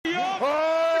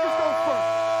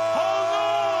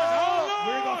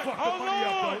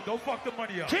fuck the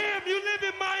money up. Cam, you live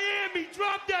in Miami.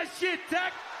 Drop that shit,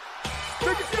 Tech.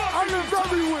 I live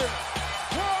everywhere.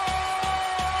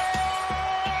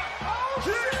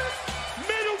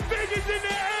 Middle fingers in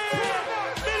the air.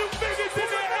 Middle fingers in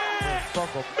the air.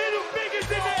 Middle fingers in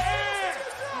the air.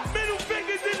 Middle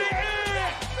fingers in the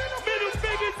air. Middle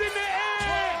fingers in the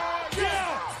air.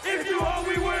 Yeah, if you all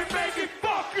we weren't making,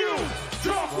 fuck you.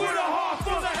 Talk with a heart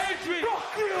full of hatred.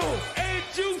 Fuck you. And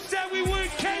you said we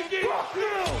wouldn't take it. Fuck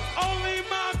you. Only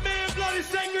my man, blood is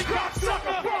sacred,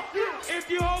 cocksucker. Fuck you. If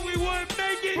you all we wouldn't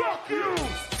make it. Fuck you.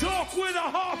 Talk with a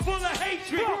heart full of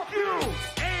hatred. Fuck you.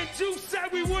 And you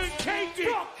said we wouldn't take it.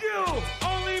 Fuck you.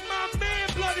 Only my man,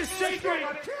 blood is sacred.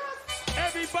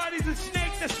 Everybody's a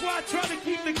snake, that's why I try to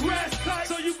keep the grass cut.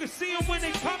 So you can see them when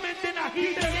they coming, then I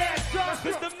heat their ass up.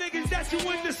 Cause them niggas that you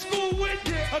went to school with,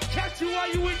 I'll catch you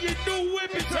while you in your new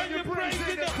whip and turn your brains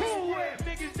into cool whip.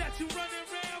 Niggas that you running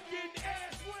around getting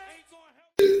ass wet ain't gonna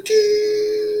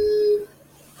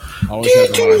help. Always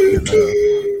have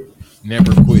to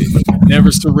never quit,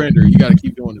 never surrender. You got to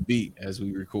keep doing the beat as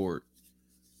we record.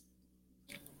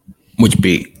 Which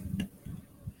beat?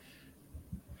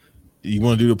 You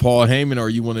want to do the Paul Heyman or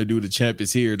you want to do the Champ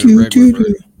is Here, the regular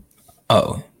version?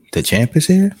 Oh, the Champ is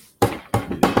here?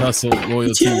 Hustle,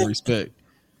 loyalty, and respect.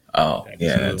 Oh,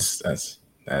 yeah, that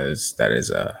is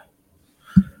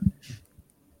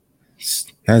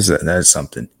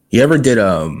something. You ever did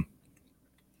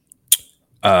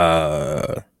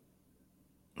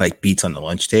like beats on the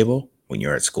lunch table when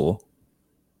you're at school?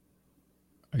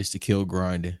 I used to kill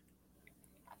grinding.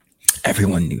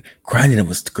 Everyone knew grinding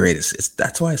was the greatest.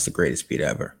 That's why it's the greatest beat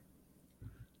ever.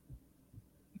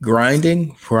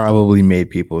 Grinding probably made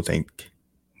people think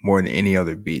more than any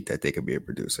other beat that they could be a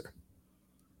producer.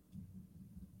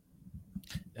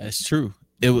 That's true.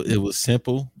 It was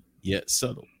simple yet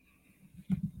subtle.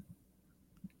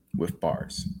 With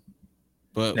bars.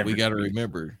 But we got to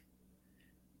remember,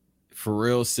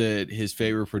 Pharrell said his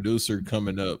favorite producer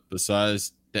coming up,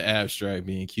 besides the Abstract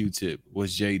being Q-Tip,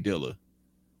 was Jay Dilla.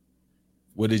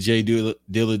 What did Jay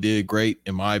Dilla did great,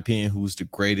 in my opinion, who's the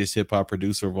greatest hip-hop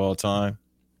producer of all time?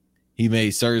 He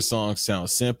made certain songs sound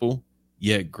simple,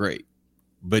 yet great.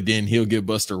 But then he'll get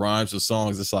Busta Rhymes with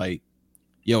songs that's like,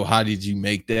 yo, how did you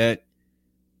make that?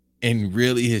 And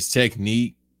really his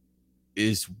technique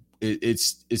is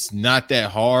it's not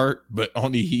that hard, but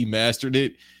only he mastered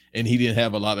it, and he didn't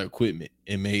have a lot of equipment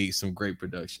and made some great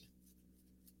production.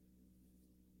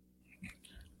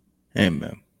 Hey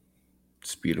man,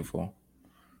 it's beautiful.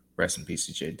 Rest in peace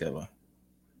to Jay Dilla.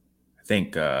 I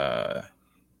think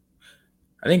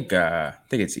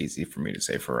it's easy for me to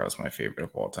say Pharrell's my favorite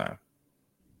of all time.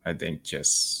 I think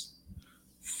just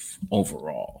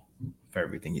overall for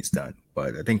everything he's done,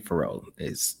 but I think Pharrell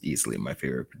is easily my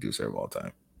favorite producer of all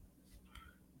time.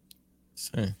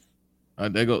 Same.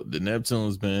 They go the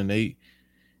Neptunes, man. They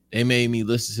made me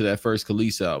listen to that first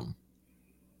Khalees album.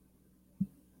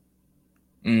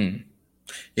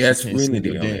 Yeah, it's really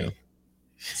the only.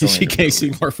 She can't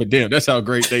sing worth a damn. That's how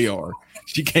great they are.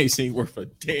 She can't sing worth a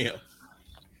damn.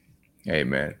 Hey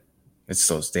man, it's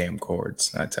those damn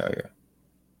chords, I tell you.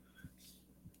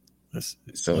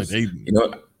 So like you know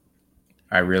what?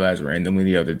 I realized randomly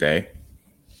the other day.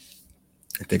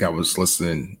 I was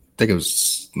listening to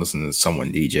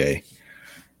someone DJ,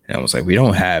 and I was like, we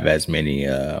don't have as many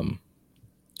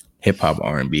hip hop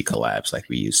R&B collabs like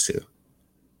we used to.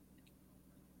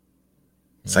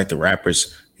 It's like the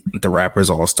rappers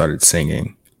all started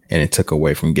singing, and it took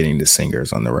away from getting the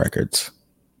singers on the records.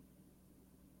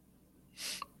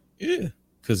 Yeah,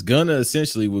 because Gunna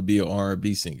essentially would be an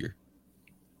R&B singer.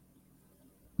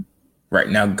 Right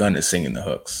now, Gunna's singing the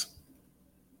hooks.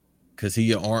 Because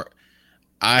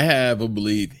I have a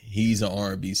belief he's an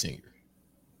R&B singer.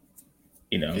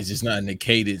 You know, it's just not in the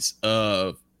cadence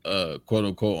of a quote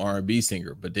unquote R&B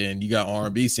singer. But then you got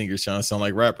R&B singers trying to sound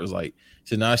like rappers. Like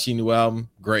Tinashe new album,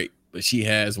 great, but she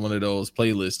has one of those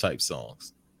playlist type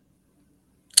songs.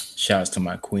 Shouts to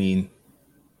my queen.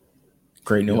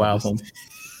 Great new album.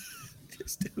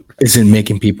 Isn't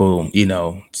making people,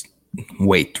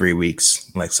 wait 3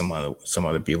 weeks like some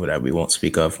other people that we won't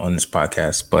speak of on this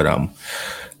podcast. But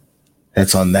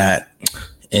that's on that.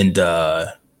 And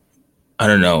I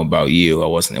don't know about you. It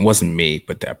wasn't me,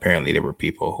 but apparently there were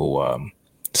people who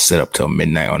sit up till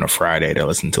midnight on a Friday to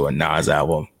listen to a Nas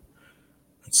album.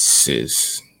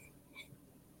 It's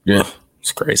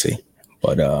crazy.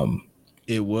 But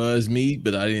it was me,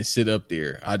 but I didn't sit up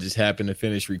there. I just happened to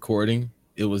finish recording.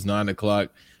 It was 9:00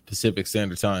 Pacific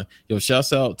Standard Time. Yo,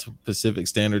 shouts out to Pacific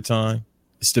Standard Time.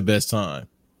 It's the best time.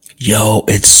 Yo,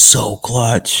 it's so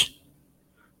clutch.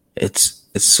 It's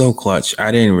so clutch.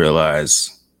 I didn't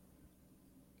realize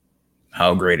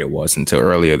how great it was until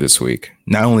earlier this week.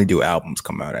 Not only do albums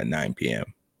come out at 9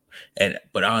 p.m.,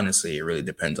 but honestly, it really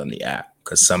depends on the app,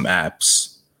 because some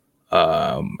apps,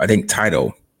 I think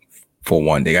Tidal, for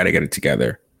one, they got to get it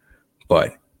together,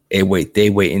 but they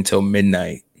wait until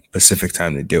midnight Pacific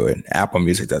time to do it. Apple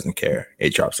Music doesn't care.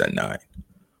 It drops at 9.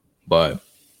 But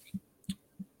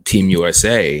Team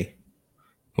USA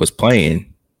was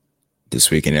playing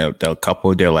this week, and a couple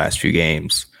of their last few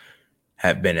games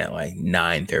have been at like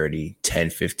 9:30,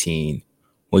 10:15,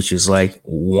 which is like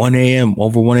 1 a.m.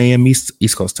 over 1 a.m.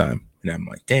 East Coast time. And I'm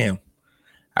like, damn,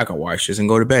 I could watch this and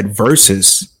go to bed.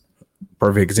 Versus,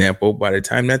 perfect example, by the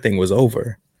time that thing was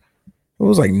over, it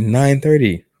was like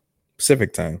 9:30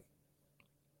 Pacific time.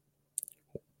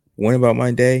 Went about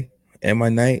my day and my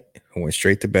night and went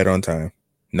straight to bed on time.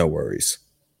 No worries.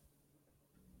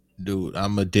 Dude,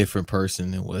 I'm a different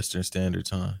person in Western Standard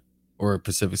Time or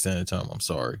Pacific Standard Time. I'm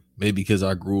sorry. Maybe because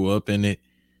I grew up in it.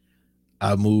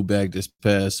 I moved back this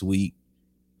past week,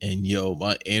 and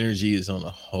my energy is on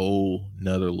a whole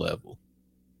nother level.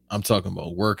 I'm talking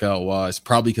about workout wise,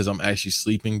 probably because I'm actually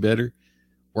sleeping better.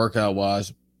 Workout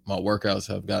wise, my workouts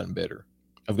have gotten better.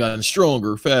 I've gotten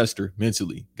stronger, faster,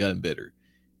 mentally, gotten better.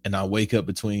 And I wake up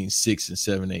between 6 and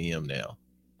 7 a.m. now.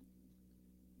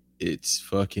 It's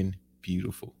fucking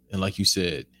beautiful. And like you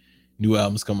said, new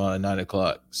albums come out at 9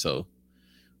 o'clock. So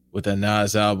with that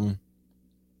Nas album,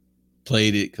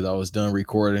 played it because I was done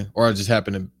recording, or I just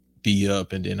happened to be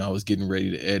up and then I was getting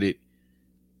ready to edit.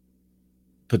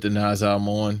 Put the Nas album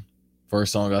on.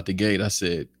 First song out the gate, I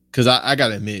said, because I got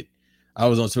to admit, I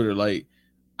was on Twitter like,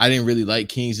 I didn't really like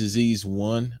King's Disease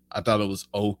 1. I thought it was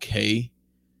okay.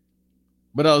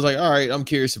 But I was like, all right, I'm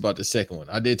curious about the second one.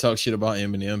 I did talk shit about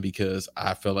Eminem because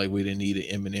I felt like we didn't need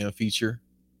an Eminem feature,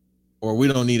 or we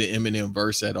don't need an Eminem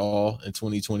verse at all in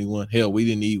 2021. Hell, we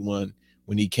didn't need one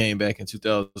when he came back in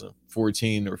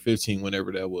 2014 or 15,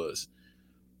 whenever that was.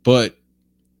 But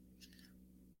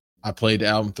I played the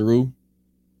album through.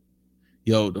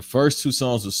 The first 2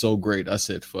 songs were so great. I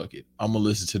said, fuck it. I'm going to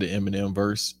listen to the Eminem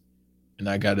verse. And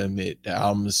I got to admit, the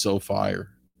album is so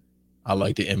fire. I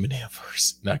like the Eminem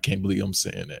verse, and I can't believe I'm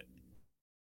saying that.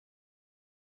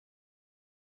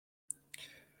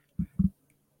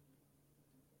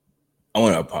 I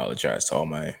want to apologize to all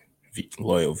my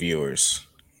loyal viewers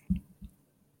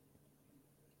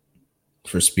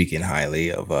for speaking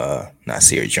highly of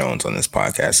Nasir Jones on this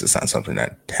podcast. It's not something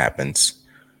that happens.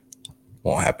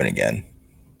 Won't happen again.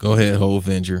 Go ahead, whole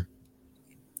Avenger.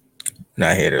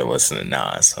 Not here to listen to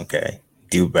Nas, okay?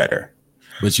 Do better.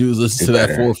 But you was listening to that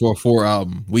 444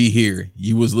 album. We here.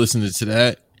 You was listening to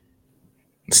that.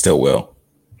 Still will.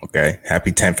 Okay.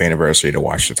 Happy 10th anniversary to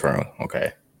Watch the Throne.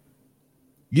 Okay.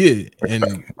 Yeah. And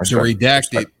the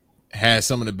Redacted has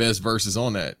some of the best verses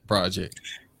on that project.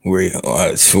 I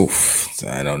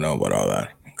don't know about all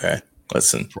that. Okay.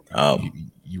 Listen.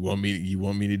 You want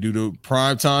me to do the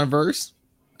prime time verse?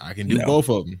 I can do both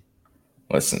of them.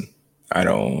 Listen, I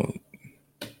don't.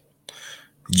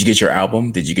 Did you get your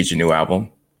album? Did you get your new album?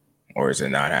 Or is it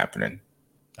not happening?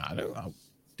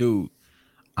 Dude,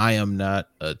 I am not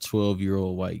a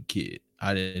 12-year-old white kid.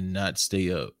 I did not stay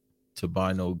up to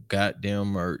buy no goddamn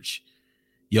merch.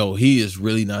 He is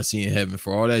really not seeing heaven.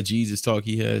 For all that Jesus talk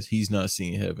he has, he's not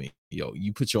seeing heaven.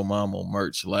 You put your mom on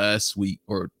merch last week,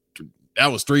 or that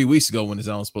was 3 weeks ago when his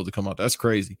album was supposed to come out. That's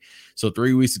crazy. So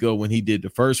 3 weeks ago when he did the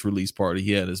first release party,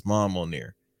 he had his mom on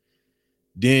there.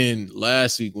 Then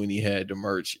last week when he had the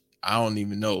merch, I don't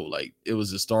even know. Like, it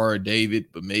was a Star of David,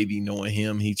 but maybe knowing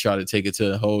him, he tried to take it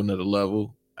to a whole nother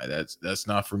level. That's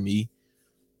not for me.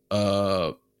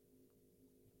 Yeah,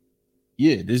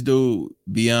 this dude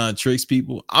beyond tricks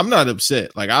people. I'm not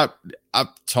upset. Like, I've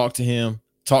talked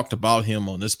about him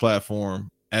on this platform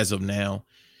as of now,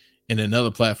 and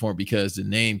another platform because the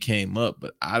name came up,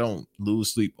 but I don't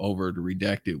lose sleep over the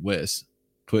Redacted West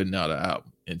putting out an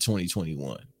album in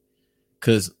 2021.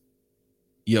 Cause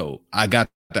I got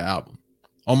the album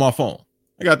on my phone.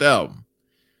 I got the album.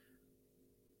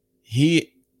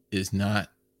 He is not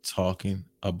talking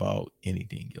about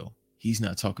anything, He's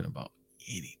not talking about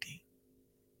anything.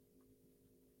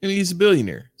 And he's a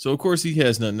billionaire. So of course he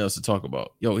has nothing else to talk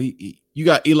about. You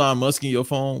got Elon Musk in your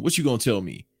phone. What you gonna tell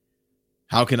me?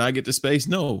 How can I get to space?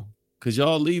 No, because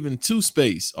y'all leaving to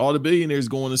space. All the billionaires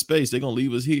going to space. They're gonna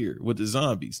leave us here with the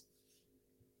zombies.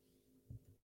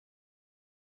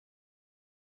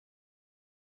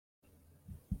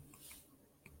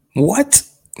 What?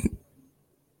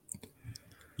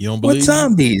 You don't believe what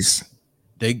zombies?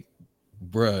 They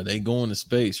going to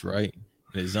space, right?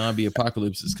 The zombie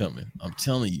apocalypse is coming. I'm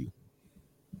telling you.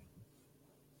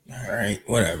 All right,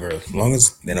 whatever. As long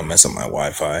as they don't mess up my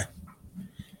Wi-Fi.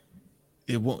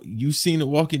 It won't. You seen The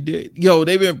Walking Dead? Yo,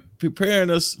 they've been preparing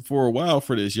us for a while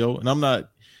for this, yo. And I'm not.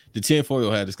 The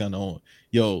tinfoil hat is kind of on.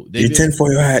 Yo, your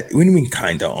tinfoil hat. What do you mean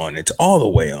kind of on? It's all the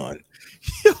way on.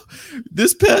 Yo,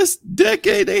 this past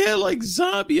decade, they had like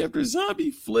zombie after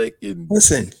zombie flick and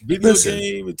video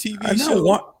game and TV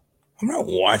show. I'm not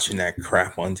watching that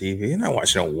crap on TV. I'm not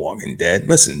watching The Walking Dead.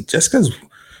 Listen, just because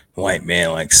white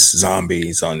man likes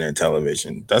zombies on their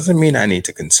television doesn't mean I need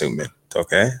to consume it.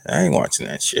 Okay, I ain't watching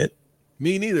that shit.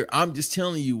 Me neither. I'm just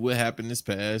telling you what happened this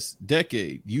past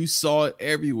decade. You saw it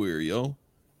everywhere, yo.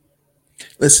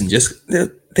 Listen,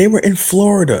 they were in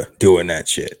Florida doing that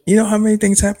shit. You know how many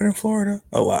things happen in Florida?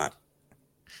 A lot.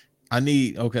 Let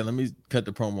me cut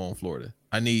the promo on Florida.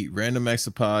 I need Random Acts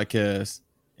of Podcast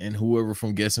and whoever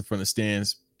from Guessing from the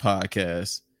Stands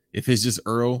podcast. If it's just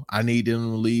Earl, I need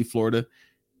them to leave Florida.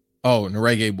 Oh, and the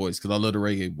Reggae Boys, because I love the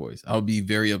Reggae Boys. I would be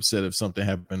very upset if something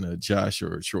happened to Josh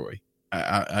or Troy.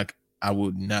 I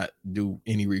would not do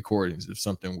any recordings if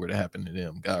something were to happen to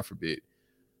them. God forbid.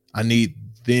 I need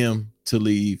them to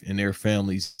leave and their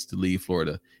families to leave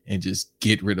Florida and just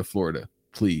get rid of Florida,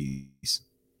 please.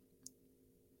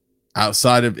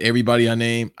 Outside of everybody I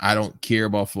name, I don't care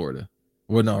about Florida.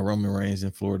 Well, no, Roman Reigns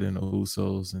in Florida and the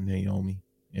Usos and Naomi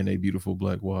and their beautiful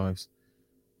black wives.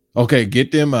 Okay,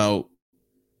 get them out.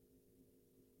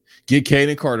 Get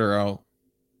Kaden Carter out.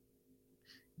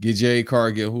 Get Jay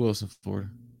Cargill. Who else in Florida?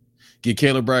 Get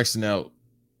Caleb Braxton out.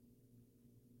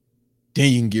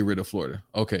 Then you can get rid of Florida.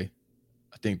 Okay.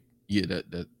 I think, yeah,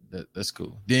 that's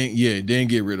cool. Then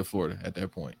get rid of Florida at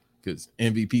that point because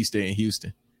MVP stay in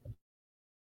Houston.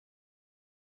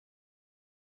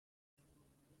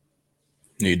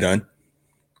 You done?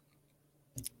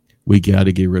 We got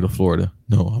to get rid of Florida.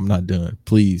 No, I'm not done.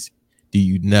 Please.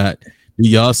 Do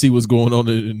y'all see what's going on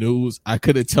in the news? I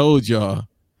could have told y'all.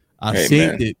 I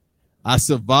saved it. I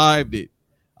survived it.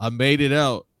 I made it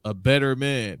out a better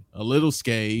man. A little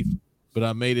scathed, but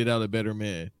I made it out a better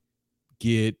man.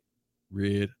 Get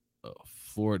rid of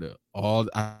Florida.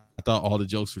 I thought all the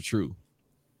jokes were true.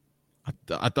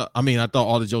 I thought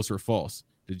all the jokes were false.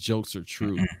 The jokes are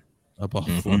true about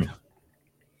Florida.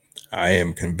 I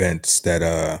am convinced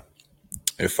that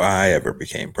if I ever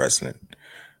became president,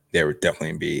 there would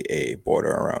definitely be a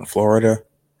border around Florida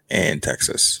and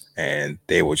Texas, and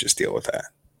they will just deal with that.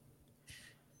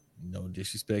 No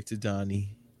disrespect to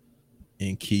Donnie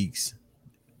and Keeks,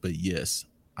 but yes,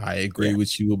 I agree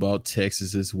with you about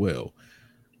Texas as well.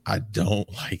 I'm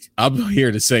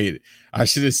here to say it.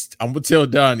 I'm gonna tell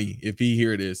Donnie if he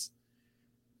hear this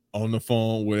on the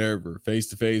phone, whatever, face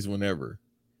to face, whenever.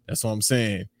 That's what I'm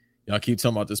saying. Y'all keep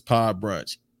talking about this pod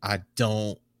brunch. I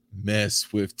don't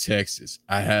mess with Texas.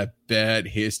 I have bad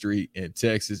history in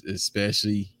Texas,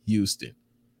 especially Houston.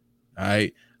 All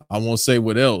right. I won't say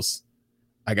what else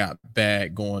I got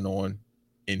bad going on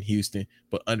in Houston,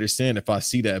 but understand if I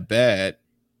see that bad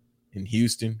in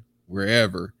Houston,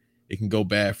 wherever, it can go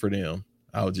bad for them.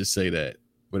 I'll just say that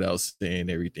without saying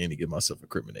everything to get myself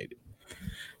incriminated.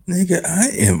 Nigga,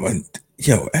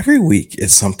 every week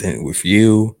is something with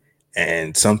you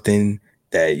and something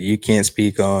that you can't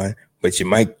speak on, but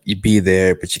you be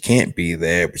there, but you can't be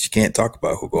there, but you can't talk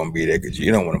about who's going to be there because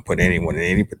you don't want to put anyone in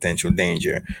any potential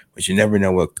danger, but you never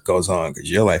know what goes on because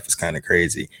your life is kind of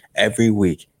crazy. Every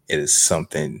week it is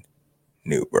something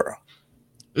new, bro.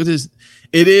 It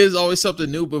is always something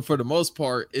new, but for the most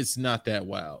part, it's not that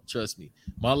wild. Trust me.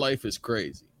 My life is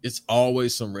crazy. It's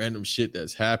always some random shit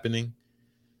that's happening.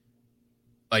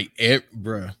 Like,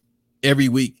 every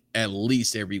week, at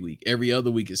least every week, every other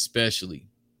week especially.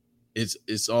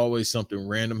 It's always something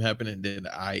random happening that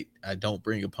I don't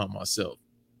bring upon myself.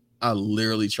 I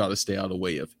literally try to stay out of the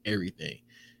way of everything.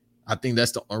 I think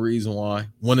that's the only reason why,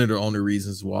 one of the only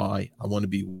reasons why I want to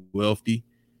be wealthy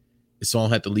is so I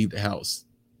don't have to leave the house.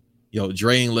 Yo,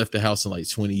 Dre ain't left the house in like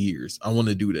 20 years. I want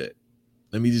to do that.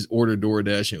 Let me just order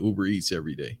DoorDash and Uber Eats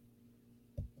every day.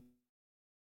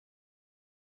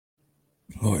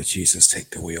 Lord Jesus, take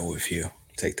the wheel with you.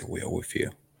 Take the wheel with you.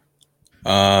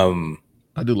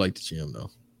 I do like the gym though.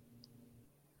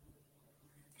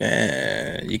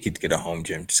 Yeah, you could get a home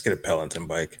gym. Just get a Peloton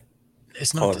bike.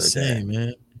 It's not the same,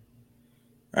 man.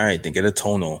 All right, then get a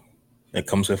tonal. It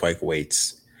comes with like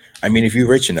weights. I mean, if you're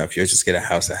rich enough, you'll just get a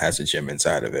house that has a gym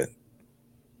inside of it.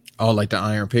 Oh, like the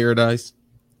Iron Paradise?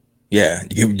 Yeah,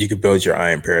 you could build your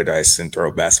Iron Paradise and throw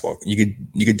a basketball. You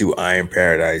could do Iron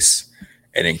Paradise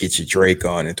and then get your Drake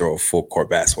on and throw a full court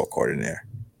basketball court in there.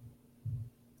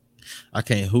 I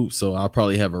can't hoop, so I'll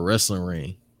probably have a wrestling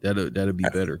ring. That'll be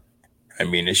better. I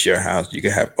mean, it's your house. You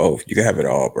can have both. You can have it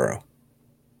all, bro.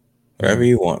 Whatever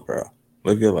you want, bro.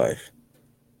 Live your life.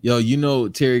 Yo, you know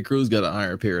Terry Crews got an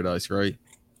Iron Paradise, right?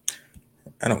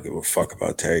 I don't give a fuck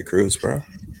about Terry Crews, bro.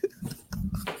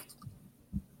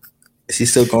 Is he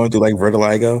still going through like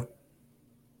vitiligo?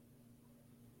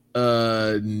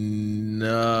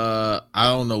 Nah, I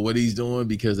don't know what he's doing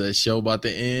because that show about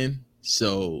to end.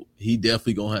 So he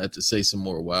definitely gonna have to say some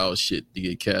more wild shit to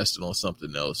get casted on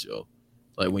something else, yo.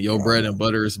 Like when your bread and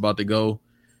butter is about to go.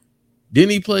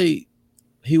 Didn't he play?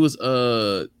 He was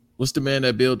what's the man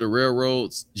that built the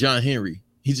railroads? John Henry.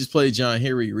 He just played John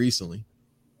Henry recently.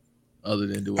 Other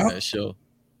than doing that show,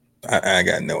 I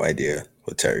got no idea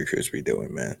what Terry Crews be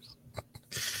doing, man.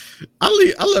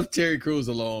 I left Terry Crews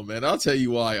alone, man. I'll tell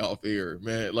you why off air,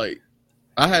 man. Like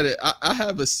I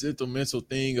have a sentimental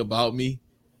thing about me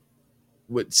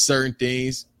with certain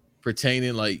things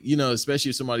pertaining, like, you know, especially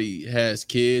if somebody has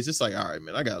kids. It's like, all right,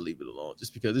 man, I gotta leave it alone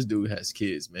just because this dude has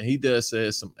kids, man. He does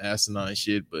say some asinine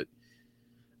shit, but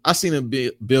I seen him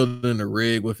building a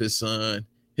rig with his son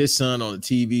on a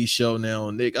TV show now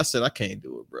on Nick. I said, I can't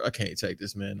do it, bro. I can't take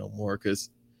this man no more because,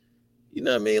 you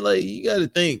know what I mean? Like, you got to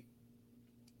think,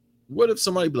 what if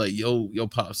somebody be like, yo, your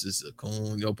pops is a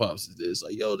coon, your pops is this?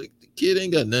 Like, yo, the kid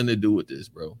ain't got nothing to do with this,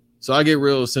 bro. So I get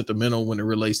real sentimental when it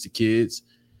relates to kids.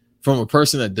 From a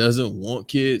person that doesn't want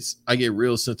kids, I get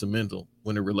real sentimental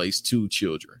when it relates to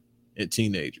children and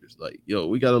teenagers. Like, yo,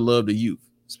 we got to love the youth,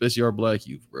 especially our black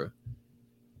youth, bro.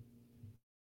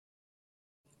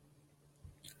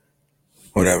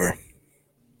 Whatever.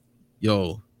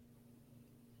 Yo,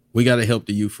 we got to help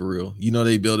the youth for real. You know,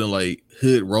 they building like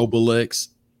hood Roblox.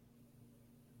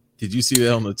 Did you see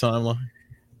that on the timeline?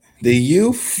 The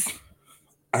youth,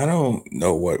 I don't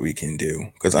know what we can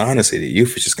do because honestly, the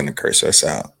youth is just going to curse us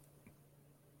out,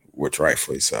 which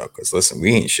rightfully so. Because listen,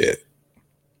 we ain't shit.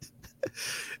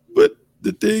 But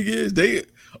the thing is, they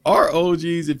are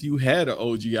OGs. If you had an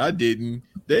OG, I didn't.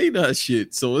 They not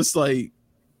shit. So it's like,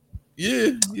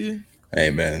 yeah. Hey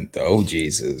man, the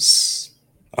OGs is.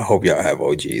 I hope y'all have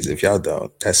OGs. If y'all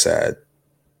don't, that's sad.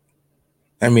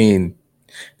 I mean,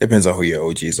 depends on who your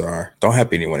OGs are. Don't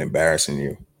have anyone embarrassing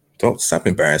you. Don't stop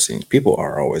embarrassing. People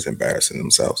are always embarrassing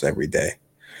themselves every day.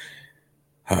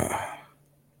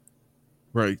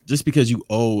 Right. Just because you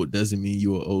old doesn't mean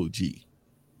you're an OG.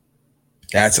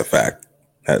 That's a fact.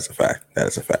 That's a fact. That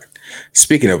is a fact.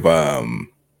 Speaking of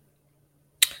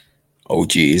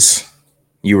OGs,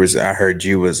 I heard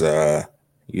you was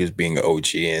being an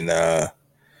OG in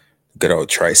good old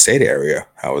Tri-State area.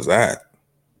 How was that?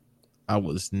 I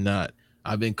was not.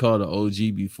 I've been called an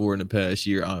OG before in the past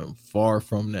year. I am far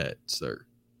from that, sir.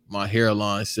 My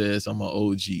hairline says I'm an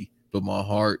OG, but my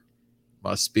heart,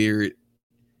 my spirit,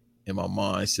 and my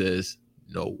mind says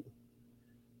no.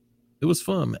 It was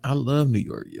fun, man. I love New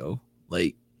York, yo.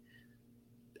 Like,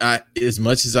 as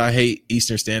much as I hate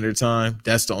Eastern Standard Time,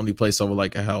 that's the only place I would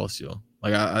like a house, yo.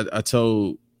 Like I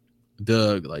told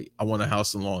Doug, like, I want a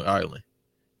house in Long Island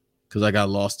because I got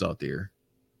lost out there.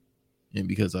 And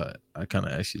because I kind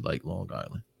of actually like Long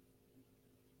Island.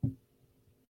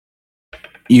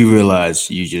 You realize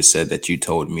you just said that you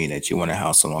told me that you want a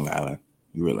house in Long Island.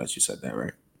 You realize you said that,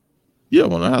 right? Yeah, I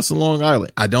want a house in Long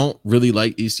Island. I don't really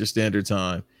like Eastern Standard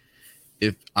Time.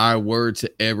 If I were to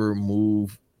ever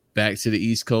move back to the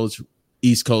East Coast,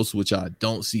 which I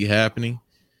don't see happening,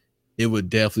 it would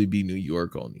definitely be New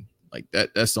York only. Like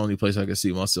that's the only place I can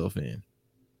see myself in.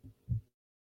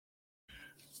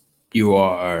 You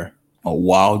are a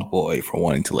wild boy for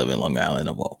wanting to live in Long Island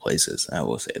of all places. I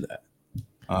will say that.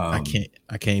 I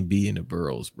can't be in the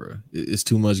boroughs, bro. It's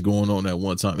too much going on at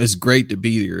one time. It's great to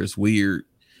be there. It's weird.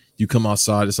 You come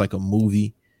outside, it's like a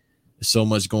movie. There's so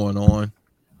much going on,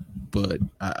 but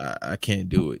I can't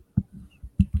do it.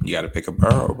 You got to pick a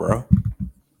borough, bro.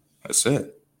 That's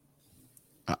it.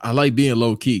 I like being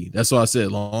low key. That's why I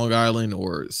said Long Island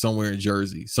or somewhere in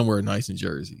Jersey, somewhere nice in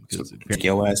Jersey. So take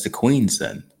your ass to Queens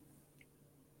then.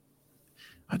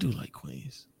 I do like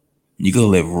Queens. You can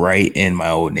live right in my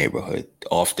old neighborhood,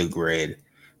 off the grid,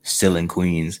 still in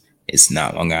Queens. It's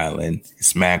not Long Island.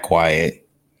 It's mad quiet.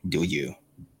 Do you?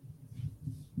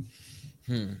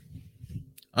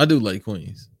 I do like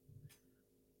Queens,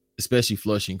 especially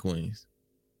Flushing, Queens.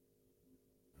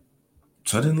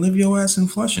 So then live your ass in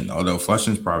Flushing. Although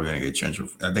Flushing's probably gonna get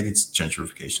gentrified. I think it's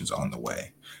gentrification's on the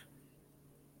way.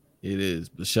 It is,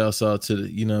 but shouts out to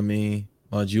the, you know what I mean,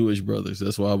 my Jewish brothers.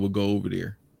 That's why I would go over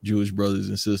there. Jewish brothers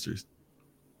and sisters.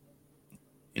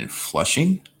 In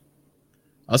Flushing?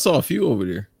 I saw a few over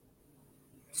there.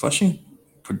 Flushing,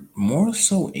 more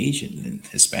so Asian than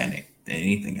Hispanic than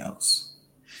anything else.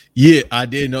 Yeah, I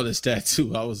did notice that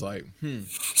too. I was like, I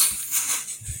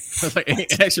was like,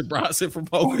 ain't Action Bronson from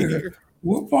over here?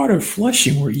 What part of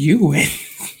Flushing were you in?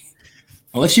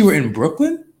 Unless you were in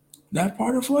Brooklyn? That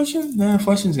part of Flushing? Nah,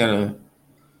 Flushing's got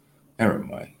Never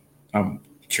mind. I'm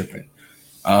tripping.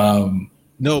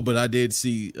 No, but I did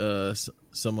see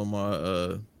some of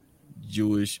my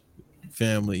Jewish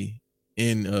family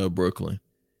in Brooklyn.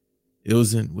 It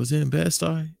was it in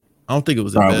Bed-Stuy? I don't think it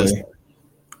was in Bed-Stuy.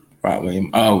 Probably.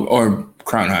 Oh, or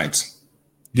Crown Heights.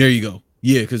 There you go.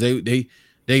 Yeah, because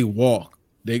they walk.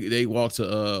 They walk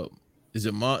to is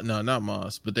it no, not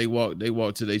mosque, but they walk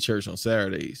to their church on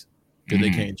Saturdays because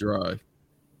they can't drive.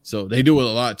 So they do it a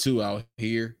lot too out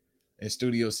here in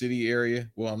Studio City area.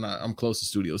 Well, I'm close to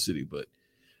Studio City, but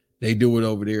they do it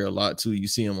over there a lot too. You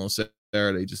see them on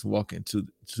Saturday just walking to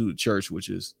the church, which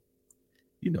is,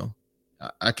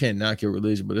 I can't knock your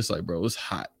religion, but it's like, bro, it's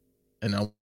hot, and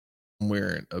I'm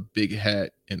wearing a big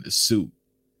hat and a suit.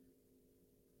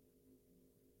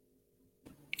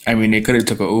 I mean, they could have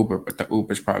took an Uber, but the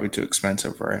Uber's probably too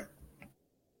expensive, right?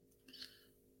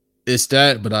 It's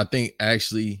that, but I think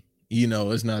actually,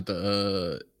 it's not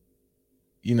the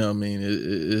what I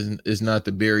mean, it's not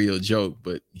the burial joke,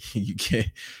 but you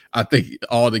can't. I think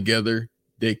altogether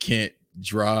they can't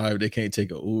drive, they can't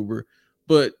take an Uber.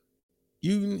 But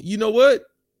you know what?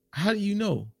 How do you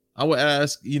know? I would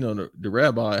ask, the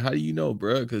rabbi, how do you know,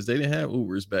 bro? Because they didn't have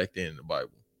Ubers back then in the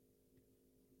Bible.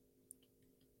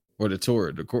 Or the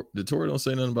Torah. The Torah don't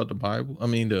say nothing about the Bible. I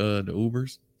mean, the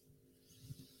Ubers.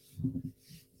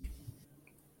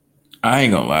 I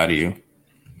ain't gonna lie to you.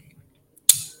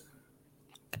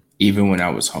 Even when I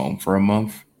was home for a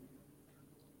month,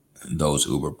 those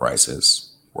Uber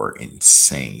prices were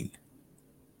insane.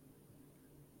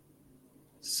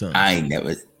 Son, I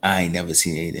ain't never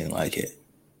seen anything like it.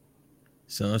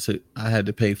 So I had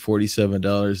to pay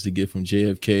 $47 to get from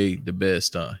JFK to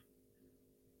Bed-Stuy.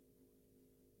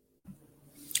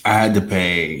 I had to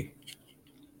pay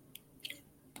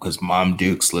because Mom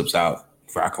Dukes lives out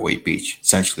Rockaway Beach.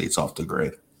 Essentially, it's off the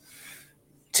grid.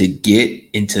 To get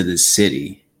into the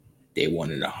city, they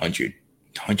wanted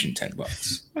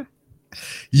 $110.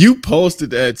 You posted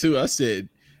that too. I said,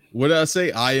 what did I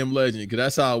say? I am legend. Because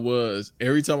that's how it was.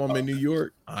 Every time I'm in New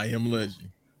York, I am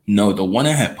legend. No, the one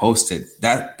I had posted,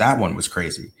 that one was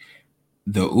crazy.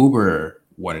 The Uber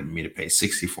wanted me to pay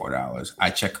 $64. I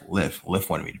checked Lyft. Lyft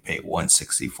wanted me to pay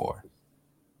 $164.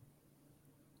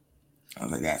 I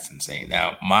was like, that's insane.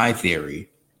 Now, my theory,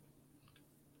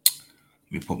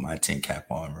 let me put my tin cap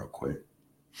on real quick.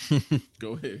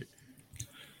 Go ahead.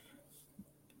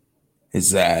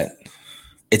 Is that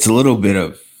it's a little bit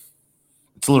of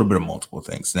multiple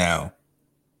things. Now,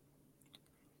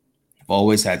 I've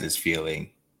always had this feeling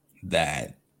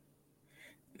that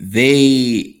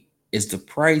is the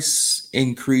price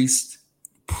increased?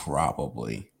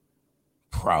 Probably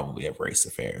have raised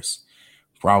the fares.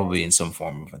 Probably in some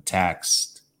form of a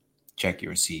tax. Check your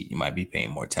receipt. You might be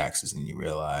paying more taxes than you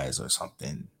realize or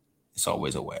something. It's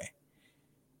always a way.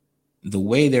 The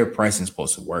way their pricing is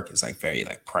supposed to work is like very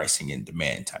like pricing and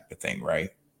demand type of thing, right?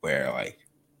 Where like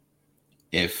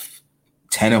if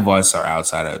 10 of us are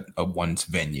outside of one's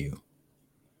venue,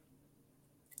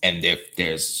 and if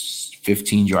there's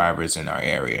 15 drivers in our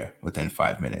area within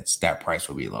 5 minutes, that price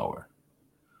will be lower.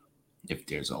 If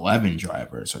there's 11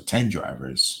 drivers or 10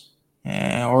 drivers,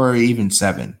 or even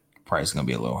 7, the price is going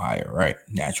to be a little higher, right?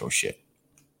 Natural shit.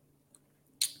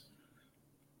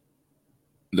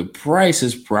 The price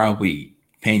is probably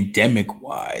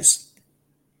pandemic-wise.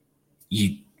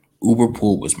 Uber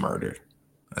Pool was murdered,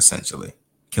 essentially.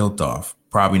 Killed off.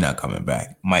 Probably not coming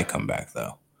back. Might come back,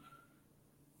 though.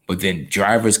 But then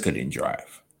drivers couldn't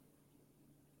drive.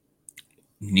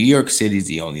 New York City is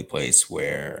the only place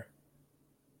where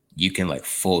you can like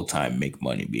full-time make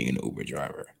money being an Uber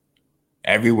driver.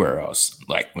 Everywhere else,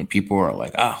 like when people are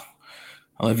like, oh,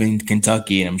 I live in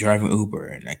Kentucky and I'm driving Uber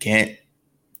and I can't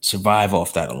survive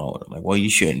off that alone. I'm like, well, you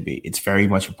shouldn't be. It's very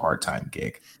much a part-time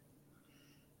gig.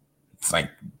 It's like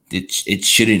it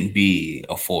shouldn't be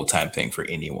a full-time thing for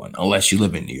anyone unless you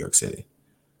live in New York City.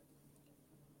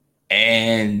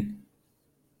 And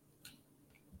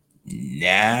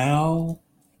now,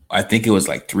 I think it was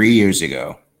like 3 years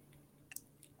ago,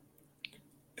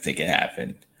 I think it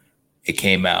happened. It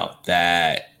came out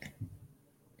that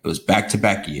it was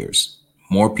back-to-back years.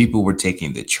 More people were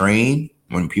taking the train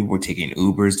when people were taking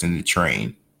Ubers than the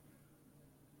train.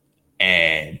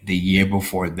 And the year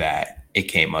before that, it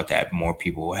came out that more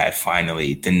people had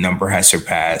finally, the number has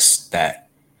surpassed that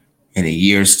in a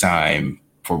year's time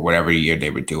for whatever year they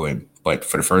were doing. But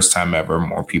for the first time ever,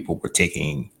 more people were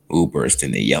taking Ubers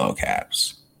than the yellow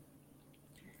cabs.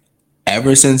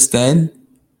 Ever since then,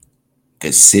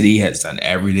 the city has done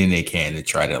everything they can to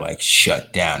try to like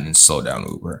shut down and slow down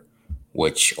Uber,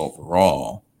 which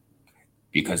overall,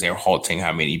 because they're halting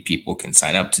how many people can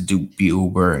sign up to be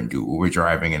Uber and do Uber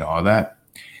driving and all that,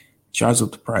 Charge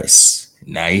up the price.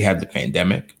 Now you have the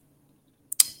pandemic,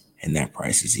 and that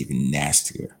price is even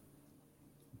nastier.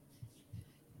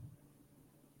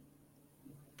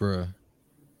 Bruh,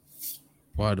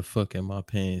 why the fuck am I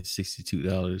paying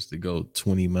 $62 to go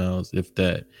 20 miles? If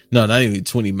that, no, not even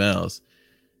 20 miles,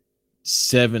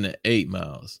 7 to 8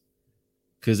 miles.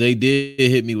 Because they did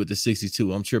hit me with the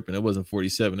 62. I'm tripping. It wasn't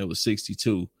 47, it was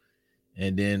 62.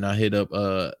 And then I hit up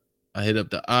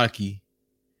the Aki.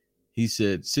 He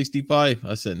said 65.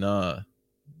 I said, nah,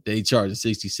 they charging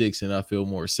 66 and I feel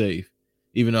more safe.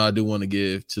 Even though I do want to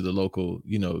give to the local,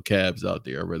 cabs out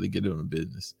there. I'd rather get them in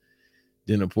business.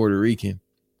 Then a Puerto Rican,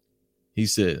 he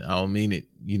said, I don't mean it.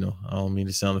 I don't mean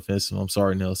to sound offensive. I'm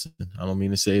sorry, Nelson. I don't mean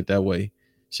to say it that way.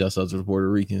 Shouts out to the Puerto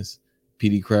Ricans.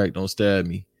 PD Crack, don't stab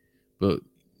me. But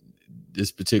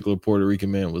this particular Puerto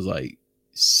Rican man was like,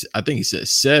 I think he said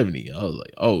 70. I was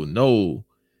like, oh no.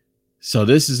 So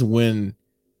this is when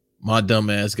my dumb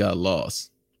ass got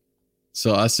lost.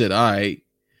 So I said, all right,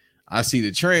 I see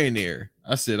the train there.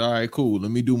 I said, all right, cool.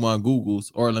 Let me do my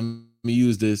Googles, or let me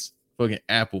use this fucking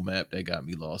Apple map that got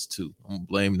me lost too. I'm gonna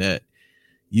blame that.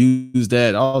 Use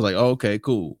that. I was like, oh, okay,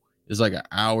 cool. It's like an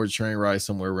hour train ride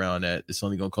somewhere around that. It's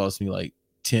only gonna cost me like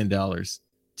 $10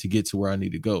 to get to where I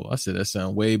need to go. I said, that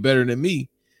sounds way better than me.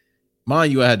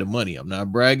 Mind you, I had the money. I'm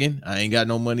not bragging. I ain't got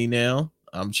no money now.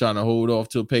 I'm trying to hold off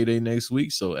till payday next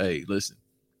week. So, hey, listen,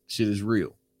 shit is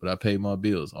real. But I paid my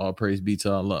bills. All praise be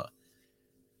to Allah.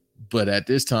 But at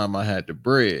this time, I had the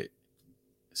bread.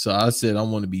 So I said, I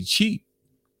want to be cheap.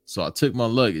 So I took my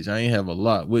luggage. I ain't have a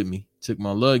lot with me. Took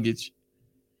my luggage,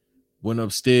 went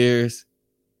upstairs,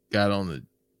 got on the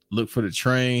look for the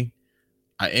train.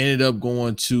 I ended up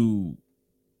going to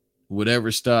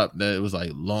whatever stop that was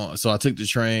like long. So I took the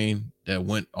train that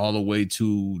went all the way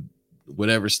to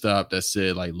whatever stop that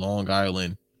said like Long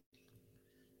Island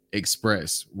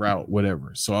Express route,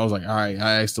 whatever. So I was like, all right,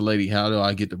 I asked the lady, how do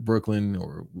I get to Brooklyn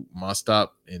or my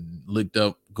stop, and looked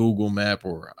up Google Map,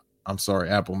 or I'm sorry,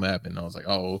 Apple Map. And I was like,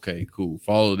 oh, okay, cool.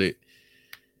 Followed it.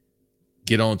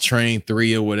 Get on train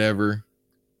 3 or whatever.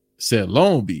 Said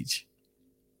Long Beach.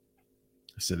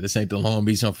 I said, this ain't the Long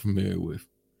Beach I'm familiar with.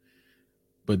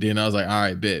 But then I was like, all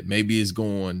right, bet. Maybe it's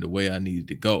going the way I needed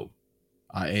to go.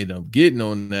 I ended up getting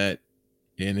on that,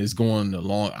 and it's going to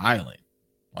Long Island.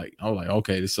 Like, I was like,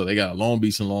 okay, so they got Long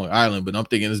Beach and Long Island, but I'm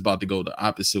thinking it's about to go the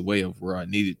opposite way of where I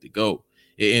needed to go.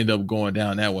 It ended up going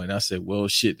down that way. And I said, well,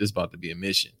 shit, this is about to be a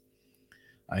mission.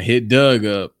 I hit Doug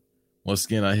up. Once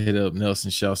again, I hit up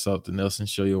Nelson. Shouts out to Nelson.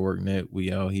 Show Your Work Net.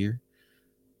 We out here.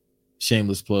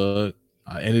 Shameless plug.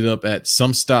 I ended up at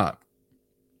some stop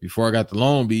before I got to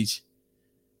Long Beach.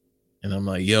 And I'm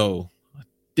like, yo, I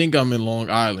think I'm in Long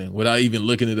Island. Without even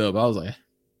looking it up, I was like, I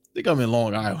think I'm in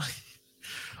Long Island.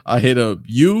 I hit up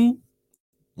you.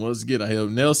 Once again, I hit up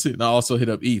Nelson. And I also hit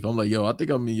up Eve. I'm like, yo, I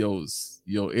think I'm in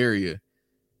your area.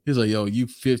 He's like, yo, you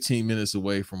 15 minutes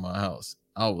away from my house.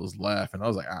 I was laughing. I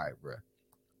was like, all right, bro.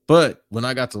 But when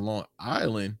I got to Long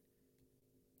Island,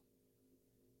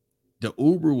 the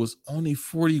Uber was only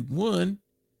 41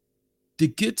 to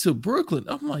get to Brooklyn.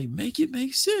 I'm like, make it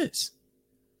make sense.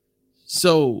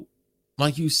 So,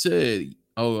 like you said,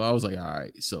 I was like, all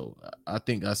right. So I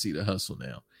think I see the hustle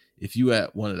now. If you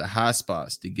at one of the high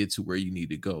spots to get to where you need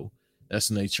to go, that's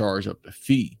when they charge up the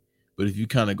fee. But if you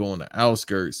kind of go on the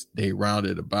outskirts, they round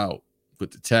it about with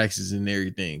the taxes and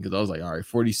everything. Because I was like, all right,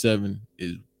 47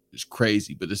 is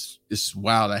crazy, but it's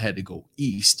wild. I had to go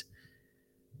east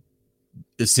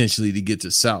essentially to get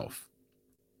to south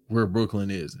where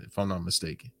Brooklyn is, if I'm not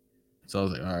mistaken. So I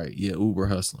was like, all right, yeah, Uber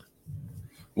hustling.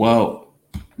 Well,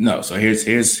 no. So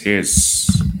here's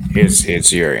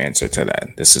your answer to that.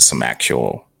 This is some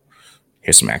actual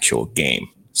game.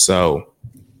 So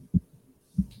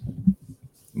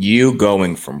you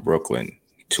going from Brooklyn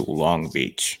to Long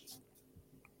Beach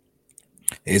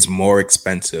is more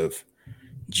expensive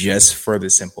just for the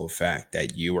simple fact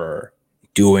that you are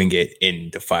doing it in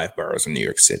the 5 boroughs of New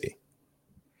York City.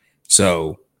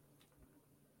 So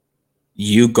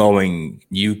you doing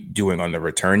on the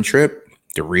return trip,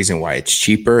 the reason why it's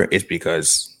cheaper is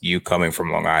because you coming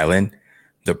from Long Island,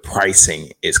 the pricing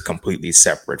is completely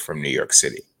separate from New York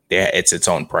City. It's its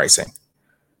own pricing.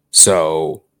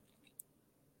 So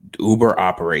Uber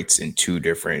operates in 2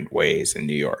 different ways in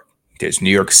New York. There's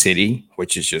New York City,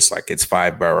 which is just like it's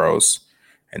 5 boroughs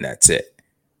and that's it.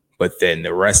 But then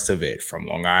the rest of it from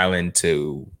Long Island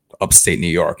to upstate New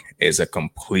York is a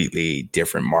completely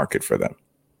different market for them.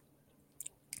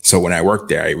 So when I worked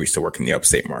there, I used to work in the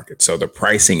upstate market. So the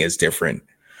pricing is different.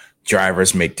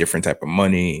 Drivers make different type of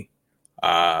money.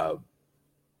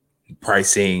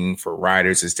 Pricing for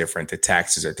riders is different. The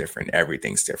taxes are different.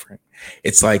 Everything's different.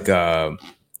 It's like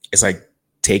it's like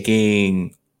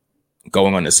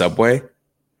going on the subway.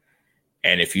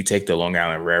 And if you take the Long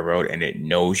Island Railroad and it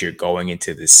knows you're going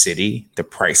into the city, the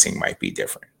pricing might be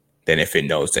different than if it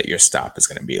knows that your stop is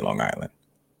going to be in Long Island.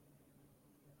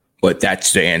 But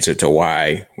that's the answer to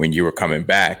why when you were coming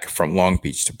back from Long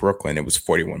Beach to Brooklyn, it was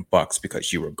 $41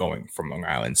 because you were going from Long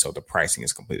Island. So the pricing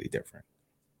is completely different.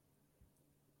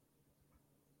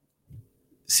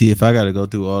 See, if I got to go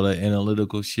through all that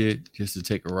analytical shit just to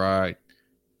take a ride,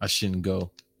 I shouldn't go.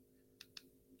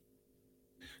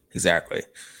 Exactly.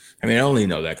 I mean, I only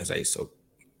know that because I used to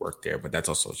work there, but that's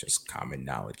also just common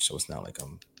knowledge. So it's not like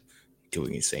I'm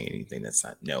saying anything that's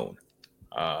not known.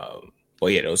 But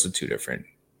yeah, those are two different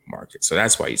markets. So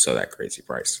that's why you saw that crazy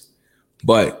price.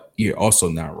 But you're also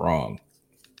not wrong.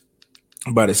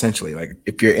 But essentially, like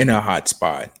if you're in a hot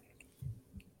spot,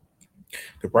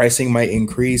 the pricing might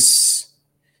increase.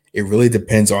 It really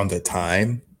depends on the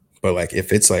time. But like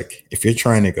if you're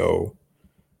trying to go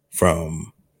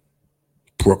from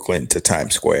Brooklyn to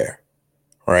Times Square,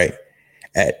 right,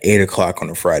 at 8:00 on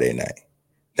a Friday night,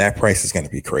 that price is going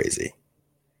to be crazy.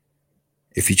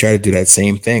 If you try to do that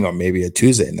same thing on maybe a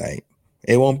Tuesday night,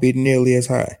 it won't be nearly as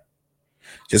high.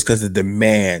 Just because the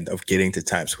demand of getting to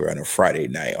Times Square on a Friday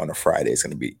night on a Friday is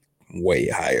going to be way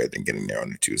higher than getting there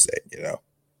on a Tuesday, you know?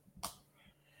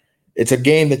 It's a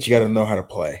game that you got to know how to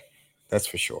play. That's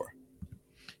for sure.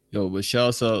 Yo, but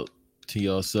shouts out to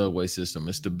your subway system.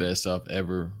 It's the best I've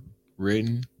ever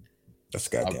ridden. That's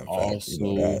goddamn I've fact. also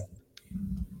You know that.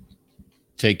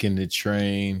 taken the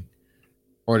train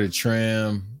or the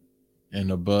tram and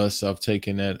the bus. I've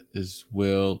taken that as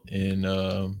well in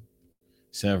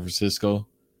San Francisco.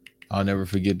 I'll never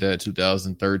forget that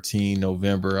 2013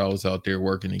 November. I was out there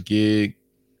working a gig.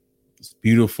 It's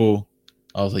beautiful.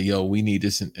 I was like, yo, we need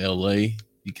this in LA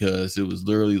because it was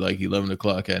literally like 11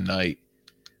 o'clock at night.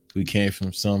 We came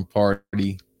from some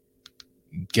party,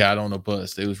 got on a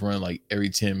bus. They was running like every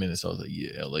 10 minutes. I was like,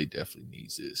 yeah, LA definitely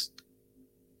needs this.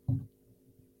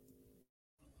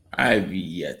 I've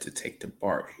yet to take the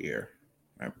BART here.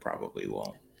 I probably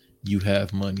won't. You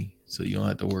have money, so you don't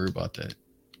have to worry about that.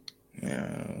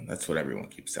 Yeah, that's what everyone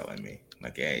keeps telling me.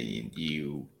 Like, hey,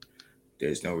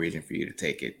 there's no reason for you to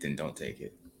take it, then don't take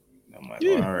it. I'm like,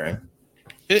 yeah. Well, all right.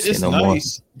 It's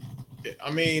nice. More.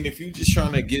 I mean, if you're just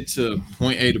trying to get to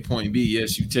point A to point B,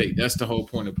 yes, you take. That's the whole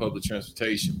point of public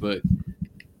transportation. But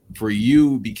for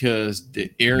you, because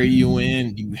the area you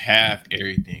in, you have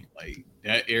everything. Like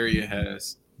that area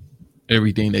has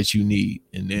everything that you need,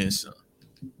 and then some.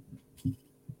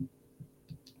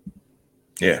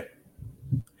 Yeah.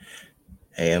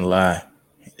 Ain't a lie.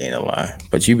 It ain't a lie.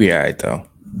 But you be all right, though.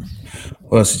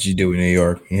 What else did you do in New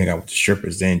York? You hang out with the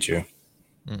strippers, didn't you?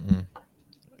 Mm-mm.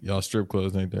 Y'all strip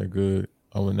clubs ain't that good.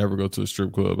 I would never go to a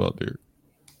strip club out there.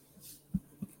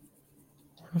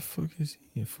 Where the fuck is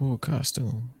he in full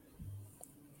costume?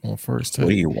 On first take.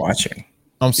 What are you watching?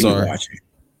 I'm sorry.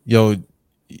 Yo,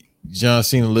 John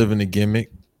Cena living the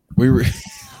gimmick. We were.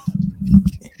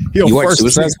 You watched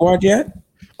Suicide Squad yet?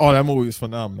 Oh, that movie was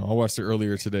phenomenal. I watched it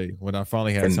earlier today when I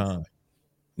finally had time.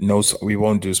 No, we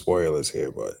won't do spoilers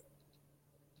here, but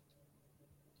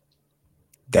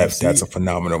that's a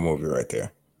phenomenal movie right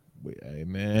there. Hey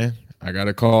man, I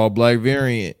gotta call Black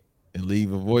Variant and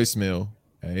leave a voicemail.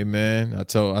 Hey man, I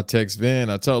text Vin.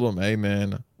 I told him, hey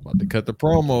man, I'm about to cut the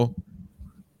promo.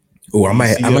 Oh, I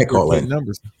might call in.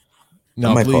 Numbers.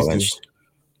 No, please do.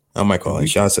 I might call in.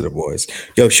 Shout out to the boys.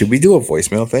 Yo, should we do a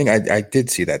voicemail thing? I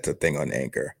did see that thing on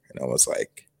Anchor, and I was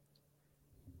like,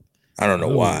 I don't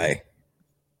know why.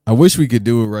 I wish we could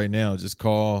do it right now. Just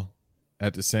call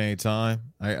at the same time.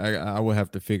 I would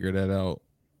have to figure that out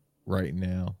right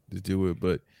now to do it,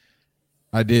 but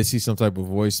I did see some type of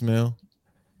voicemail.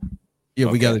 Yeah,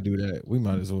 okay. We got to do that. We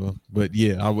might as well. But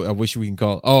yeah, I wish we can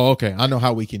call. Oh, okay. I know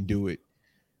how we can do it.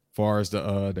 As far as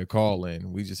the call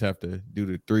in, we just have to do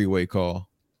the 3-way call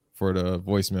for the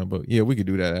voicemail. But yeah, we could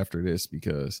do that after this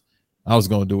because I was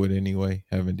gonna do it anyway.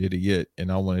 Haven't did it yet,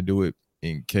 and I want to do it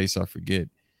in case I forget.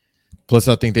 Plus,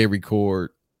 I think they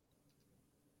record.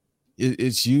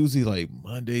 It's usually like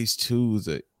Monday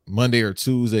or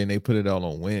Tuesday, and they put it out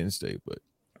on Wednesday. But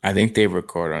I think they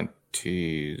record on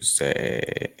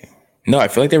Tuesday. No, I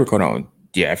feel like they record on.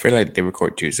 Yeah, I feel like they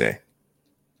record Tuesday.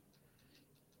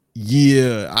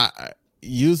 Yeah, I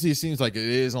usually it seems like it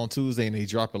is on Tuesday, and they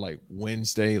drop it like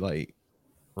Wednesday, like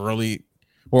early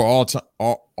or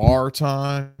our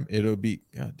time. It'll be.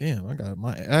 God damn, I got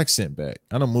my accent back.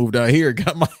 I done moved out here,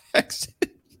 got my accent.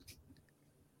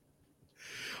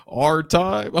 Our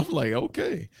time. I'm like,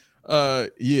 okay.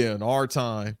 Yeah, in our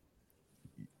time,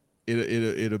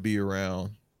 it'll be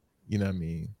around, you know what I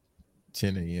mean,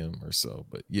 10 a.m. or so.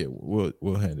 But yeah,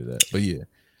 we'll handle that. But yeah,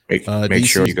 Make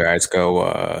sure you guys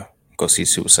go see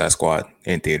Suicide Squad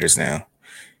in theaters now.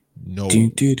 No,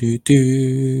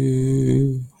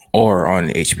 or on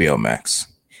HBO Max.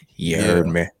 You heard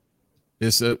me.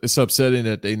 It's upsetting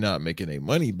that they not making their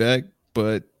money back,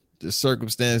 but the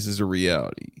circumstances are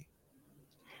reality.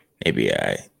 Maybe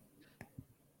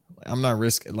I'm not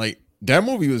risking. Like, that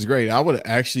movie was great. I would have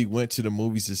actually went to the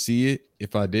movies to see it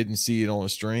if I didn't see it on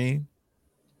stream,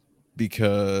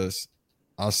 because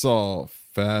I saw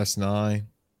Fast 9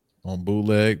 on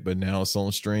bootleg, but now it's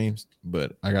on streams.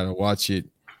 But I gotta watch it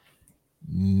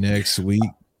next week.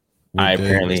 I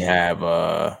apparently have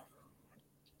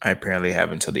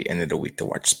until the end of the week to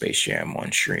watch Space Jam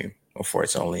on stream before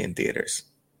it's only in theaters.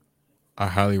 I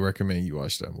highly recommend you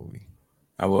watch that movie.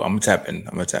 I will. I'm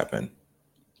gonna tap in.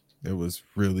 It was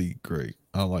really great.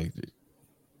 I liked it.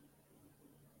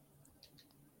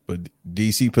 But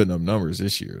DC putting up numbers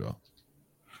this year, though.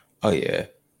 Oh yeah,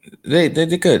 they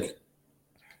good.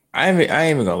 I ain't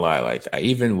even gonna lie. Like,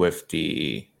 even with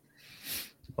the,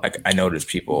 like, I noticed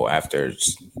people after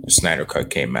Snyder Cut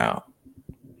came out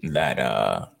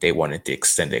that they wanted the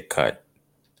extended cut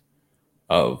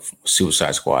of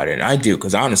Suicide Squad, and I do,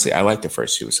 because honestly, I like the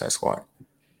first Suicide Squad.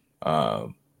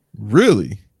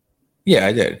 Really? Yeah,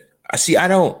 I did. I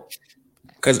don't,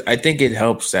 because I think it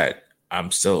helps that I'm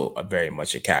still very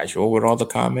much a casual with all the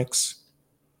comics.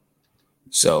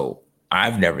 So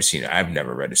I've never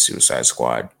read a Suicide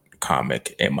Squad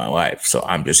comic in my life. So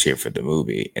I'm just here for the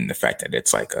movie and the fact that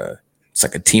it's like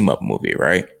a team up movie,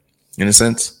 right? In a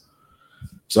sense.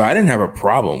 So I didn't have a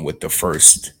problem with the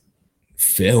first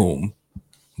film,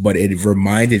 but it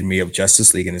reminded me of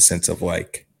Justice League in the sense of,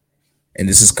 like, and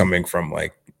this is coming from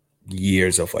like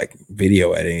years of like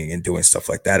video editing and doing stuff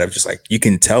like that. Of just like, you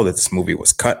can tell that this movie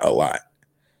was cut a lot,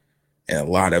 and a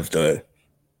lot of the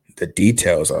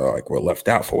details are like were left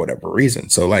out for whatever reason.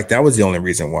 So like, that was the only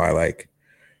reason why, like,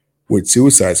 with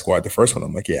Suicide Squad, the first one,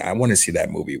 I'm like, yeah, I want to see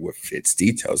that movie with its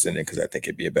details in it, because I think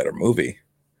it'd be a better movie.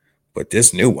 But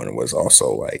this new one was also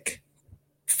like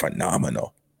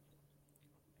phenomenal.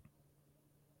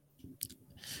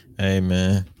 Hey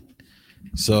man,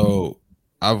 so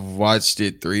I've watched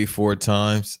it 3-4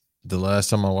 times. The last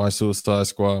time I watched Suicide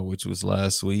Squad, which was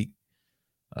last week,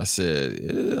 I said,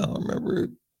 I don't remember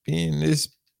it being this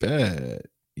bad.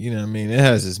 You know what I mean? It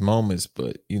has its moments,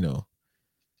 but, you know,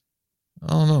 I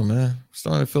don't know, man. I'm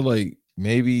starting to feel like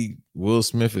maybe Will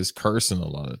Smith is cursing a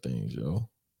lot of things, yo.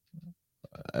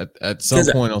 At some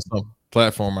point on some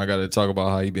platform, I got to talk about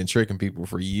how he been tricking people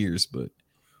for years, but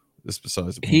this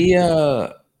besides the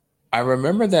point. I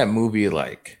remember that movie,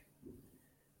 like,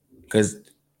 because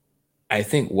I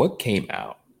think what came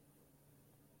out,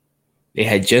 they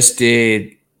had just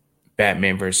did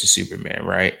Batman versus Superman,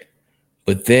 right?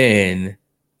 But then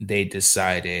they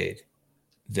decided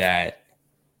that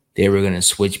they were going to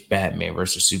switch Batman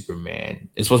versus Superman.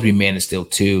 It's supposed to be Man of Steel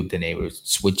 2. Then they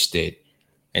switched it,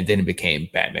 and then it became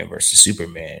Batman versus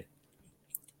Superman.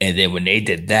 And then when they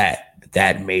did that,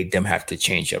 that made them have to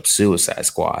change up Suicide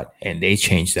Squad. And they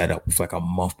changed that up for like a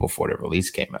month before the release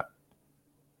came out.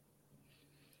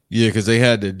 Yeah, because they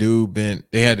had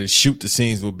to shoot the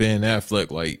scenes with Ben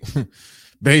Affleck, like,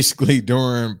 basically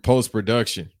during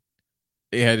post-production.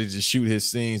 They had to just shoot his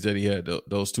scenes that he had,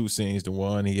 those two scenes. The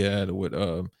one he had with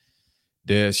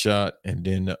Deadshot, and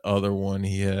then the other one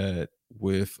he had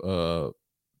with the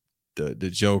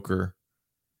Joker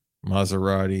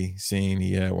Maserati scene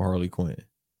he had with Harley Quinn.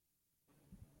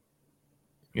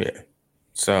 Yeah.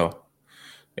 So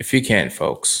if you can,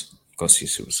 folks, go see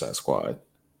Suicide Squad.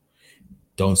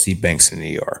 Don't see Banks in New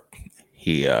York.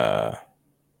 He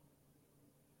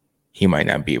might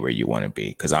not be where you want to be,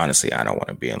 because honestly, I don't want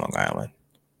to be in Long Island.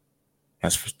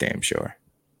 That's for damn sure.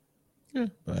 Yeah,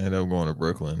 I ended up going to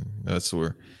Brooklyn. That's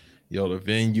where, the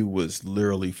venue was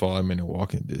literally 5-minute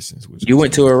walking distance. You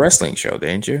went to a wrestling show,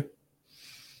 didn't you?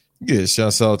 Yeah,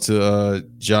 shouts out to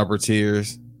Jobber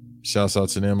Tears. Shouts out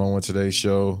to them. I went to their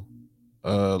show.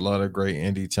 A lot of great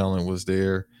indie talent was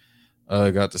there.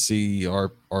 Got to see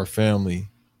our family.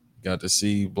 Got to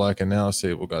see Black Announce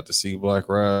Table. Got to see Black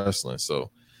Wrestling.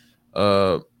 So,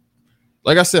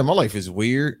 like I said, my life is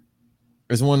weird.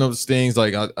 It's one of those things,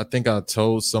 like, I think I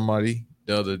told somebody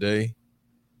the other day,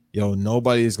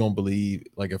 nobody is going to believe,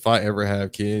 like, if I ever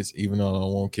have kids, even though I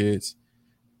don't want kids,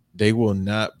 they will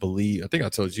not believe. I think I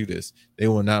told you this. They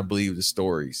will not believe the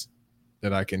stories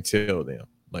that I can tell them.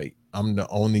 Like, I'm the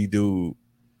only dude,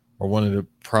 or one of the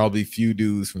probably few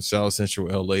dudes from South Central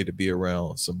LA to be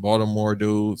around some Baltimore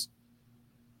dudes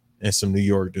and some New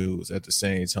York dudes at the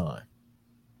same time.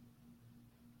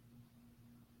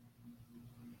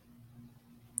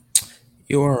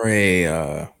 You are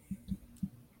a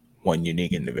one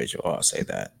unique individual. I'll say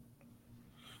that.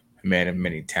 A man of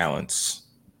many talents.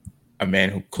 A man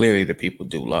who clearly the people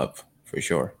do love, for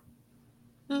sure.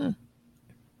 I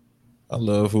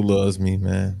love who loves me,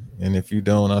 man. And if you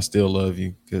don't, I still love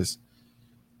you because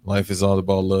life is all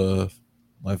about love.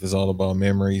 Life is all about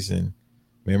memories, and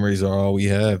memories are all we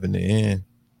have in the end.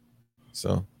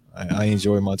 So I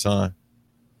enjoy my time.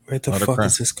 Where the fuck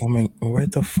is this coming? Where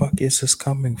the fuck is this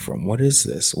coming from? What is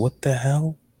this? What the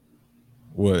hell?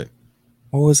 What?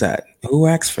 What was that? Who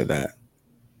asked for that?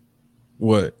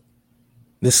 What?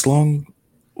 This long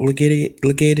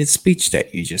legated speech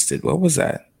that you just did. What was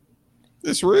that?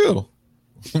 It's real.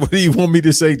 What do you want me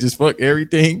to say? Just fuck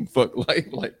everything? Fuck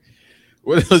like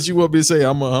what else you want me to say?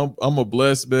 I'm a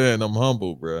blessed man. I'm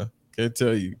humble, bro. Can't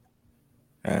tell you.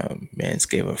 Mans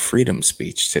gave a freedom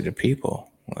speech to the people.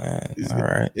 All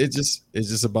right. It's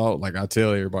just about, like I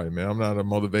tell everybody, man, I'm not a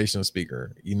motivational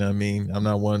speaker. You know what I mean? I'm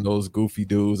not one of those goofy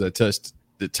dudes that touch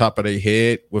the top of their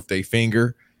head with their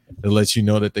finger to let you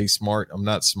know that they smart. I'm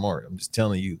not smart. I'm just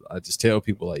telling you. I just tell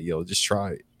people like, yo, just try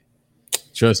it.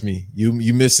 Trust me, you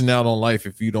missing out on life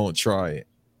if you don't try it.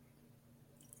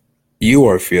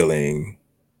 You're feeling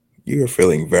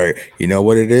very, you know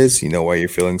what it is? You know why you're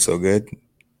feeling so good?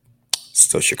 It's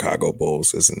the Chicago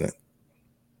Bulls, isn't it?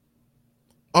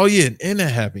 Oh yeah, and that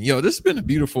happened. Yo, this has been a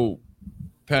beautiful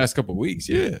past couple of weeks.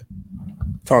 Yeah.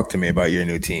 Talk to me about your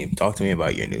new team.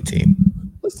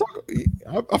 Let's talk.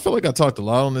 I feel like I talked a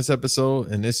lot on this episode,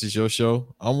 and this is your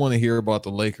show. I want to hear about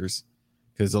the Lakers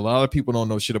because a lot of people don't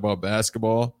know shit about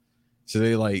basketball. So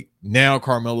they like, now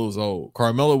Carmelo's old.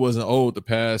 Carmelo wasn't old the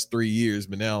past 3 years,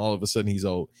 but now all of a sudden he's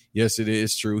old. Yes, it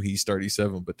is true. He's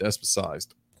 37, but that's besides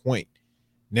the point.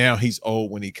 Now he's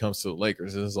old when he comes to the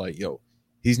Lakers. And it's like, yo,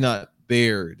 he's not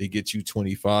there to get you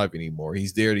 25 anymore.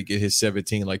 He's there to get his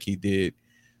 17 like he did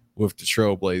with the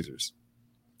Trailblazers.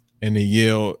 And they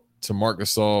yell to Marc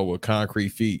Gasol with concrete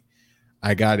feet,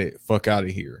 I got it, fuck out of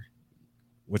here.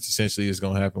 Which essentially is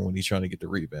going to happen when he's trying to get the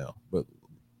rebound. But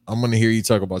I'm going to hear you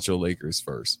talk about your Lakers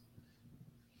first.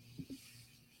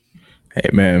 Hey,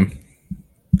 man.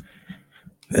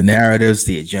 The narratives,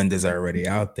 the agendas are already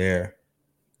out there.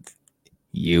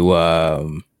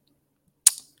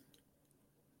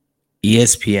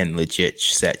 ESPN legit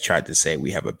tried to say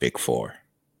we have a big four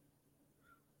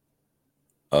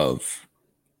of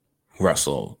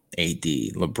Russell, AD,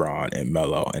 LeBron, and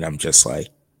Melo. And I'm just like,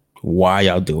 why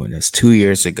y'all doing this? 2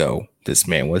 years ago, this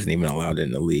man wasn't even allowed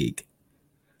in the league.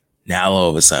 Now, all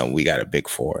of a sudden, we got a big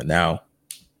four. Now,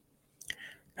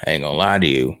 I ain't gonna lie to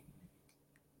you.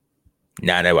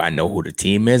 Now that I know who the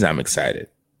team is, I'm excited.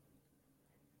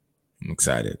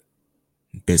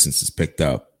 Business is picked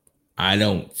up. I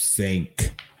don't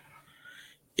think,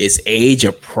 is age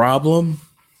a problem?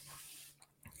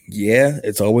 Yeah,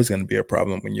 it's always going to be a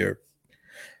problem when your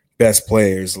best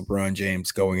player is LeBron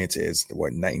James going into his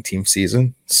 19th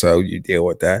season. So you deal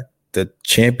with that. The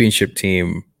championship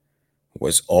team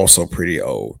was also pretty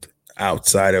old.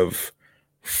 Outside of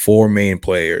 4 main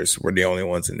players, were the only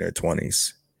ones in their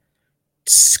 20s.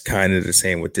 It's kind of the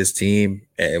same with this team,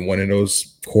 and one of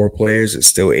those core players is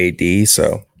still AD.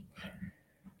 So,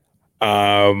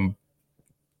 I'm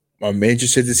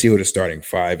interested to see who the starting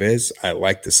 5 is. I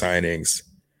like the signings.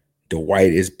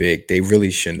 Dwight is big. They really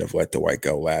shouldn't have let Dwight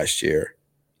go last year.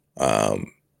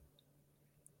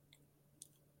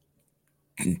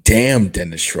 Damn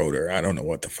Dennis Schroeder. I don't know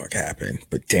what the fuck happened,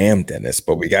 but damn Dennis.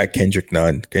 But we got Kendrick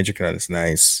Nunn. Kendrick Nunn is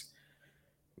nice.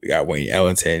 We got Wayne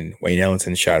Ellington. Wayne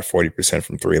Ellington shot 40%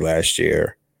 from 3 last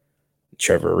year.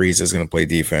 Trevor Ariza is going to play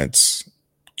defense.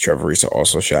 Trevor Ariza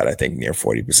also shot, I think, near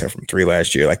 40% from 3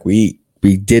 last year. Like, we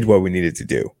did what we needed to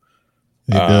do.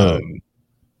 You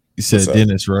said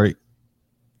Dennis, right?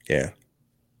 Yeah.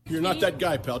 You're not that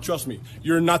guy, pal. Trust me.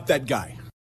 You're not that guy.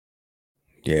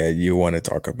 Yeah, you want to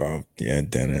talk about,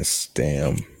 Dennis.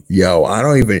 Damn. Yo,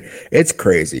 it's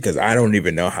crazy because I don't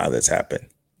even know how this happened.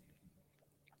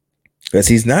 Because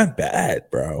he's not bad,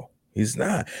 bro. He's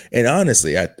not. And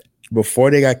honestly, before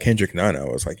they got Kendrick Nunn, I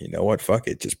was like, you know what? Fuck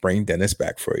it. Just bring Dennis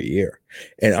back for a year.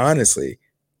 And honestly,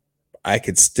 I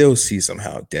could still see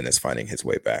somehow Dennis finding his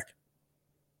way back.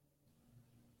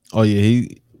 Oh, yeah.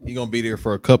 He going to be there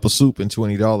for a cup of soup and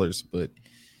 $20. But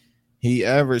he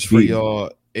averaged for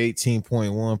y'all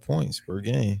 18.1 points per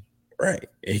game. Right.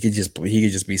 He could just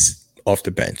be off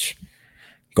the bench.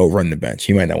 Go run the bench.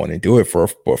 He might not want to do it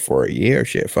for a year.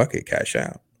 Shit, fuck it, cash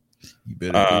out. You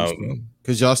better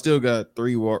because y'all still got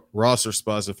 3 roster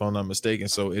spots, if I'm not mistaken.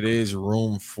 So it is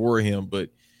room for him. But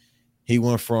he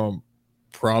went from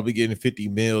probably getting 50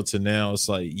 mil to now, it's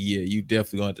like, yeah, you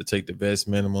definitely gonna have to take the best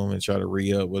minimum and try to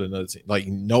re-up with another team. Like,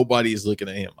 nobody is looking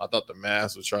at him. I thought the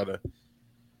Mavs would try to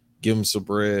give him some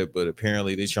bread, but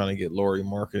apparently they're trying to get Lauri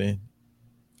Markkanen.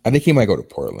 I think he might go to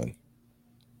Portland.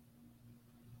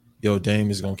 Yo, Dame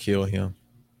is gonna kill him.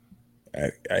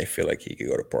 I feel like he could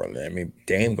go to Portland. I mean,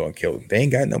 Dame gonna kill him. They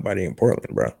ain't got nobody in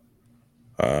Portland, bro.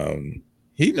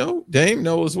 He know, Dame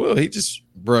know as well. He just,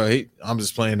 bro, I'm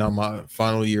just playing on my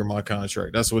final year of my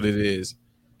contract. That's what it is.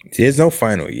 There's no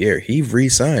final year. He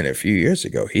re-signed a few years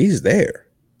ago. He's there.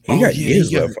 He got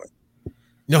years left.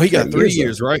 No, he got 3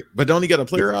 years, right? But don't he got a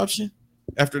player option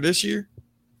after this year?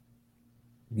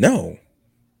 No.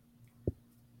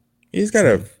 He's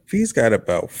got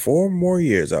about 4 more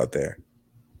years out there.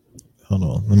 Hold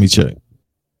on, let me check.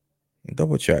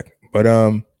 Double check. But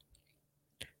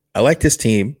I like this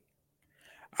team.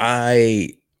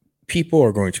 People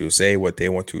are going to say what they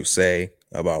want to say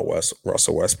about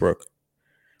Russell Westbrook,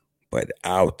 but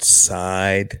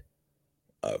outside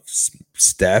of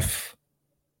Steph,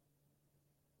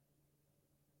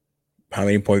 how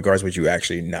many point guards would you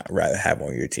actually not rather have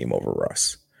on your team over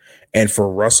Russ? And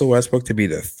for Russell Westbrook to be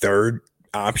the third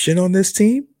option on this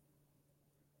team,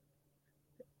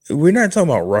 we're not talking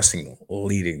about Russell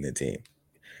leading the team.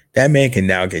 That man can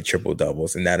now get triple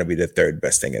doubles, and that'll be the third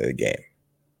best thing of the game.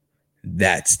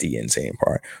 That's the insane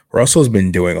part. Russell's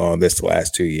been doing all this the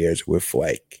last 2 years with,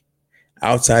 like,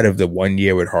 outside of the 1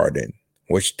 year with Harden,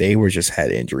 which they were just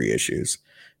had injury issues,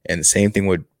 and the same thing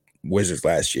with Wizards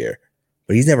last year.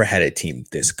 But he's never had a team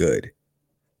this good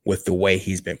with the way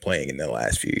he's been playing in the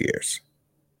last few years.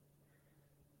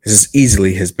 This is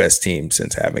easily his best team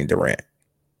since having Durant.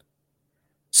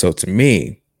 So to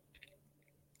me,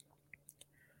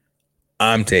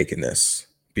 I'm taking this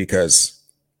because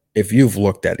if you've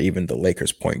looked at even the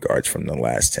Lakers point guards from the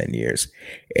last 10 years,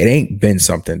 it ain't been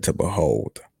something to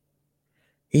behold.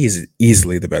 He's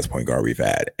easily the best point guard we've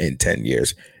had in 10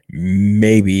 years,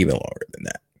 maybe even longer than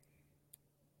that.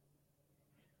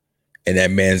 And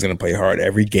that man's going to play hard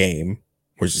every game,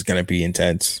 which is going to be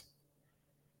intense.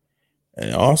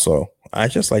 And also, I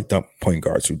just like point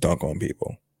guards who dunk on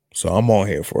people. So I'm all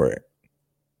here for it.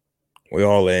 We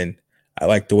all in. I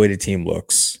like the way the team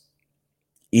looks.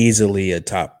 Easily a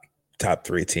top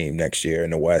 3 team next year in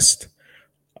the West.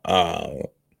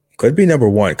 Could be number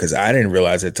 1 because I didn't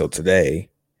realize it till today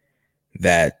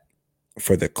that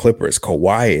for the Clippers,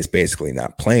 Kawhi is basically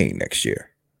not playing next year.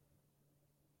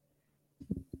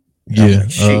 Yeah.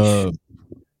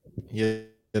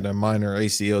 The minor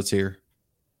ACL tear.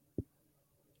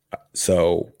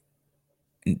 So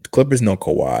Clippers no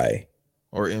Kawhi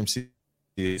or MC.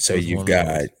 So you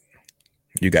got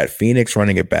Phoenix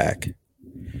running it back.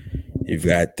 You've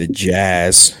got the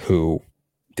Jazz, who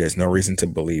there's no reason to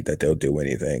believe that they'll do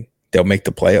anything. They'll make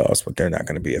the playoffs, but they're not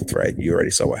going to be a threat. You already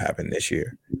saw what happened this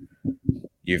year.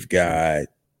 You've got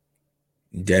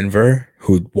Denver,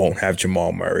 who won't have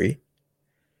Jamal Murray.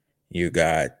 You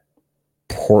got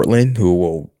Portland,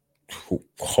 who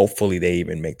hopefully they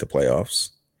even make the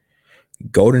playoffs.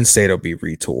 Golden State will be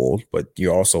retooled, but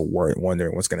you also weren't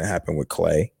wondering what's going to happen with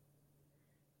Clay.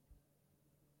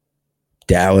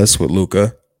 Dallas with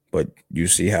Luka, but you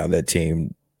see how that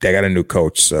team, they got a new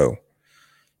coach, so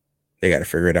they got to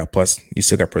figure it out. Plus, you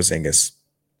still got Porzingis.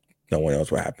 No one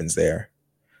knows what happens there.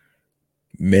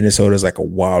 Minnesota's like a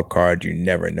wild card. You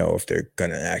never know if they're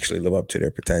going to actually live up to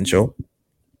their potential.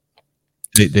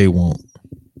 They won't.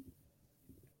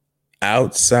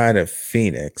 Outside of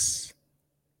Phoenix,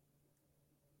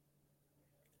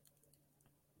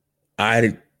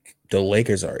 the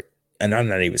Lakers are, and I'm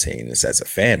not even saying this as a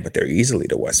fan, but they're easily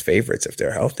the West favorites if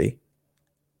they're healthy.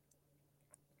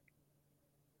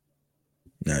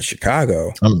 Now,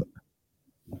 Chicago.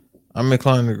 I'm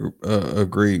inclined to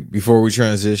agree before we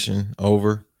transition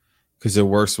over because it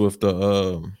works with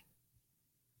the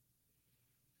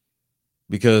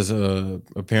because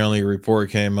apparently a report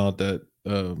came out that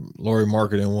Lauri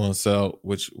Markkanen wants out,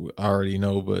 which I already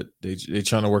know, but they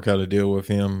trying to work out a deal with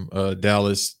him.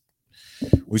 Dallas,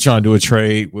 we trying to do a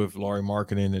trade with Lauri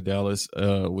Markkanen to Dallas.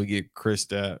 We get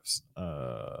Kristaps.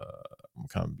 I'm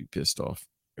kind of be pissed off.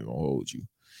 I'm gonna hold you.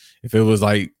 If it was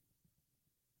like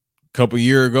a couple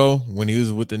years ago when he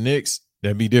was with the Knicks,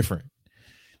 that'd be different.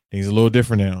 He's a little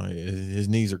different now. His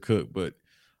knees are cooked, but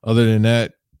other than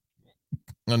that,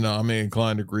 no, I'm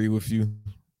inclined to agree with you.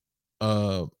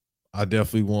 I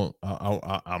definitely want.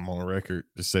 I'm on record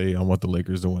to say I want the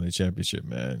Lakers to win the championship.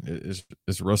 Man,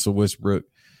 it's Russell Westbrook,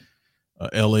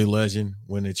 LA legend,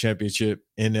 win the championship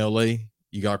in LA.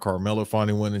 You got Carmelo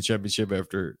finally winning the championship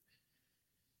after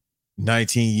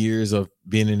 19 years of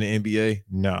being in the NBA.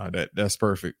 Nah, that's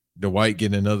perfect. Dwight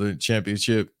getting another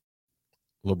championship,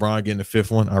 LeBron getting the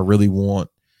 5th one. I really want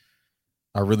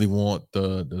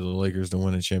the Lakers to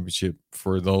win a championship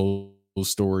for those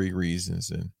story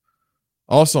reasons. And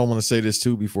also, I want to say this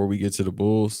too before we get to the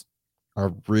Bulls. I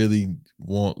really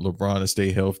want LeBron to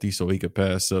stay healthy so he could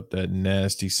pass up that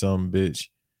nasty bitch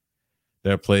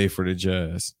that played for the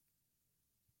Jazz.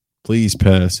 Please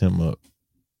pass him up.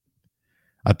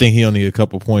 I think he only a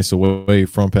couple points away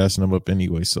from passing him up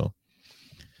anyway, so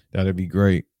that'd be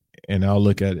great. And I'll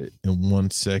look at it in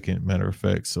 1 second, matter of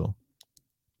fact. So,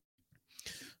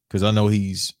 because I know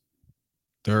he's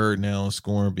third now in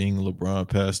scoring, being LeBron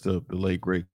passed up the late,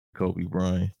 great Kobe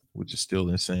Bryant, which is still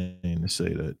insane to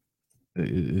say that.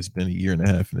 It's been a year and a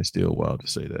half, and it's still wild to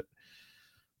say that.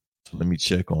 So let me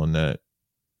check on that.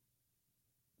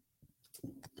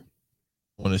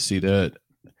 Want to see that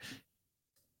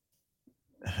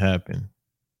happen.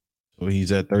 So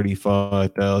he's at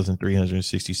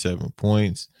 35,367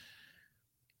 points,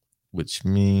 which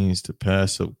means to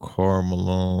pass up Karl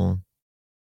Malone,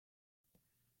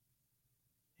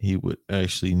 he would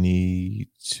actually need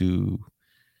to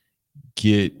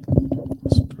get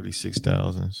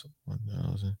 36,000,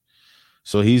 1,000.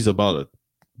 So he's about a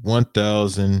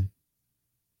 1,000.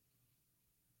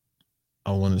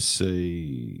 I want to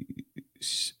say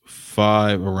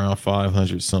around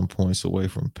 500 some points away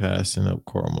from passing up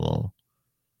Karl Malone.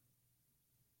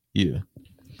 Yeah,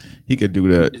 he could do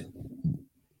that.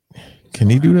 Can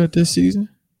he do that this season?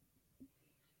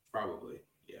 Probably,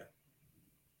 yeah.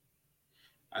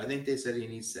 I think they said he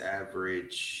needs to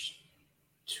average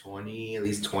at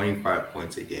least 25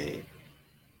 points a game.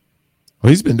 Well,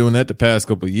 he's been doing that the past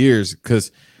couple of years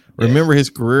because remember his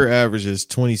career average is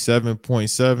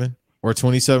 27.7 or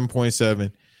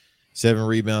 27.7, 7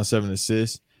 rebounds, 7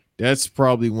 assists. That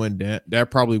probably went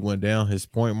down his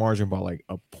point margin by like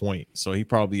a point. So he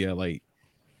probably at like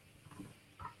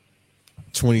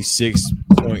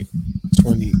 26.24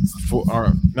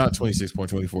 or not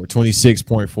 26.24,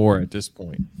 26.4 at this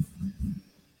point.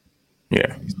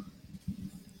 Yeah.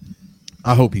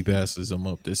 I hope he passes him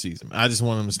up this season. I just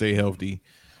want him to stay healthy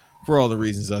for all the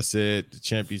reasons I said, the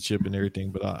championship and everything,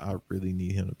 but I really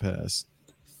need him to pass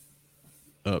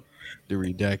up the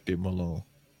redacted Malone.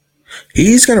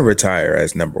 He's going to retire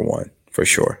as number 1 for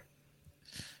sure.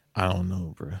 I don't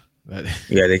know, bro.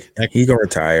 He's going to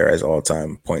retire as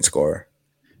all-time point scorer.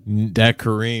 That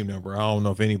Kareem number, I don't know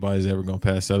if anybody's ever going to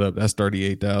pass that up. That's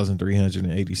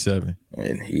 38,387.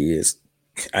 And he is,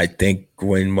 I think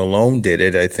when Malone did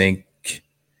it, I think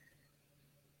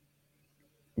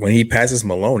when he passes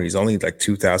Malone, he's only like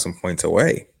 2,000 points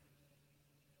away.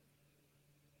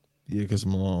 Yeah, because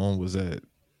Malone was at.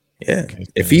 Yeah,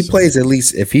 if he plays at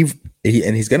least,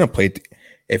 and he's gonna play,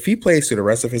 if he plays through the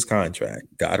rest of his contract,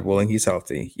 God willing, he's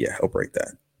healthy. Yeah, he'll break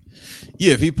that.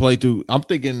 Yeah, if he played through, I'm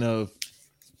thinking of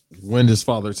when does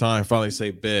Father Time finally say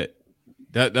bet.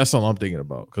 That's all I'm thinking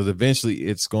about because eventually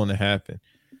it's going to happen.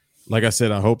 Like I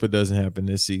said, I hope it doesn't happen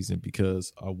this season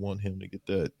because I want him to get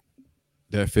that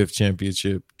 5th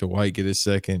championship. Dwight get his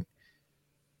 2nd,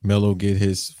 Melo get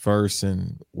his 1st,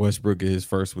 and Westbrook get his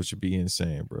 1st, which would be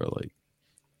insane, bro. Like,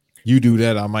 you do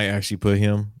that, I might actually put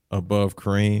him above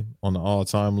Kareem on the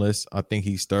all-time list. I think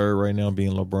he's 3rd right now,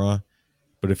 being LeBron.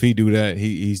 But if he do that,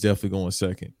 he's definitely going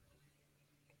 2nd.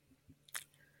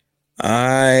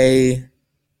 I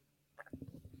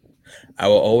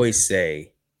will always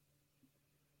say,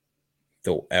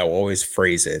 though, I'll always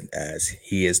phrase it as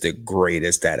he is the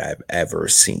greatest that I've ever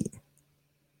seen.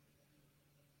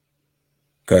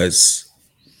 Because,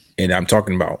 and I'm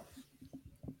talking about,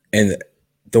 and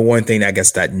the one thing I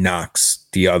guess that knocks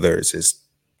the others is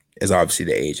obviously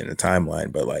the age and the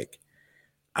timeline. But like,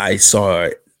 I saw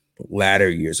latter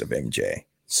years of MJ,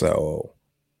 so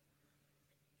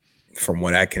from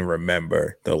what I can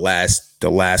remember, the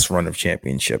last run of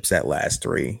championships, that last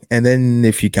 3, and then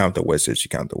if you count the Wizards,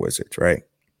 right?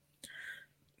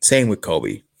 Same with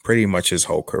Kobe, pretty much his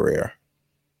whole career.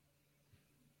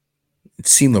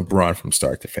 It's seen LeBron from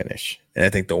start to finish. And I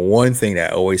think the one thing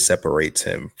that always separates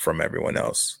him from everyone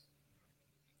else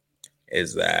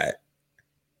is that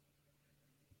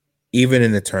even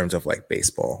in the terms of like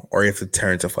baseball or if the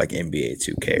terms of like NBA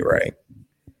 2K, right?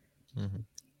 Mm-hmm.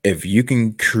 If you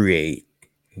can create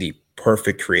the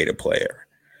perfect creative player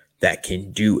that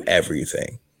can do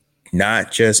everything,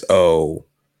 not just,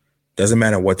 doesn't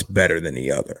matter what's better than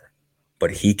the other, but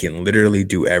he can literally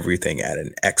do everything at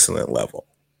an excellent level.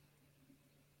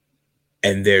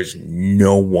 And there's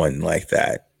no one like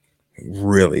that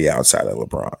really outside of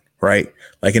LeBron, right?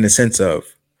 Like in the sense of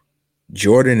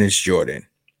Jordan is Jordan.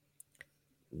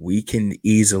 We can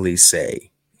easily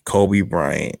say Kobe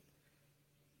Bryant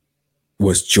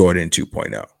was Jordan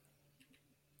 2.0.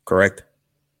 Correct?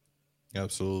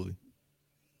 Absolutely.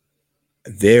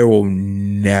 There will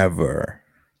never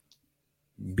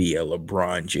be a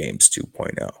LeBron James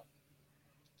 2.0.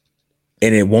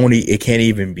 And it can't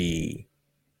even be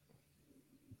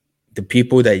the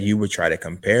people that you would try to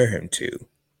compare him to,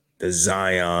 the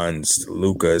Zions, the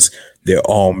Lucas, they're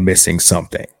all missing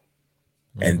something.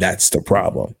 And that's the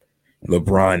problem.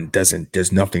 LeBron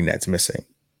there's nothing that's missing.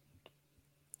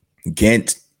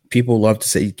 People love to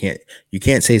say you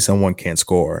can't say someone can't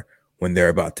score when they're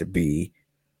about to be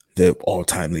the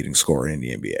all-time leading scorer in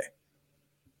the NBA.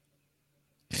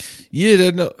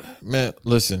 Yeah, man,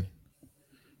 listen.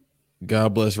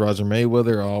 God bless Roger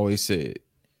Mayweather. I always said,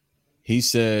 he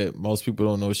said most people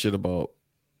don't know shit about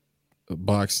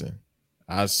boxing.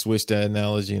 I switched that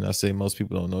analogy and I say most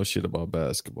people don't know shit about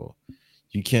basketball.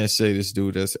 You can't say this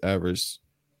dude that's averaged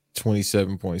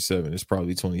 27.7. It's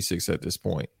probably 26 at this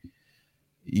point.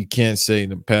 You can't say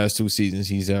in the past 2 seasons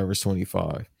he's averaged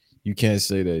 25. You can't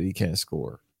say that he can't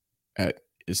score. At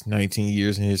it's 19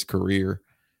 years in his career,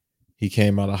 he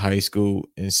came out of high school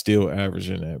and still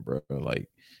averaging that, bro. Like,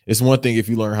 it's one thing if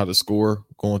you learn how to score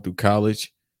going through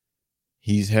college.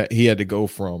 He had to go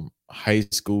from high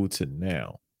school to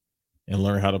now and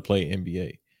learn how to play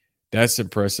NBA. That's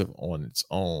impressive on its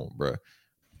own, bro.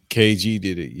 KG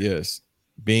did it, yes.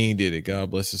 Bean did it,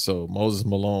 God bless his soul. Moses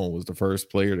Malone was the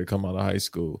first player to come out of high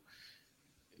school.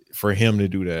 For him to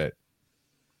do that,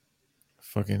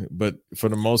 but for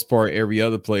the most part, every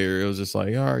other player, it was just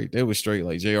like, all right, they were straight.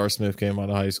 Like J.R. Smith came out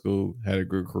of high school, had a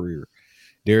good career.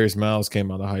 Darius Miles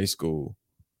came out of high school.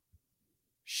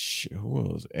 Shit, who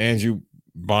else? Andrew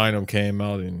Bynum came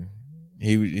out and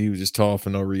he was just tall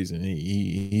for no reason.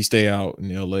 He stay out in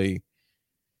L.A.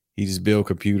 He just build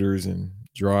computers and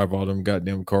drive all them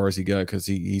goddamn cars he got because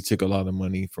he took a lot of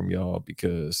money from y'all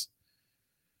because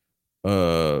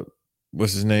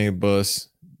what's his name?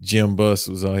 Jim Buss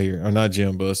was out here. Or not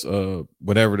Jim Buss,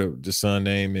 whatever the son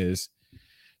name is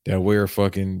that wear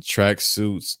fucking track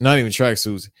suits. Not even track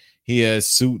suits. He has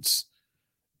suits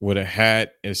with a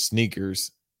hat and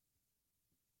sneakers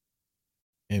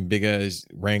and big ass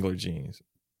Wrangler jeans.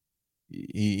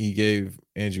 He gave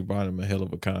Andrew Bynum a hell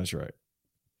of a contract.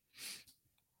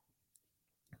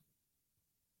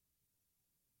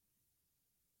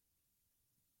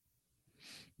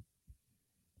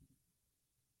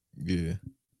 Yeah.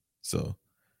 So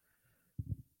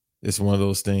it's one of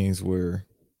those things where,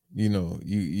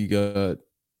 you got,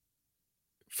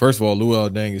 first of all, Luol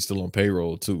Deng is still on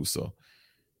payroll too. So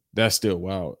that's still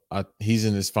wild. He's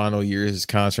in his final year, his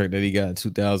contract that he got in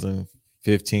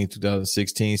 2015,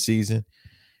 2016 season.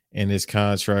 And his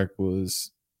contract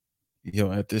was,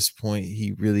 at this point,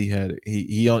 he really had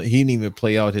he didn't even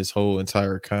play out his whole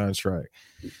entire contract.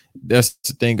 That's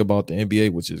the thing about the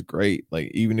NBA, which is great.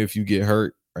 Like, even if you get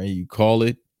hurt and you call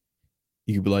it,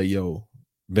 you could be like, yo,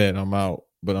 bet I'm out,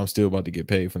 but I'm still about to get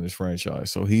paid from this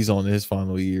franchise. So he's on his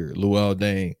final year. Luol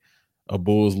Deng, a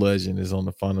Bulls legend, is on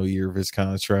the final year of his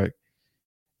contract,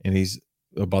 and he's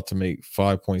about to make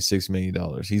 $5.6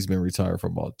 million. He's been retired for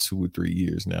about 2 or 3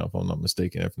 years now, if I'm not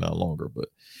mistaken, if not longer. But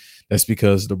that's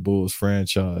because of the Bulls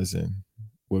franchise and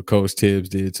what Coach Tibbs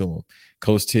did to him.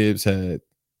 Coach Tibbs had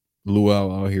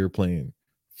Luol out here playing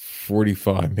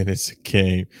 45 minutes a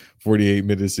game, 48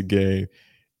 minutes a game,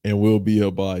 and will be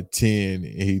up by 10,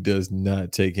 and he does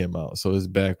not take him out. So his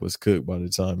back was cooked by the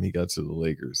time he got to the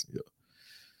Lakers. Yeah.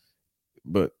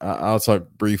 But I'll talk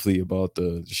briefly about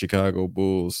the Chicago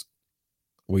Bulls.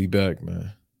 We back,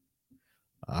 man.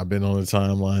 I've been on the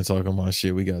timeline talking about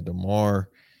shit. We got DeMar.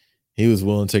 He was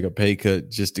willing to take a pay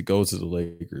cut just to go to the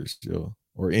Lakers,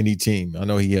 or any team. I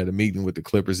know he had a meeting with the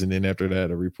Clippers, and then after that,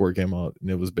 a report came out,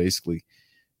 and it was basically,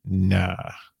 nah,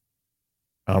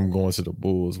 I'm going to the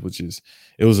Bulls,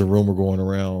 it was a rumor going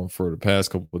around for the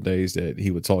past couple of days that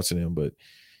he would talk to them, but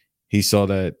he saw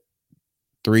that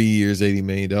 3 years, $80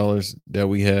 million that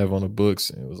we have on the books,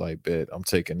 and it was like, bet, I'm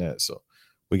taking that. So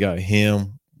we got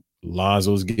him.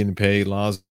 Lonzo's getting paid.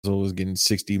 Lonzo was getting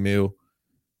 60 mil.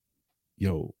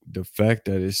 Yo, the fact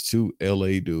that it's 2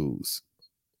 LA dudes.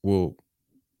 Well,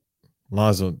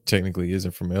 Lonzo technically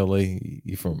isn't from LA.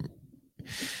 He from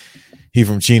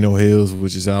Chino Hills,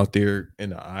 which is out there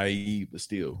in the IE, but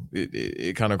still,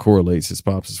 it kind of correlates. His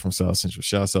pops is from South Central.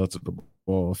 Shouts out to the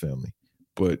Ball family.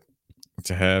 But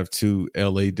to have 2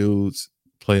 LA dudes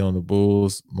play on the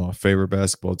Bulls, my favorite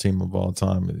basketball team of all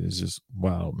time, is just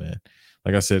wow, man.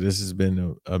 Like I said, this has been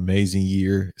an amazing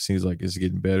year. It seems like it's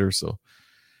getting better. So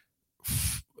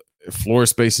floor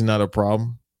space is not a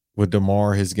problem. With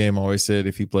DeMar, his game, I always said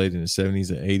if he played in the 70s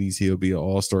and 80s, he'll be an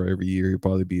all-star every year. He'll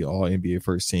probably be all NBA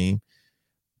first team.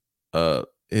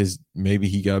 maybe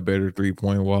he got better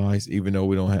 3-point wise, even though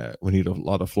we need a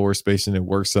lot of floor spacing. It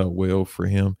works out well for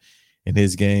him in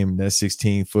his game. That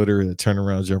 16-footer, the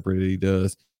turnaround jumper that he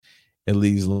does, it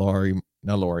leaves I'm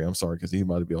sorry, because he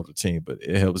might be off the team, but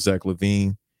it helps Zach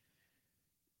LaVine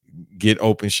get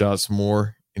open shots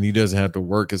more, and he doesn't have to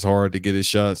work as hard to get his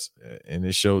shots. And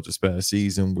it showed this past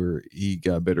season where he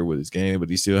got better with his game, but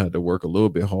he still had to work a little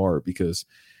bit hard because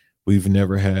we've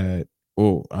never had,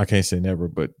 well, I can't say never,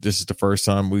 but this is the first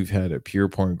time we've had a pure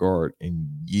point guard in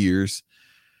years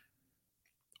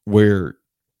where,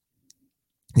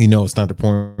 it's not the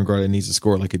point guard that needs to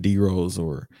score like a D Rose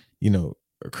or,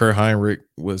 Kurt Heinrich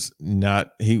was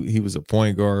not, he was a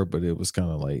point guard, but it was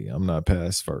kind of like, I'm not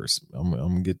pass first. I'm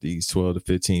going to get these 12 to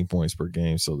 15 points per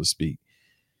game, so to speak.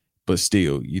 But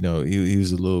still, he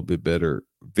was a little bit better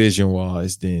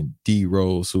vision-wise than D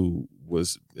Rose, who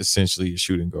was essentially a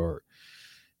shooting guard.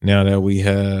 Now that we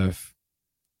have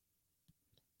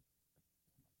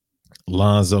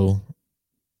Lonzo,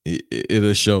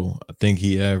 it'll show. I think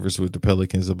he averaged with the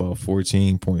Pelicans about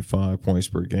 14.5 points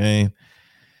per game,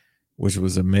 which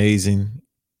was amazing.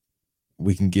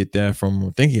 We can get that from, I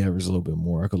think he averaged a little bit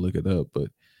more. I could look it up, but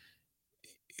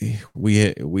he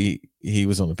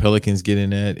was on the Pelicans getting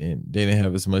that, and they didn't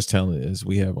have as much talent as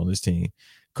we have on this team.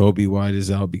 Kobe White is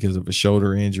out because of a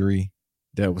shoulder injury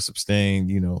that was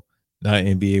sustained, not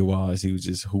NBA wise. He was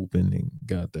just hooping and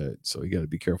got that. So you got to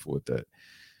be careful with that.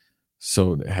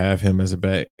 So to have him as a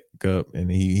backup,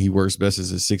 and he works best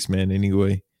as a 6-man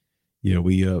anyway. Yeah,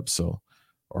 we up. So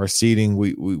our seeding,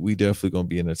 we definitely gonna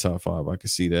be in the top 5. I can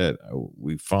see that.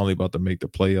 We finally about to make the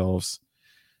playoffs.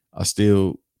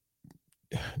 The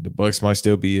Bucks might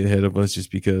still be ahead of us just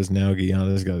because now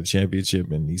Giannis got a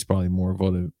championship and he's probably more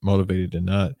motivated than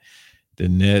not. The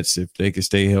Nets, if they can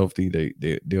stay healthy,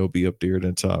 they'll be up there in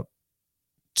the top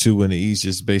 2 in the East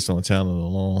just based on talent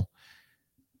alone.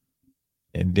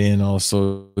 And then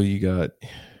also he got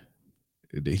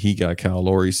Kyle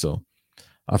Lowry, so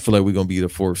I feel like we're gonna be the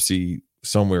 4th seed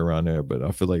somewhere around there. But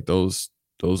I feel like those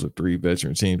are 3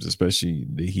 veteran teams, especially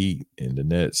the Heat and the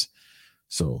Nets.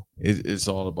 So it's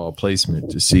all about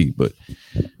placement to see. But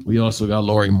we also got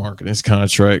Lauri Markkanen's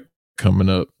contract coming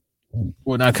up.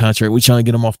 Well, not contract. We're trying to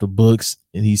get him off the books,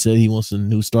 and he said he wants a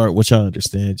new start, which I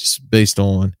understand, just based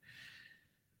on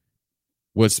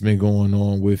what's been going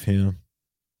on with him.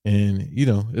 And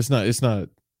it's not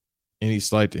any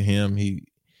slight to him.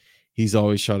 He's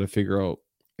always trying to figure out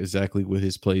exactly what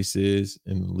his place is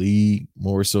in the league,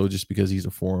 more so just because he's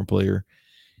a foreign player.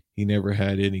 He never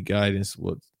had any guidance,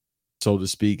 so to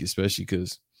speak, especially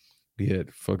because we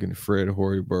had fucking Fred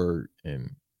Hoiberg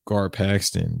and Gar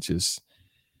Paxton just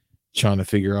trying to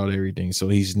figure out everything. So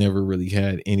he's never really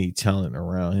had any talent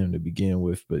around him to begin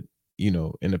with. But,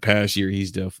 in the past year,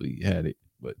 he's definitely had it.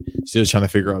 But still trying to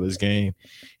figure out his game.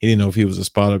 He didn't know if he was a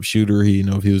spot-up shooter. He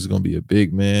didn't know if he was going to be a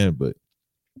big man. But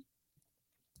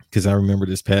because I remember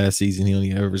this past season, he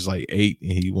only averaged like 8,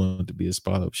 and he wanted to be a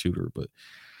spot-up shooter. But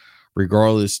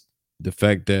regardless, the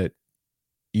fact that,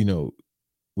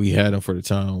 we had him for the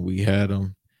time we had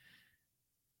him,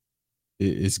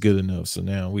 it's good enough. So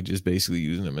now we just basically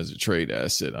using him as a trade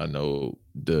asset. I know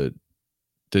the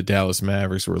Dallas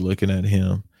Mavericks were looking at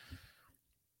him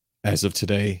as of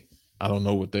today. I don't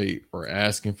know what they are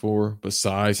asking for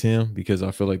besides him, because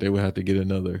I feel like they would have to get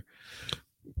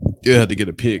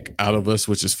a pick out of us,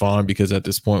 which is fine because at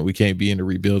this point we can't be in the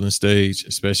rebuilding stage,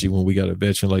 especially when we got a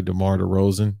veteran like DeMar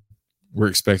DeRozan. We're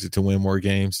expected to win more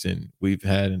games than we've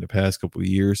had in the past couple of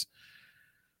years.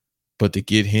 But to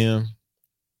get him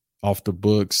off the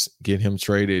books, get him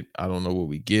traded, I don't know what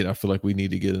we get. I feel like we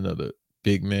need to get another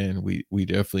big man. We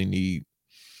definitely need,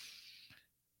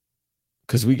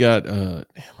 because we got I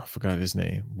forgot his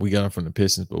name. We got him from the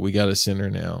Pistons, but we got a center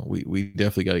now. We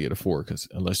definitely got to get a 4, because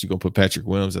unless you're gonna put Patrick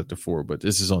Williams at the 4, but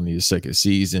this is only his 2nd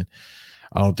season.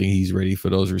 I don't think he's ready for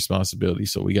those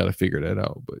responsibilities, so we got to figure that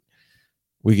out. But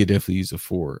we could definitely use a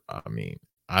 4. I mean,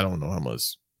 I don't know how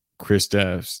much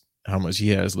how much he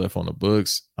has left on the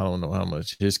books. I don't know how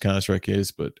much his contract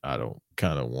is, but I don't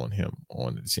kind of want him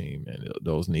on the team. And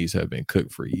those knees have been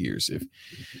cooked for years.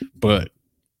 But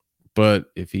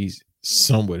if he's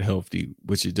somewhat healthy,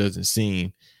 which it doesn't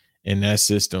seem in that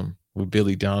system with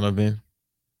Billy Donovan,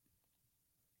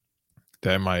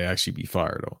 that might actually be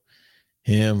fire though.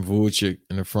 Him, Vucevic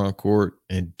in the front court,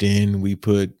 and then we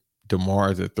put DeMar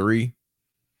at the 3.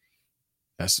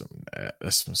 That's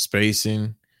some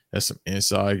spacing. That's some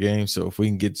inside game. So if we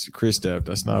can get Kristaps,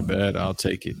 that's not bad. I'll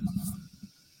take it.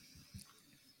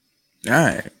 All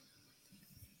right.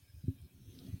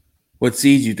 What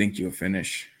seed you think you'll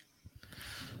finish?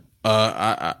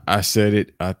 I said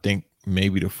it. I think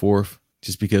maybe the 4th.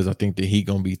 just because I think the Heat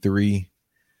gonna be 3.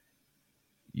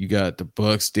 You got the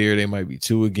Bucks there; they might be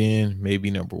 2 again,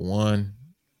 maybe number 1,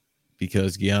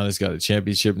 because Giannis got a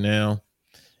championship now.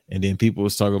 And then people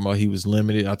was talking about he was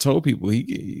limited. I told people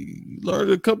he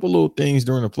learned a couple little things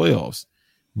during the playoffs.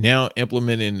 Now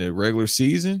implementing the regular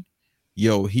season,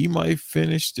 he might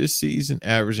finish this season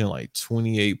averaging like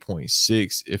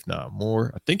 28.6, if not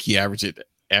more. I think he averaged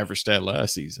that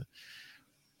last season.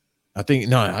 I think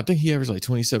he averaged like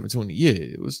 27, 20. Yeah,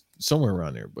 it was somewhere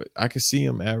around there. But I could see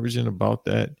him averaging about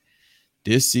that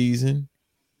this season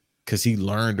because he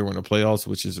learned during the playoffs,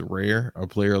 which is rare. A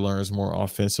player learns more they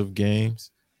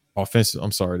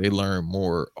learn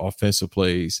more offensive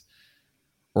plays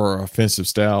or offensive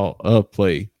style of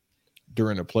play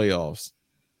during the playoffs.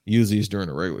 Usually it's during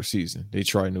the regular season. They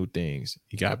try new things.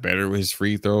 He got better with his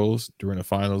free throws during the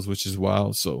finals, which is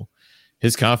wild. So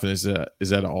his confidence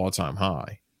is at an all-time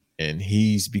high. And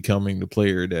he's becoming the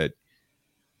player that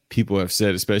people have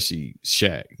said, especially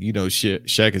Shaq.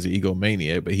 Shaq is an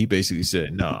egomaniac, but he basically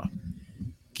said, nah,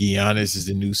 Giannis is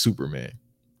the new Superman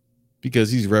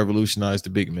because he's revolutionized the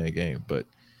big man game. But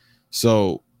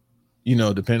so,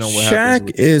 depending on what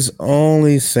happens. Shaq is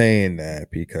only saying that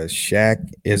because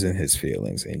Shaq is in his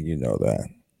feelings, and you know that.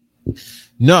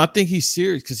 No, I think he's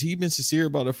serious because he's been sincere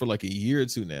about it for like a year or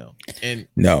two now. And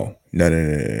no.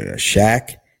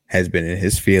 Shaq has been in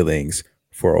his feelings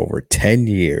for over 10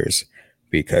 years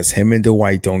because him and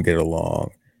Dwight don't get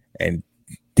along. And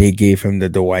they gave him the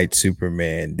Dwight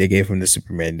Superman. They gave him the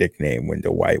Superman nickname when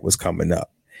Dwight was coming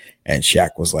up. And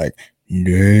Shaq was like,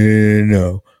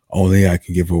 no, only I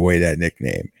can give away that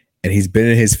nickname. And he's been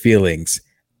in his feelings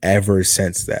ever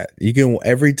since that.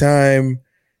 Every time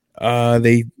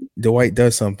Dwight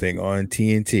does something on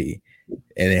TNT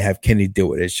and they have Kenny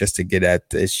do it, it's just to get at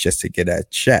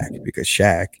Shaq because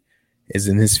Shaq is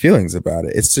in his feelings about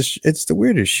it. It's the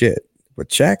weirdest shit. But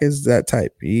Shaq is that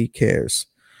type. He cares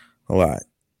a lot.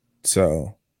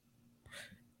 So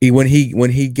when he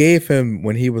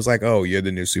was like, oh, you're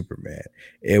the new Superman,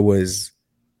 it was,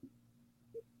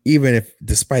 even if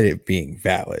despite it being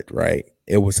valid, right?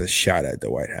 It was a shot at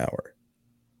Dwight Howard.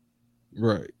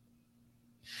 Right.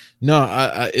 No,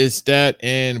 it's that,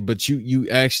 but you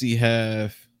actually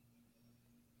have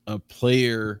a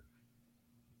player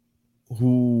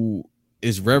who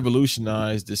is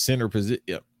revolutionized the center position.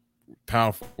 Yeah,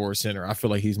 power forward center. I feel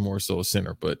like he's more so a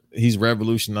center, but he's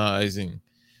revolutionizing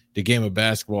the game of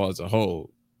basketball as a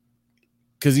whole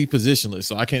because he's positionless.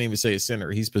 So I can't even say a center.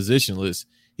 He's positionless.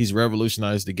 He's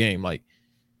revolutionized the game. Like,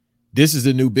 this is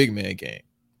the new big man game.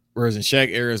 Whereas in Shaq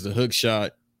era is the hook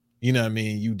shot. You know what I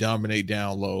mean? You dominate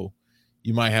down low.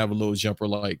 You might have a little jumper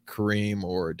like Kareem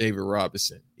or David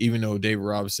Robinson. Even though David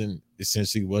Robinson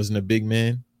essentially wasn't a big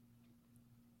man,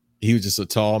 he was just a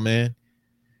tall man.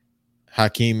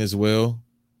 Hakeem as well.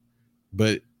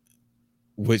 But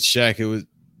with Shaq,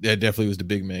 that definitely was the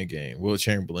big man game. Will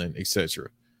Chamberlain, etc.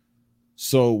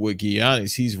 So with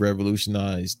Giannis, he's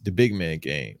revolutionized the big man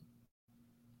game.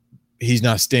 He's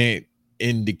not staying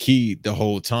in the key the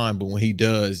whole time, but when he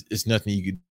does, it's nothing you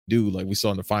can do. Like we saw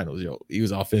in the finals, he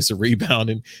was offensive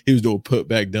rebounding, he was doing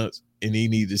putback dunks, and he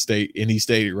needed to stay, and he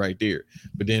stayed right there.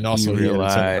 But then also he had a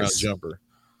turnaround jumper.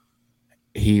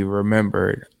 He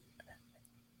remembered,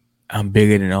 I'm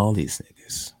bigger than all these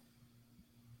niggas,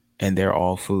 and they're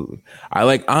all food. I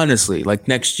like, honestly, like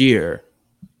next year,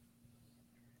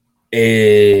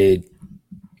 there's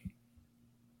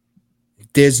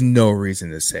no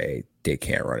reason to say they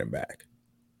can't run him back.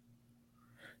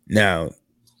 Now,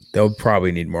 they'll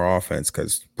probably need more offense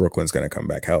because Brooklyn's going to come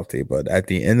back healthy. But at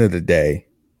the end of the day,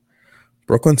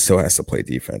 Brooklyn still has to play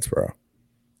defense, bro.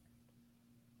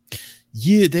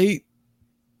 Yeah,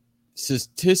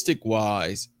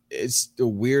 statistic-wise, it's the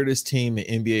weirdest team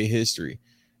in NBA history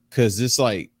because it's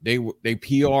like they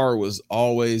PR was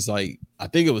always like, I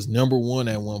think it was number one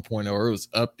at one point, or it was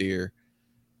up there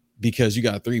because you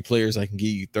got 3 players that can give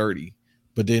you 30.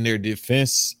 But then their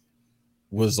defense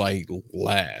was like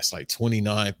last, like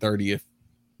 29, 30th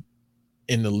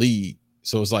in the league.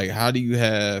 So it's like, how do you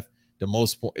have the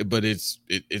most point? But it's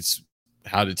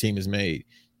how the team is made.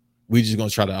 We just gonna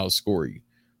try to outscore you.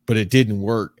 But it didn't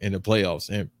work in the playoffs,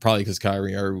 and probably because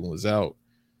Kyrie Irving was out.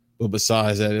 But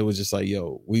besides that, it was just like,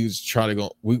 we was trying to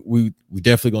go. We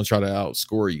definitely gonna try to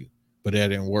outscore you, but that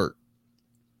didn't work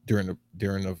during the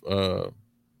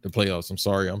playoffs. I'm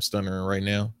sorry, I'm stuttering right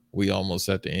now. We almost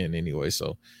at the end anyway,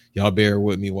 so y'all bear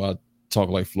with me while I talk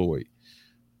like Floyd.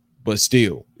 But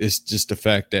still, it's just the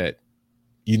fact that,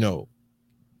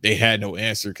 they had no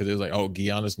answer because it was like, oh,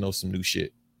 Giannis knows some new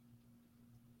shit.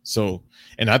 So,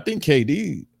 and I think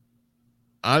KD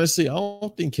honestly, I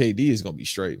don't think KD is going to be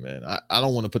straight, man. I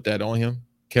don't want to put that on him.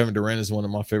 Kevin Durant is one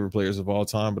of my favorite players of all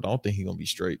time, but I don't think he's going to be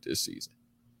straight this season.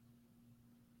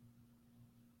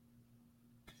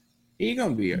 He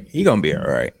gonna be all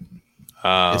right.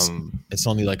 It's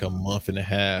only like a month and a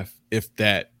half, if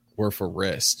that, worth of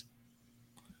rest.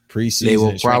 Preseason, they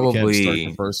will training camp probably start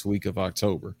the first week of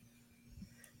October.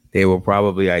 They will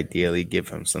probably ideally give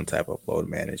him some type of load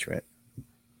management.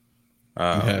 You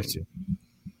have to.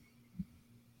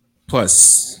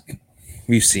 Plus,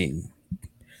 we've seen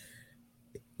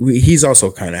he's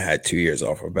also kind of had 2 years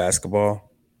off of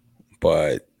basketball,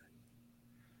 but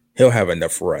he'll have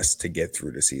enough rest to get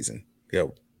through the season.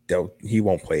 He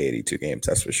won't play 82 games,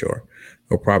 that's for sure.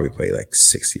 He'll probably play like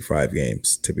 65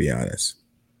 games, to be honest.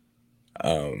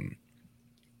 The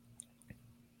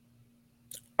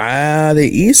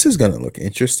East is going to look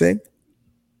interesting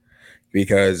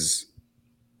because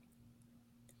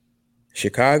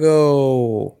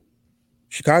Chicago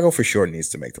for sure needs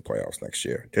to make the playoffs next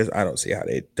year. I don't see how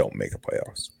they don't make the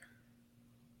playoffs.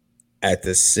 At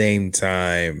the same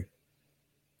time,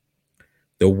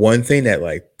 the one thing that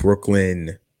like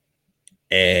Brooklyn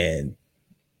and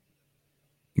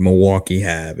Milwaukee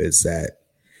have is that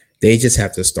they just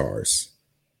have the stars.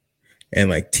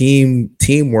 And like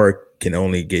teamwork can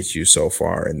only get you so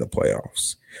far in the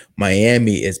playoffs.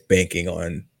 Miami is banking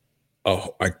on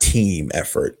a team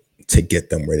effort to get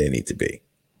them where they need to be.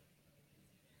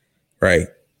 Right?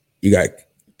 You got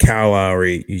Kyle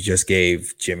Lowry. You just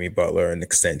gave Jimmy Butler an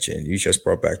extension. You just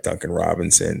brought back Duncan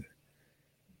Robinson.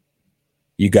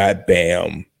 You got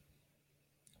Bam.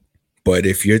 But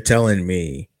if you're telling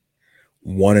me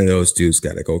one of those dudes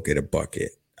got to go get a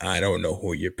bucket, I don't know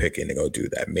who you're picking to go do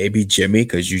that. Maybe Jimmy,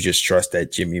 because you just trust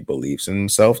that Jimmy believes in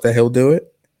himself that he'll do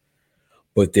it.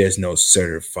 But there's no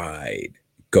certified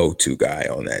go-to guy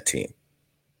on that team.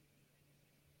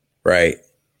 Right?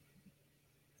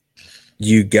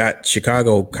 You got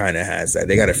Chicago kind of has that.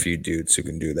 They got a few dudes who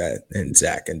can do that, and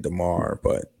Zach and DeMar,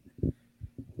 but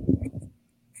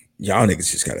y'all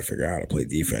niggas just got to figure out how to play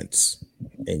defense.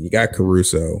 And you got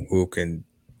Caruso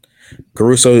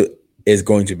Caruso is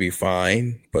going to be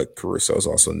fine, but Caruso is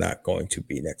also not going to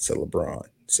be next to LeBron.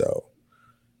 So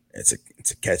it's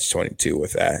a catch-22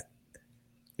 with that.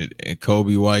 And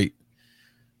Kobe White,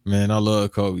 man, I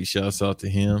love Kobe. Shouts out to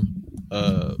him.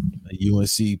 A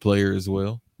UNC player as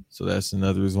well. So that's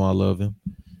another reason why I love him.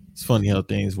 It's funny how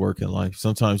things work in life.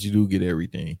 Sometimes you do get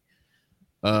everything.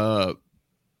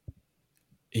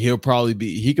 He could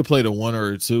play the 1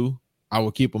 or 2. I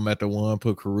would keep him at the 1,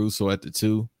 put Caruso at the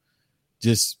 2,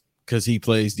 just because he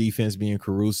plays defense being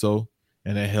Caruso,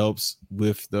 and it helps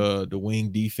with the wing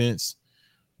defense.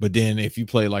 But then if you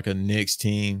play like a Knicks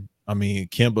team, I mean,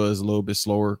 Kemba is a little bit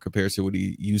slower compared to what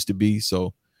he used to be.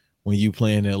 So when you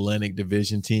play in the Atlantic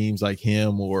Division teams like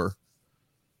him, or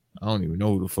I don't even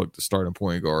know who the fuck the starting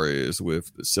point guard is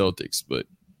with the Celtics, but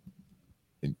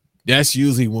that's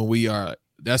usually when we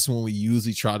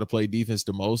usually try to play defense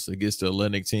the most against the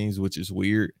Atlantic teams, which is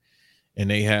weird. And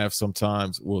they have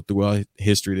sometimes, throughout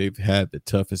history, they've had the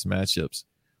toughest matchups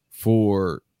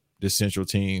for the Central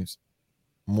teams,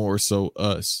 more so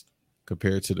us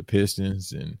compared to the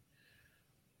Pistons and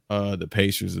the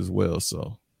Pacers as well.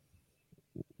 So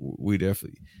we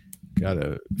definitely got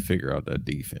to figure out that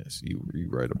defense. You're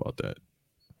right about that.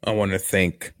 I want to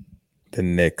thank the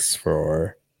Knicks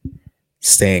for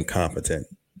staying competent,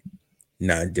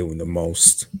 not doing the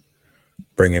most,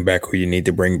 bringing back who you need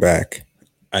to bring back.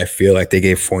 I feel like they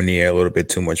gave Fournier a little bit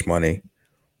too much money,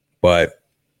 but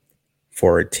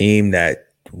for a team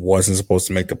that wasn't supposed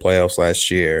to make the playoffs last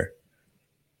year,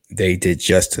 they did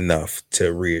just enough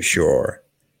to reassure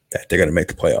that they're going to make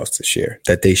the playoffs this year,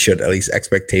 that they should, at least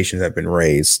expectations have been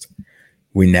raised.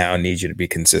 We now need you to be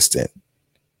consistent,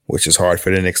 which is hard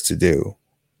for the Knicks to do,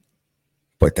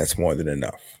 but that's more than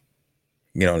enough.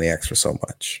 You can only ask for so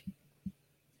much.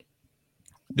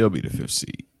 They'll be the 5th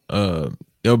seed.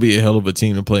 They'll be a hell of a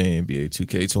team to play in NBA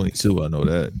 2K22. I know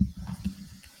that.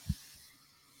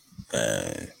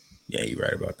 Yeah, you're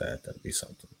right about that. That'll be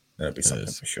something. That'll be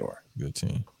something for sure. Good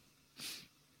team.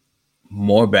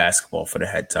 More basketball for the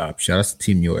head top. Shout out to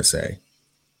Team USA.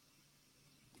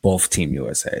 Both Team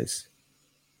USAs.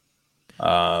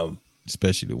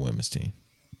 Especially the women's team.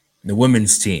 The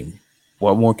women's team.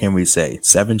 What more can we say?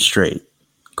 7 straight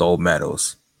gold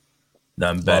medals.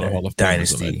 None better.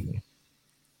 Dynasty.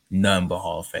 None but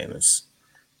Hall of Famers.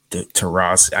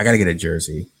 Taurasi. I got to get a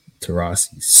jersey.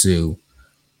 Taurasi, Sue.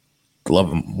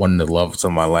 One of the loves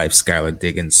of my life, Skylar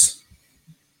Diggins.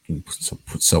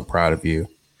 So proud of you.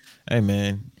 Hey,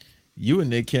 man. You and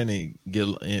Nick Cannon get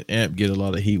a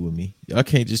lot of heat with me. I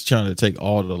can't just try to take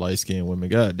all the light-skinned women.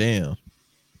 God damn.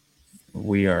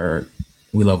 We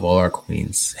love all our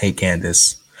queens. Hey,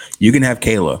 Candace, you can have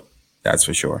Kayla. That's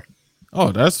for sure.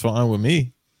 Oh, that's fine with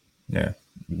me. Yeah,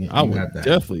 I would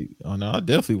definitely. Oh no, I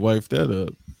definitely wipe that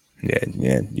up.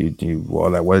 Yeah. You.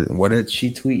 Well, that what did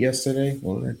she tweet yesterday?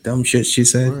 Well, that dumb shit she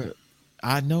said. Bruh,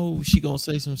 I know she gonna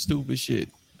say some stupid shit.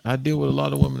 I deal with a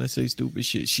lot of women that say stupid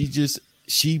shit.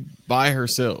 She by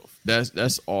herself.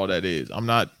 That's all that is. I'm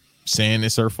not saying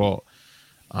it's her fault.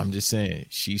 I'm just saying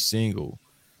she's single.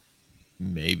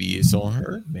 Maybe it's on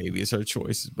her. Maybe it's her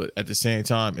choices. But at the same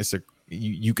time,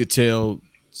 you could tell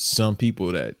some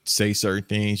people that say certain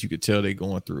things. You could tell they're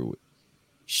going through it.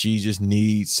 She just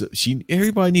needs.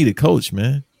 Everybody need a coach,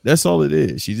 man. That's all it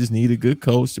is. She just need a good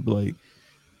coach to be like,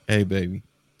 hey, baby,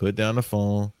 put down the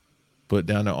phone, put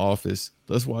down the office.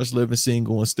 Let's watch Living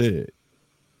Single instead.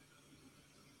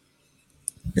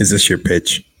 Is this your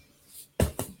pitch?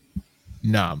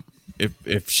 Nah.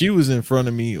 If she was in front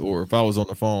of me or if I was on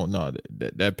the phone, no,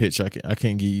 that pitch I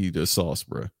can't give you the sauce,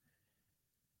 bro.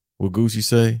 What Gucci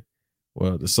say?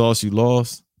 Well, the sauce you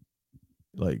lost.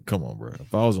 Like, come on, bro.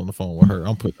 If I was on the phone with her,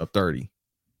 I'm putting up 30.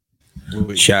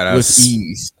 Shout outs. With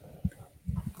ease.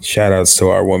 Shout outs to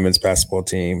our women's basketball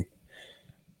team.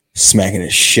 Smacking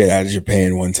the shit out of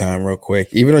Japan one time, real quick.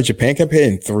 Even though Japan kept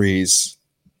hitting threes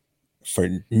for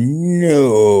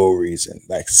no reason,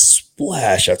 like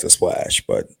splash after splash,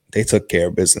 but they took care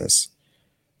of business.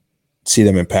 See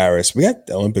them in Paris. We got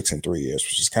the Olympics in 3 years,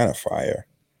 which is kind of fire.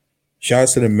 Shout out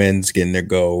to the men's getting their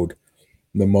gold.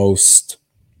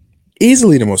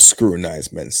 Easily the most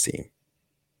scrutinized men's team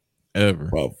ever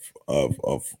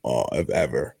of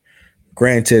ever.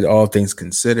 Granted, all things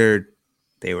considered,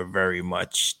 they were very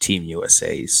much Team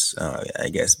USA's, I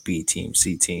guess, B team,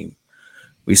 C team.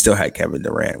 We still had Kevin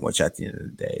Durant, which at the end of the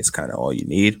day is kind of all you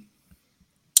need.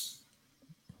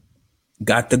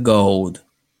 Got the gold.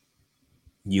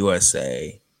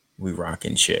 USA, we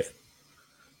rocking shit.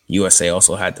 USA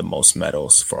also had the most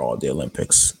medals for all the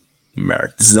Olympics.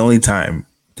 America. This is the only time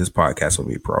this podcast will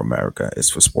be pro America. It's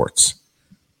for sports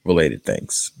related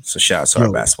things. So shout out to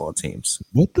our basketball teams.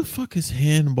 What the fuck is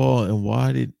handball and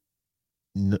why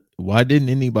didn't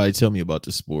anybody tell me about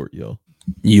the sport, yo?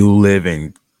 You live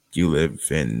in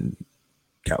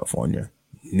California.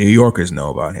 New Yorkers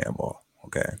know about handball.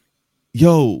 Okay.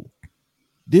 Yo,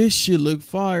 this shit look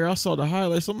fire. I saw the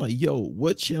highlights. I'm like, yo,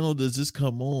 what channel does this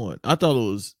come on? I thought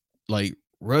it was like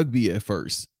rugby at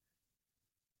first.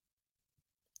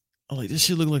 I'm like, this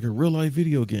shit look like a real life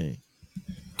video game.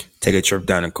 Take a trip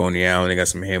down to Coney Island. They got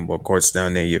some handball courts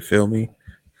down there. You feel me?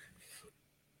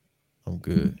 I'm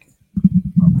good.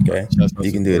 Okay.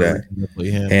 You can do that.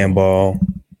 Handball.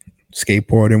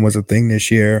 Skateboarding was a thing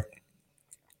this year.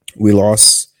 We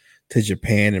lost to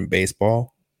Japan in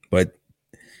baseball, but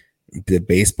the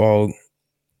baseball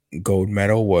gold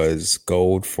medal was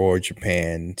gold for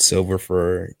Japan, silver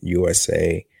for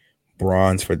USA,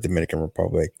 bronze for Dominican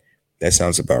Republic. That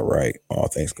sounds about right, all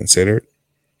things considered.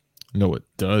 No, it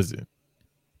doesn't.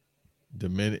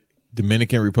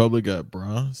 Dominican Republic got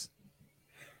bronze.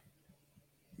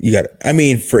 You got, I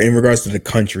mean, in regards to the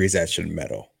countries that should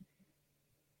medal.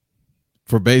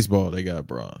 For baseball, they got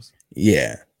bronze.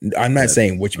 Yeah. I'm not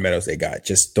saying which medals they got.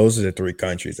 Just those are the three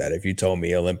countries that if you told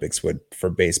me Olympics for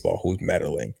baseball, who's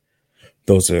medaling,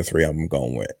 those are the three I'm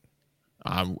going with.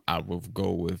 I would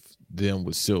go with them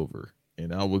with silver,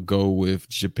 and I would go with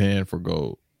Japan for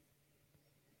gold.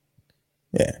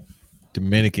 Yeah.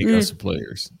 Dominican got some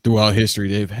players. Throughout history,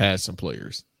 they've had some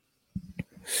players.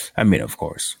 I mean, of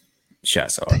course.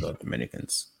 Shouts out all the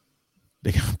Dominicans.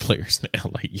 They got players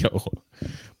now, like yo.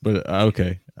 But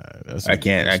okay,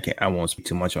 I won't speak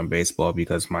too much on baseball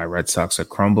because my Red Sox are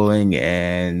crumbling,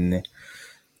 and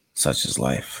such is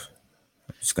life.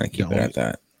 I'm just gonna keep it at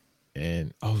that.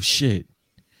 And oh shit,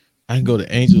 I can go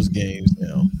to Angels games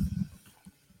now.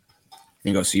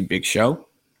 You go see Big Show?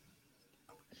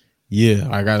 Yeah,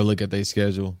 I gotta look at their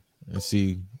schedule and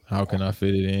see how can I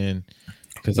fit it in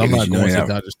because I'm not going to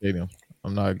Dodger Stadium.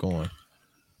 I'm not going.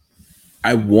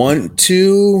 I want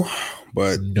to,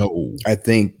 but no. I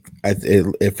think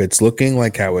if it's looking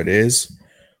like how it is,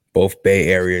 both Bay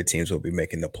Area teams will be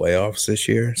making the playoffs this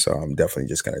year. So I'm definitely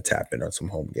just going to tap in on some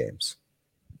home games.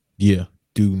 Yeah.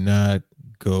 Do not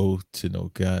go to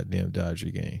no goddamn Dodger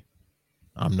game.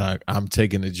 I'm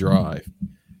taking a drive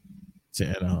to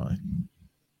Anaheim.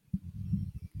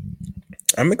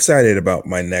 I'm excited about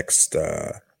my next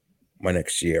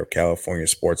year of California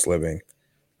sports living.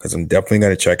 Because I'm definitely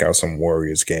going to check out some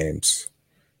Warriors games.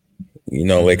 You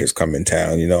know, Lakers come in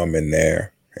town. You know, I'm in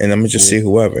there. And I'm going to just see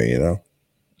whoever, you know.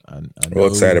 I Real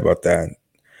excited about that.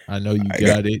 I know you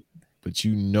got it, but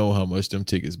you know how much them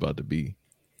tickets about to be.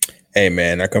 Hey,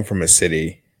 man, I come from a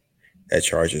city that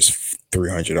charges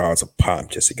 $300 a pop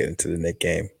just to get into the Knicks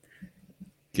game.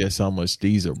 Guess how much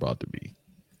these are about to be.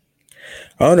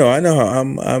 Oh no, I know.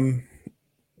 I'm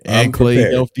Clay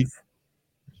prepared. healthy.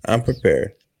 I'm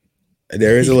prepared.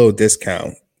 There is a little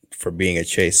discount for being a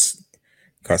Chase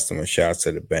customer. Shouts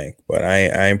to the bank, but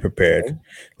I am prepared.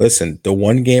 Listen, the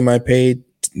one game I paid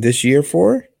this year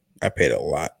for, I paid a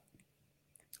lot.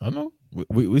 I know.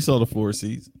 We saw the 4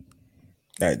 seats.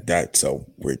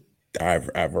 I've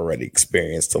already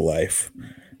experienced the life,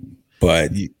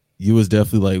 but you was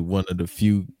definitely like one of the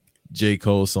few J.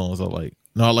 Cole songs I like.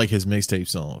 No, I like his mixtape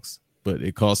songs, but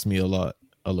it cost me a lot.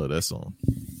 I love that song.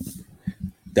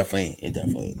 It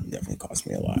definitely cost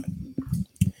me a lot.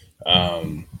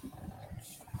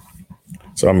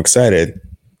 So I'm excited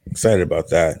about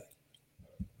that.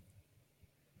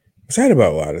 Excited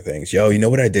about a lot of things. Yo, you know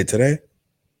what I did today?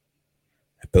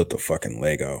 I built a fucking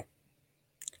Lego.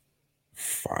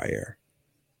 Fire.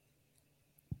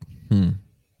 Do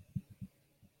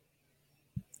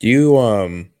you how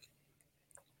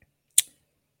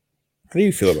do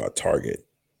you feel about Target?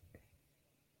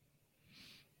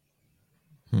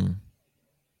 I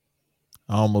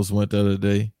almost went the other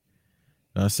day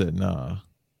and I said, nah,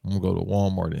 I'm gonna go to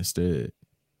Walmart instead.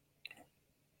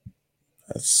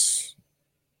 That's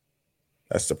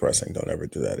depressing. Don't ever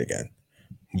do that again.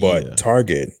 But Yeah.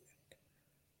 Target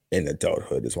in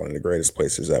adulthood is one of the greatest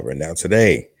places ever. Now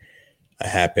today, I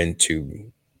happened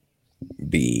to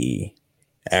be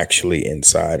actually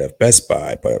inside of Best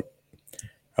Buy, but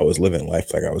I was living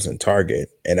life like I was in Target,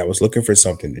 and I was looking for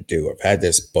something to do. I've had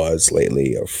this buzz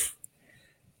lately of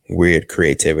weird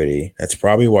creativity. That's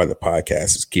probably why the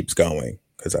podcast keeps going,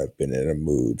 because I've been in a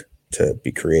mood to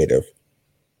be creative.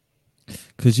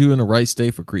 Because you're in the right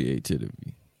state for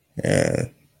creativity. Yeah,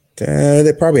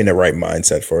 they're probably in the right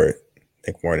mindset for it. I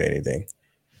think more than anything.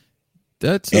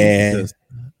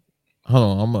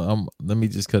 Hold on, let me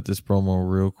just cut this promo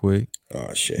real quick.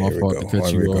 Oh shit! My Here fault we to go.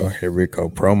 cut you off. Here we go.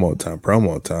 Promo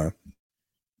time.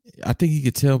 I think you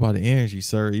could tell by the energy,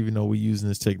 sir. Even though we're using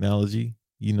this technology,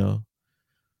 you know,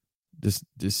 this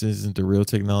isn't the real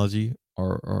technology.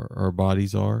 Our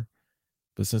bodies are.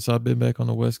 But since I've been back on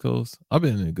the West Coast, I've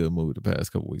been in a good mood the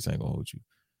past couple weeks. I ain't gonna hold you.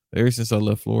 Ever since I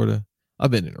left Florida,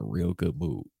 I've been in a real good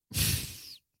mood.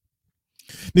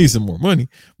 Need some more money,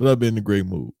 but I've been in a great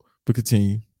mood. But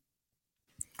continue.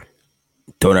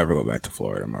 Don't ever go back to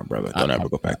Florida, my brother. Don't ever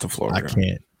go back to Florida. I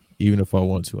can't. Even if I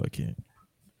want to, I can't.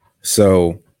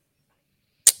 So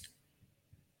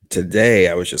today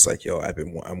I was just like, yo, I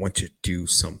want to do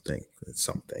something.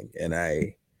 And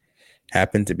I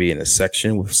happened to be in a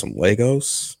section with some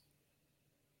Legos.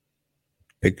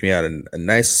 Picked me out a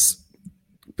nice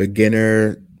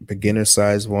beginner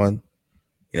size one.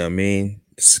 You know what I mean?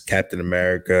 It's Captain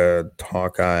America,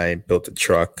 Hawkeye, built a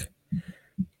truck,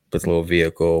 built a little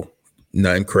vehicle.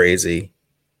 Nothing crazy,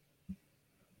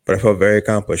 but I felt very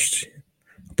accomplished.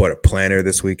 I bought a planner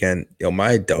this weekend. Yo,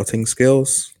 my adulting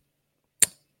skills,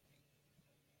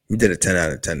 we did a 10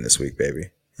 out of 10 this week, baby.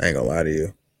 I ain't gonna lie to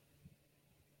you.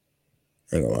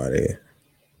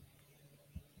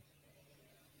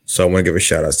 So I want to give a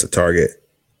shout out to Target.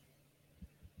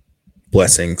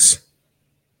 Blessings.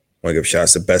 I want to give shout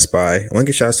outs to Best Buy. I want to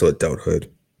give shout outs to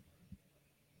adulthood.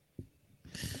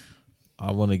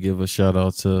 I want to give a shout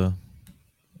out to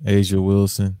Asia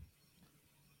Wilson.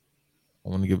 I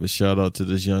want to give a shout out to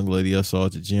this young lady I saw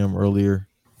at the gym earlier.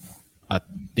 I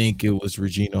think it was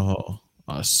Regina Hall.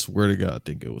 I swear to God, I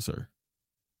think it was her.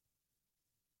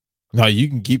 Now you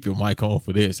can keep your mic on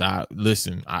for this. I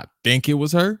think it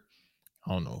was her.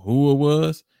 I don't know who it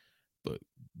was, but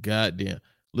goddamn.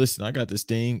 Listen, I got this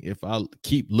thing. If I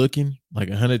keep looking like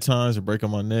 100 times and break on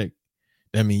my neck,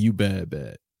 that means you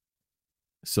bad.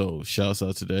 So shouts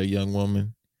out to that young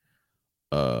woman.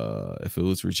 If it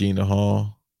was Regina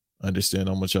Hall, I understand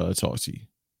how much I talk to you.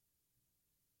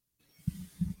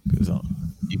 Because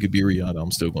you could be Rihanna,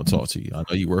 I'm still gonna talk to you. I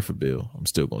know you work for Bill. I'm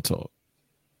still gonna talk.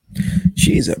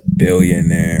 She's a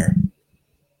billionaire.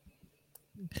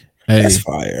 Hey, that's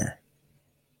fire.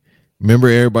 Remember,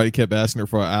 everybody kept asking her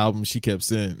for an album. She kept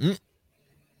saying,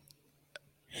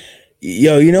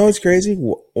 Yo, you know what's crazy?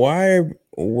 Why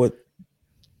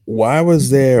was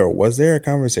there a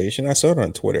conversation? I saw it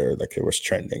on Twitter, like it was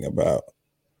trending about,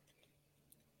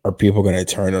 are people going to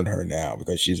turn on her now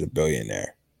because she's a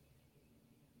billionaire?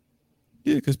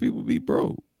 Yeah, because people be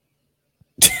broke.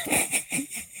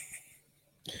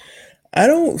 I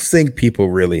don't think people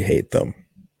really hate them.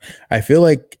 I feel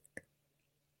like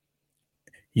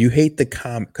you hate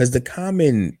because the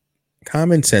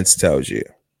common sense tells you,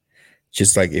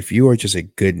 just like if you are just a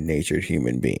good-natured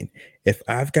human being, if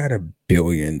I've got $1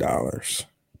 billion,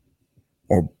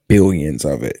 or billions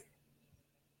of it.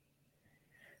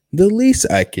 The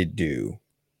least I could do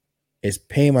is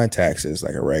pay my taxes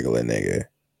like a regular nigga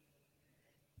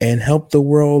and help the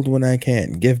world when I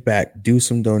can. Give back, do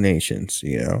some donations,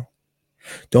 you know.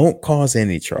 Don't cause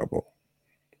any trouble.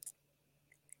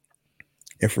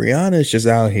 If Rihanna's just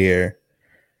out here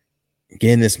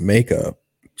getting this makeup,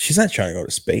 she's not trying to go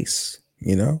to space,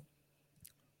 you know?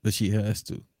 But she has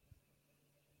to.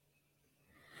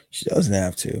 She doesn't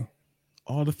have to.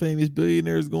 All the famous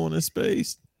billionaires going to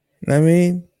space. I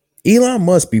mean, Elon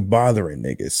must be bothering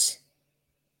niggas.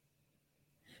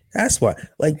 That's why,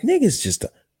 like, niggas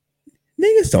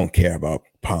don't care about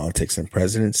politics and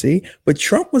presidency, but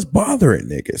Trump was bothering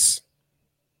niggas.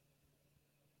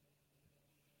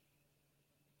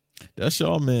 That's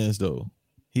y'all man's though.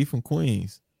 He from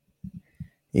Queens.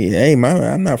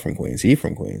 I'm not from Queens. He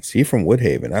from Queens. He from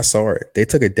Woodhaven. I saw it. They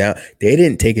took it down. They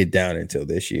didn't take it down until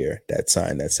this year. That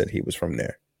sign that said he was from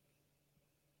there.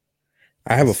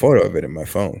 I have a photo of it in my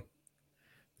phone.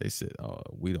 They said, "Oh,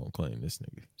 we don't claim this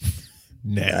nigga."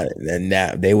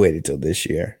 Now they waited till this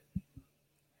year.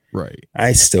 Right.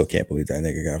 I still can't believe that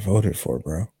nigga got voted for,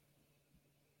 bro.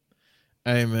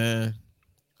 Hey man,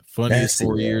 funniest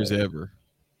 4 years ever.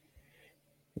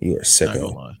 You are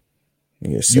sicko.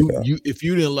 You're sicko. You if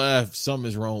you didn't laugh, something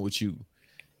is wrong with you.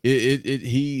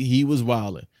 He was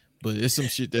wilding, but it's some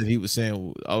shit that he was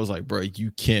saying. I was like, bro,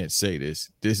 you can't say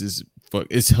this. This is fuck.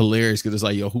 It's hilarious because it's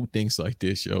like, yo, who thinks like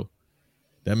this, yo?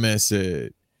 That man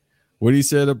said, what he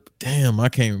said? Damn,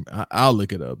 I'll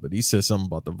look it up. But he said something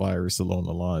about the virus along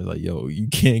the lines like, yo, you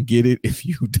can't get it if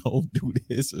you don't do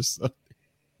this or something.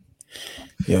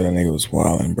 Yo, that nigga was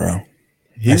wilding, bro.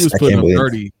 He was putting up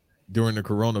 30 during the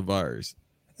coronavirus.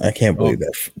 I can't believe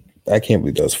that. I can't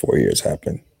believe those 4 years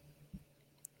happened.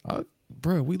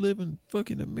 Bro, we live in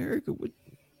fucking America.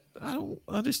 I don't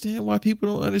understand why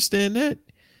people don't understand that.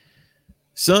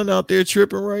 Son out there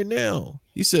tripping right now.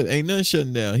 He said, ain't nothing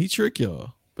shutting down. He tricked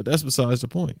y'all. But that's besides the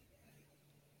point.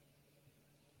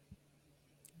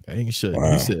 I ain't shutting.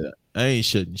 Wow. He said, I ain't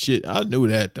shutting shit. I knew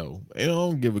that, though. I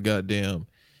don't give a goddamn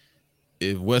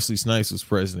if Wesley Snipes was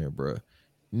president, bro.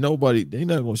 They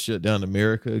not going to shut down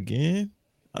America again.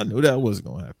 I knew that wasn't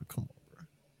going to happen. Come on, bro.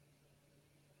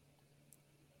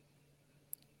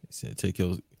 He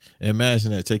said,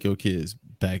 imagine that, take your kids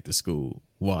back to school.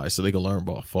 Why? So they can learn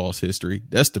about false history.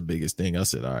 That's the biggest thing. I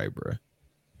said, all right, bro.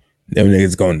 Them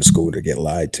niggas going to school to get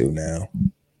lied to now.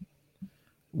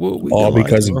 Well,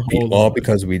 all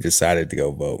because we decided to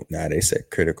go vote. Now they said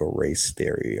critical race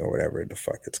theory or whatever the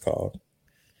fuck it's called.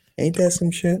 Ain't that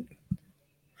some shit?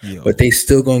 Yo. But they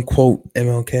still gonna quote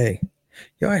MLK.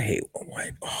 Yo, I hate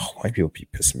white people be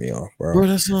pissing me off, bro. Bro,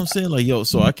 that's what I'm saying. Like, yo,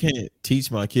 so I can't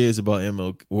teach my kids about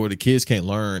MLK, or the kids can't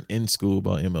learn in school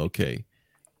about MLK.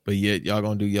 But yet y'all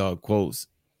gonna do y'all quotes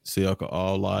so y'all can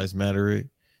all lives matter it.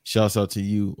 Shouts out to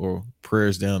you, or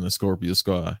prayers down in Scorpio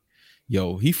Sky.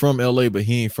 Yo, he from LA, but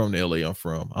he ain't from the LA I'm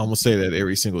from. I'm gonna say that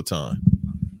every single time.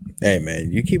 Hey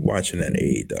man, you keep watching that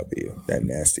AEW, that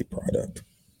nasty product.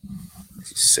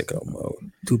 Sicko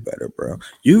mode. Do better, bro.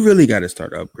 You really got to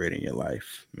start upgrading your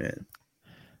life, man.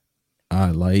 I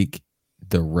like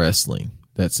the wrestling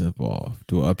that's involved.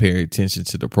 Do I pay attention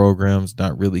to the programs?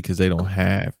 Not really, because they don't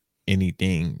have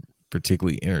anything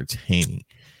particularly entertaining.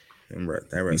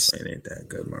 That wrestling ain't that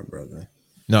good, my brother.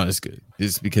 No, it's good.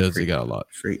 It's because they got a lot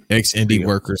of ex-indie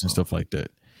workers and stuff like that.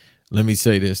 Let me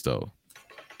say this, though.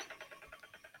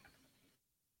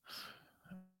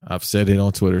 I've said it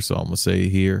on Twitter, so I'm going to say it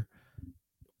here.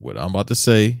 What I'm about to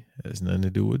say has nothing to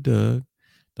do with Doug.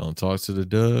 Don't talk to the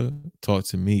Doug. Talk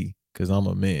to me, because I'm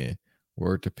a man.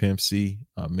 Word to Pimp C.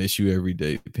 I miss you every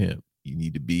day, Pimp. You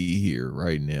need to be here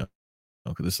right now,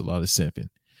 because there's a lot of simping.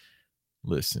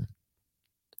 Listen.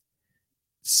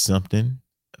 Something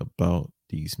about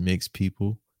these mixed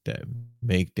people that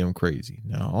make them crazy.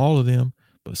 Now, all of them,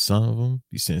 but some of them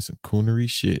be saying some coonery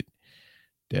shit.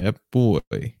 That boy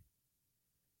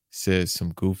said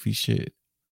some goofy shit.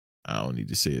 I don't need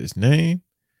to say his name.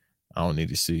 I don't need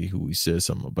to see who he said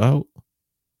something about.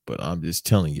 But I'm just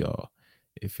telling y'all,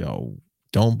 if y'all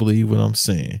don't believe what I'm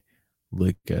saying,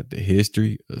 look at the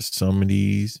history of some of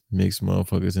these mixed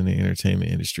motherfuckers in the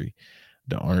entertainment industry.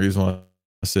 The only reason why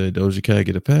I said Doja Cat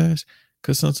get a pass,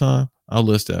 because sometimes I'll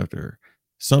list after her.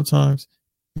 Sometimes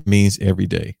means every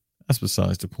day. That's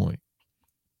besides the point.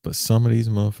 But some of these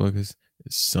motherfuckers,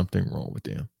 there's something wrong with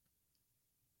them.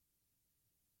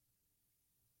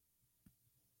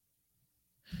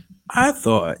 I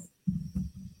thought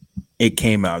it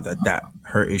came out that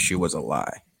her issue was a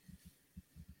lie.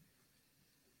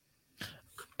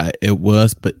 It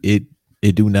was, but it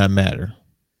do not matter.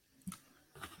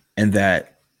 And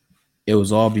that It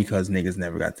was all because niggas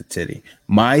never got the titty.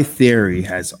 My theory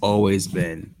has always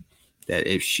been that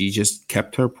if she just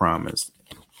kept her promise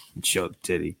and showed the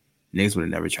titty, niggas would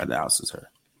have never tried to oust her.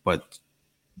 But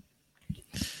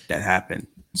that happened.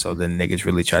 So then niggas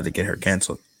really tried to get her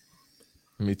canceled.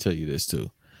 Let me tell you this too.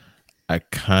 I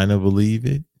kind of believe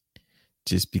it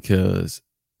just because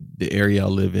the area I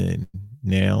live in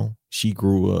now, she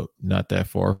grew up not that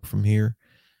far from here.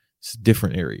 It's a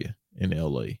different area in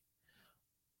LA.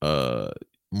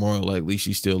 More likely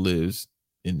she still lives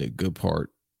in the good part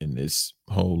in this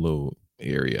whole little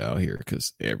area out here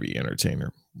because every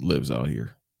entertainer lives out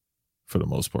here for the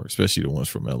most part, especially the ones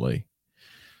from LA.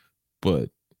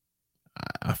 But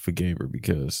I forgave her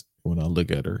because when I look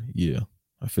at her, yeah,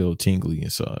 I feel tingly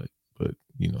inside. But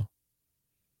you know,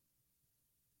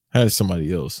 I had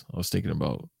somebody else I was thinking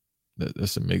about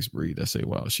that's a mixed breed. I say,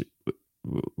 wow, shit,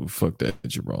 fuck that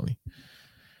jabroni.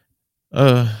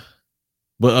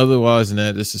 But otherwise than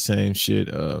that, it's the same shit.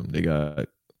 They got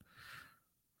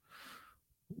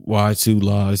Y2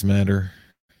 Lives Matter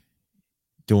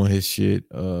doing his shit.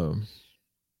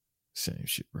 Same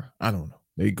shit, bro. I don't know.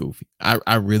 They goofy.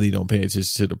 I really don't pay attention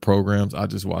to the programs. I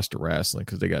just watch the wrestling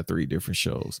because they got 3 different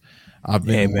shows. I've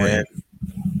been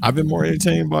more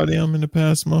entertained by them in the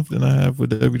past month than I have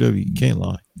with WWE. Can't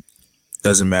lie.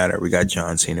 Doesn't matter. We got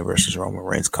John Cena versus Roman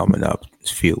Reigns coming up in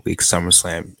a few weeks.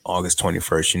 SummerSlam, August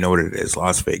 21st. You know what it is.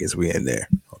 Las Vegas. We in there.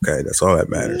 Okay, that's all that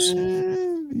matters.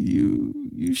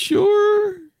 You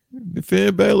sure? The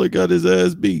Finn Balor got his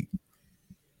ass beat.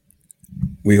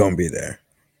 We gonna be there.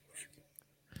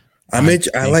 I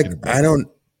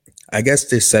guess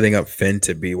they're setting up Finn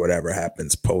to be whatever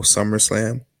happens post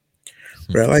SummerSlam.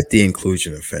 But I like the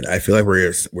inclusion of Finn. I feel like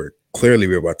we're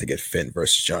about to get Finn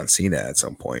versus John Cena at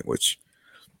some point, which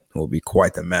will be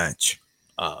quite the match.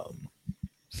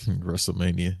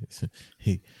 WrestleMania.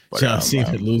 John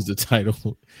Cena lose the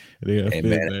title. They have Finn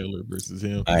Balor versus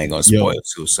him. I ain't gonna spoil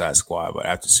Suicide Squad, but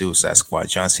after Suicide Squad,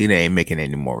 John Cena ain't making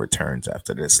any more returns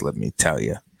after this. Let me tell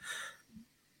you.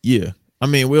 Yeah, I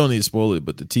mean, we don't need to spoil it,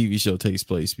 but the TV show takes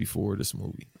place before this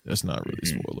movie. That's not really a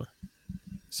spoiler.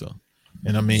 So,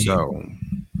 and I mean,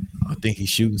 I think he's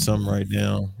shooting something right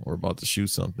now or about to shoot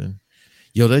something.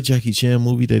 Yo, that Jackie Chan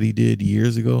movie that he did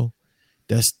years ago,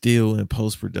 that's still in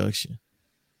post-production.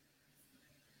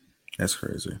 That's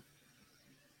crazy.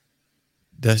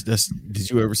 That's did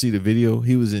you ever see the video?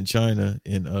 He was in China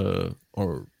in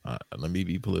let me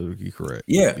be politically correct.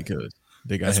 Yeah. Because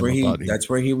they got that's him where he out here. That's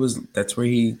where he was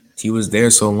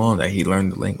there so long that he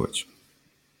learned the language.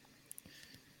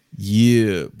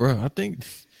 Yeah, bro. I think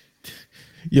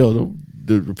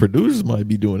the producers might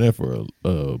be doing that for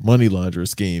a money laundering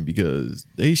scheme because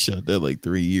they shot that like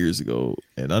 3 years ago.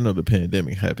 And I know the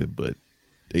pandemic happened, but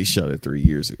they shot it 3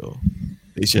 years ago.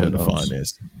 They should have the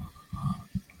finance.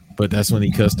 But that's when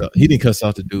he cussed out. He didn't cuss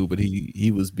out the dude, but he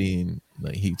was being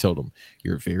like, he told him,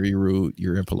 "You're very rude.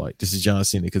 You're impolite." This is John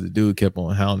Cena because the dude kept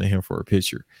on hounding him for a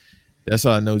picture. That's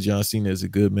how I know John Cena is a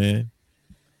good man.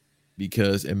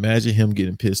 Because imagine him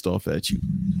getting pissed off at you.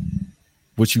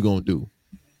 What you gonna do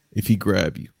if he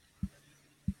grab you?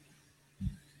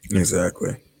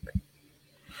 Exactly.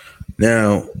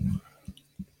 Now,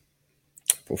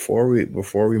 before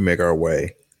we make our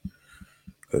way,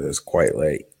 because it's quite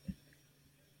late,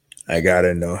 I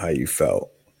gotta know how you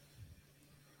felt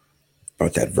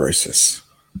about that versus.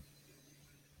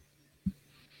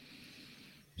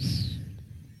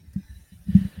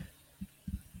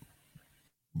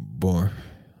 Boy,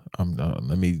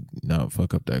 let me not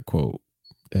fuck up that quote,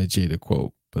 that Jada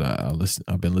quote. But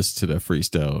I've been listening to that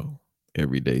freestyle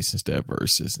every day since that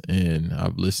versus, and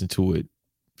I've listened to it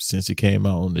since it came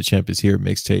out on the Champions Here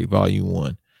mixtape Volume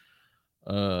 1.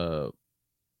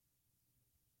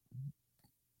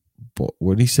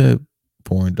 What he said,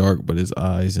 born dark, but his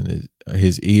eyes and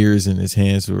his ears and his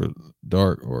hands were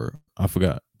dark, or I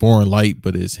forgot. Born light,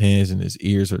 but his hands and his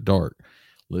ears are dark.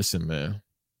 Listen, man,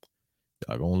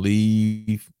 I'm gonna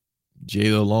leave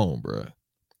Jada alone, bro.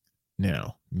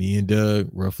 Now, me and Doug,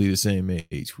 roughly the same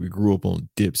age. We grew up on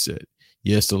Dipset.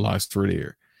 Yes, the locks were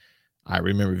there. I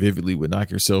remember vividly when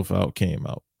Knock Yourself Out came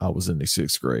out. I was in the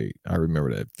 6th grade. I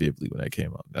remember that vividly when that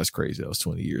came out. That's crazy. That was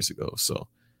 20 years ago. So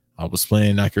I was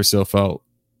playing Knock Yourself Out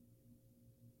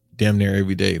damn near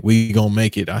every day. We Gonna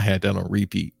Make It. I had that on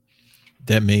repeat.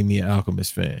 That made me an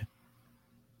Alchemist fan.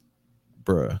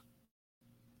 Bruh.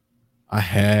 I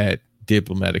had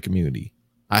Diplomatic Community.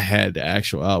 I had the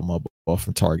actual album I bought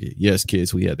from Target. Yes,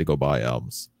 kids, we had to go buy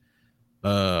albums.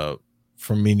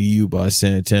 From Me to You by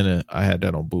Santana. I had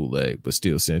that on bootleg, but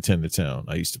still Santana Town.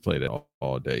 I used to play that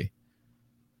all day.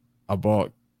 I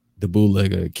bought the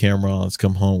bootleg of Cameron's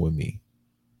Come Home With Me.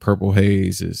 Purple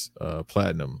Haze is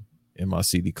platinum in my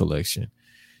CD collection.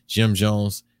 Jim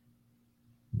Jones,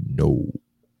 no.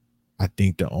 I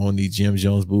think the only Jim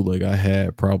Jones bootleg I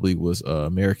had probably was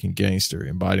American Gangster,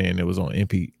 and by then it was on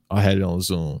MP. I had it on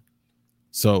Zoom.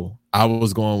 So I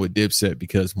was going with Dipset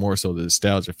because more so the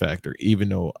nostalgia factor, even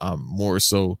though I'm more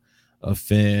so a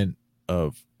fan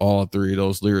of all three of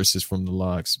those lyricists from the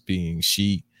Lox, being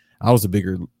Sheek. I was a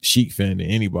bigger Sheek fan than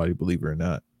anybody, believe it or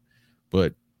not.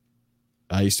 But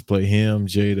I used to play him,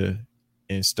 Jada,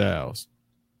 and Styles.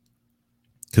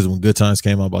 Because when Good Times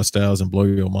came out by Styles and Blow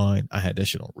Your Mind, I had that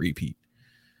shit on repeat.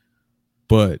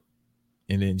 And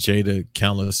then Jada,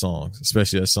 countless songs,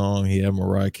 especially that song he had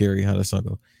Mariah Carey. How that song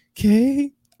go?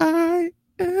 K-I-S-S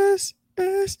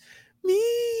me.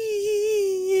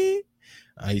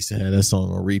 I used to have that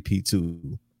song on repeat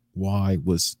too. Why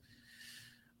was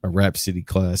a Rap City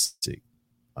classic.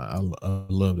 I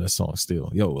love that song still.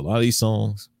 Yo, a lot of these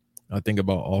songs I think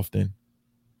about often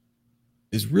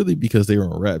is really because they were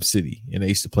on Rap City and they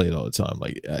used to play it all the time.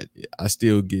 Like I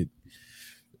still get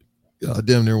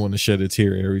damn near want to shed a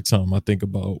tear every time I think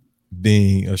about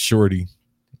being a shorty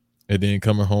and then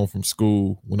coming home from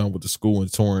school when I went to school in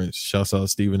Torrance. Shouts out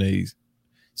Stephen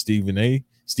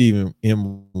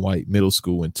M. White Middle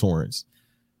School in Torrance.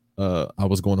 I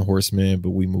was going to Horseman,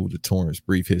 but we moved to Torrance.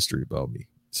 Brief history about me.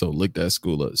 So look that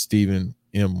school up. Stephen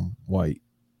M. White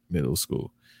Middle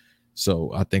School.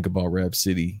 So I think about Rap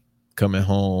City, coming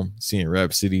home, seeing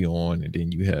Rap City on, and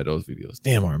then you had those videos.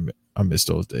 Damn, I miss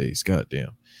those days.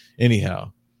 Goddamn.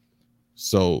 Anyhow,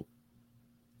 so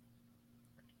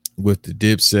with the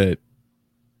Dipset,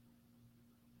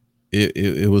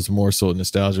 it was more so a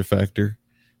nostalgia factor.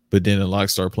 But then the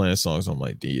Lox started playing songs. I'm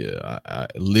like, yeah,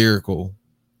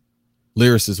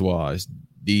 lyricist wise,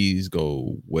 these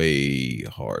go way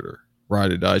harder.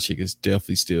 Ride or Die Chick is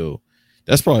definitely still,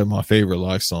 that's probably my favorite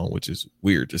Lox song, which is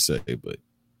weird to say, but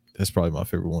that's probably my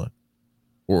favorite one.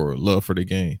 Or Love for the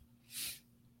Game.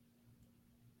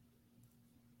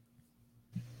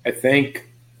 I think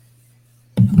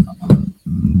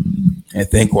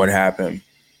what happened,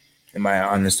 in my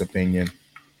honest opinion,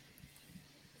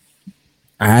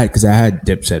 I had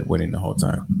Dipset winning the whole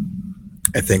time.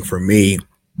 I think for me,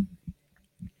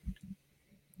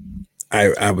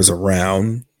 I was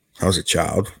around. I was a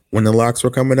child when the Lox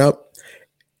were coming up.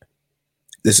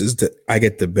 I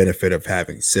get the benefit of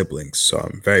having siblings, so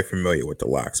I'm very familiar with the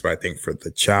Lox. But I think for the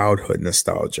childhood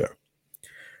nostalgia,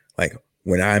 like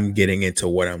when I'm getting into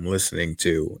what I'm listening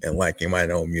to and liking my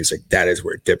own music, that is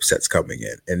where Dipset's coming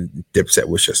in. And Dipset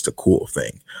was just a cool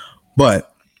thing.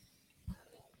 But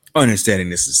understanding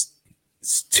this is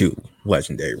two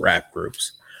legendary rap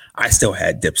groups, I still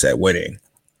had Dipset winning.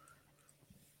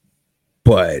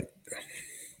 But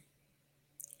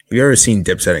have you ever seen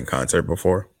Dipset in concert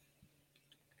before?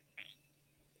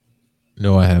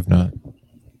 No, I have not.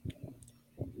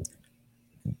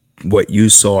 What you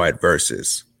saw at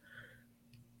Versus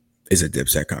is a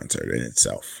Dipset concert in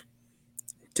itself.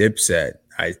 Dipset,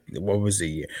 what was the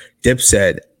year?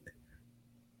 Dipset,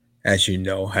 as you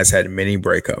know, has had many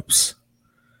breakups.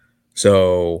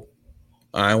 So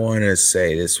I want to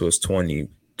say this was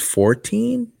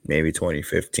 2014, maybe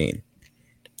 2015.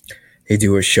 They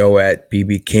do a show at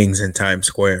BB King's in Times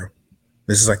Square.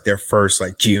 This is like their first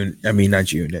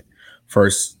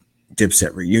first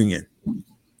Dipset reunion.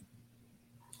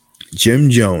 Jim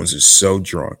Jones is so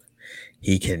drunk,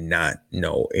 he cannot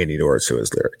know any words to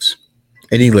his lyrics,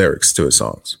 any lyrics to his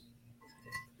songs.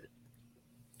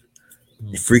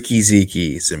 Freaky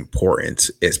Zeke is important.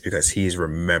 It's because he's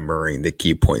remembering the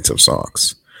key points of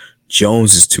songs.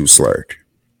 Jones is too slurred.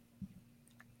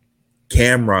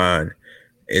 Cameron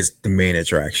is the main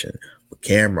attraction. But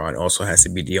Cameron also has to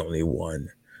be the only one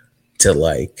to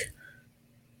like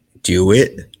do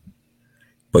it.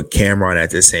 But Cameron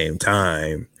at the same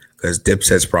time, because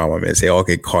Dipset's problem is they all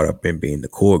get caught up in being the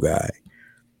cool guy.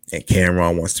 And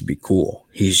Cameron wants to be cool.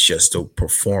 He's just a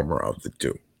performer of the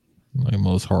two. Like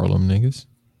most Harlem niggas.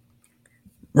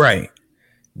 Right.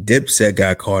 Dipset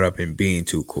got caught up in being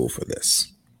too cool for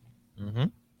this. Mm-hmm.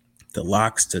 The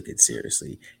Lox took it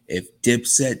seriously. If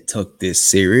Dipset took this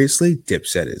seriously,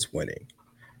 Dipset is winning.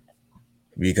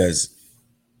 Because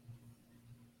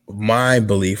my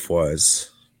belief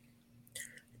was,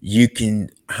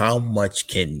 how much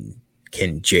can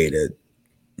Jada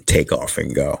take off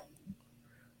and go?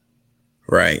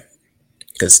 Right.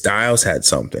 Because Styles had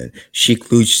something.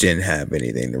 Sheek Louch didn't have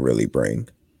anything to really bring.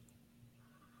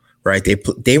 Right.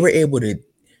 They were able to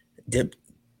dip.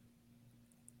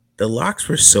 The Lox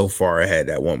were so far ahead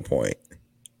at one point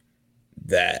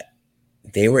that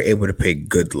they were able to play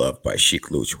Good Love by Sheek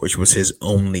Louch, which was his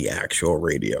only actual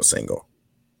radio single.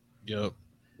 Yep.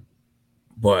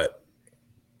 but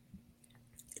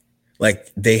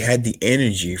like they had the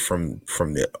energy from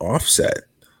the offset,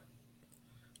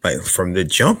 like from the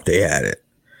jump they had it,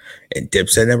 and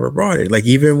Dipset never brought it. Like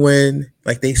even when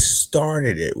like they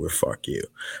started it with "Fuck You,"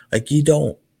 like you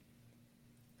don't,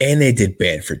 and they did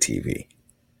 "Banned for TV."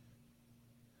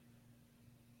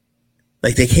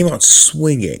 Like they came out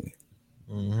swinging.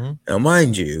 Mm-hmm. Now,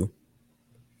 mind you,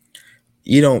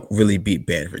 you don't really beat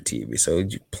 "Banned for TV," so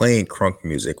playing crunk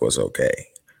music was okay,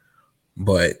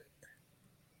 but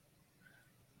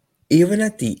even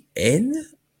at the end,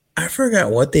 I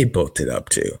forgot what they booked it up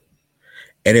to.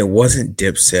 And it wasn't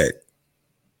Dipset.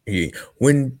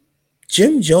 When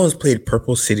Jim Jones played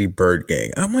Purple City Bird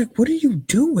Gang, I'm like, what are you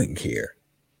doing here?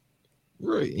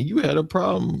 Right. You had a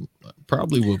problem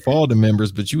probably with all the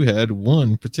members, but you had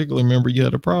one particular member you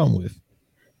had a problem with.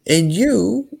 And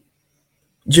you,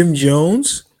 Jim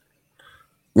Jones,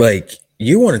 like,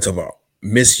 you wanted to talk about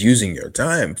misusing your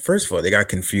time. First of all, they got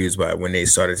confused by when they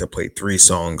started to play 3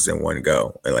 songs in one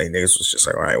go. And like niggas was just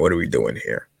like, all right, what are we doing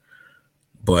here?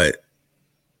 But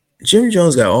Jim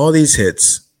Jones got all these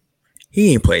hits.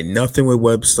 He ain't played nothing with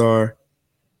Webstar.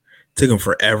 Took him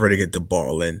forever to get the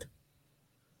ball in.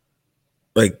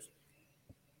 Like,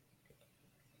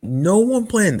 no one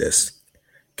planned this.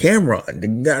 Cameron,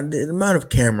 the amount of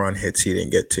Cameron hits he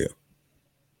didn't get to.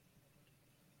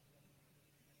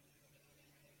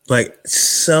 Like,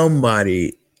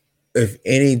 somebody, if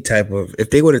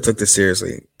they would have took this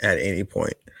seriously at any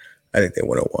point, I think they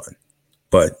would have won.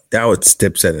 But that was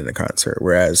Dipset in the concert,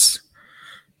 whereas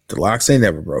the Lox ain't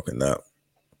never broken up.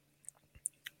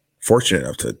 Fortunate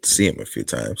enough to see him a few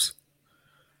times.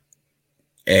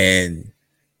 And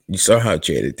you saw how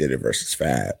Jada did it versus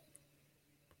Fab.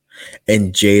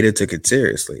 And Jada took it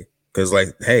seriously. Because,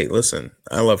 like, hey, listen,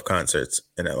 I love concerts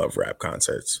and I love rap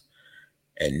concerts.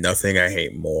 And nothing I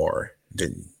hate more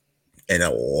than, and a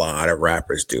lot of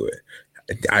rappers do it.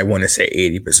 I want to say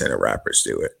 80% of rappers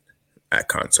do it at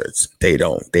concerts. They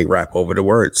don't. They rap over the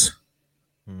words.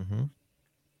 Mm-hmm.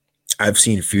 I've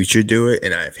seen Future do it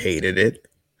and I've hated it.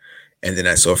 And then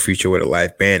I saw Future with a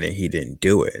live band and he didn't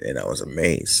do it. And I was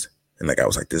amazed. And like I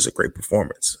was like, this is a great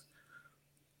performance.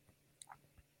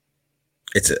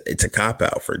 It's a cop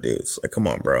out for dudes. Like, come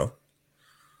on, bro.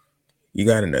 You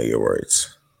gotta know your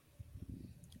words.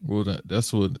 Well,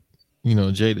 that's what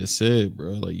Jada said,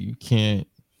 bro. Like you can't,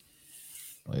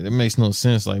 like that makes no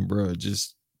sense. Like, bro,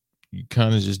 just you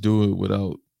kind of just do it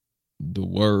without the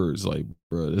words. Like,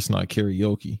 bro, it's not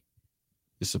karaoke.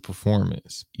 It's a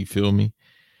performance. You feel me?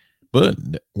 But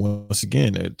once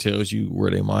again, that tells you where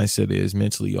their mindset is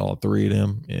mentally, all 3 of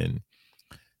them. And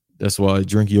that's why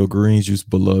Drink Your Green Juice,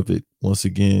 beloved. Once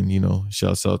again,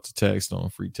 shouts out to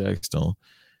Taxstone, free Taxstone.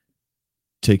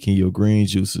 Taking your green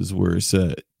juice is where it's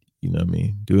at. You know what I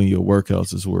mean? Doing your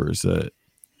workouts is where it's at.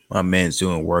 My man's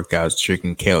doing workouts,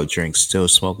 drinking kale drinks, still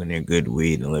smoking their good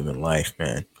weed and living life,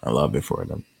 man. I love it for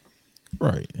them.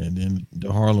 Right. And then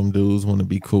the Harlem dudes want to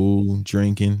be cool,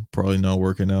 drinking, probably not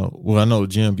working out. Well, I know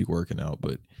Jim be working out,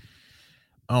 but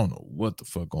I don't know what the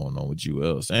fuck going on with you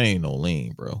else. That ain't no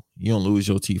lean, bro. You don't lose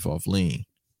your teeth off lean.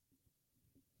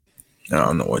 I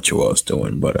don't know what you else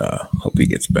doing, but hope he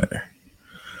gets better.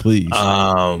 Please.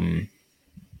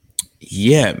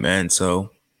 Yeah, man. So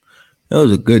that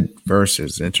was a good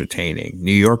versus, entertaining.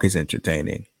 New York is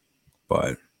entertaining,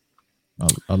 but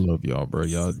I love y'all, bro.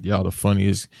 Y'all the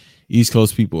funniest. East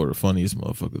Coast people are the funniest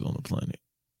motherfuckers on the planet.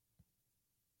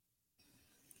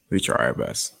 We try our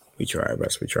best. To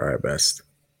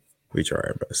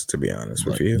be honest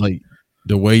with you, like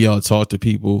the way y'all talk to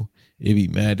people, it be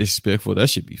mad disrespectful. That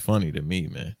should be funny to me,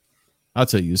 man. I'll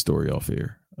tell you a story off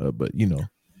air, but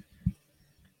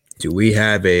do we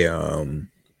have a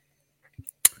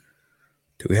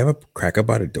crack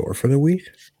about a door for the week?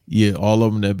 Yeah, all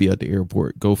of them that be at the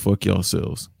airport, go fuck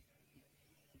yourselves.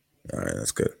 All right,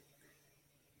 that's good.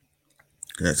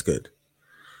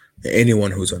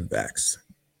 Anyone who's unvaxxed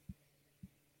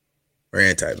or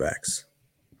anti-vax.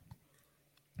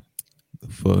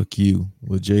 Fuck you.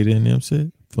 What Jada and them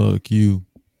said? Fuck you.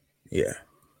 Yeah.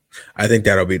 I think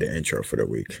that'll be the intro for the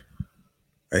week.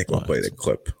 I think we'll play the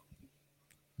clip.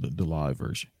 The live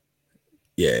version.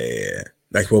 Yeah.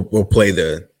 Like we'll play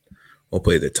the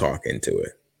talk into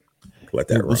it. Let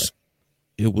that run.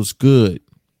 It was good,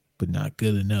 but not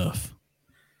good enough.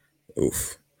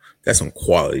 Oof. Got some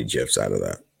quality GIFs out of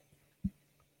that.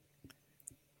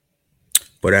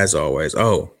 But as always,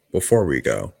 before we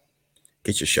go,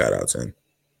 get your shout outs in.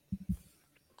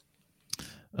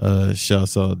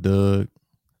 Shouts out Doug.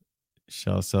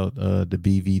 Shouts out the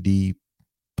BVD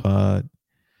pod.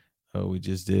 We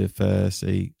just did Fast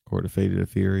 8 or the Fate of the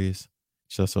Furious.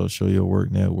 Shouts out Show Your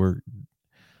Work Network.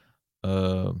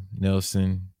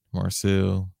 Nelson,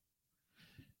 Marcel.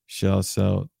 Shouts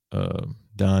out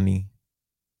Donnie,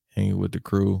 hanging with the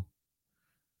crew.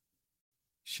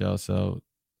 Shouts out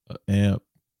Amp,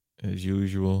 as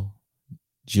usual.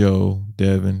 Joe,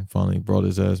 Devin, finally brought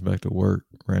his ass back to work.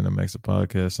 Random Max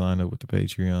Podcast, signed up with the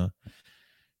Patreon.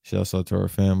 Shouts out to our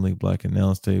family, Black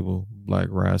Announce Table, Black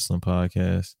Wrestling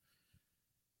Podcast.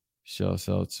 Shouts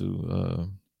out to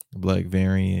Black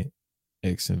Variant,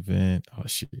 X Event. Oh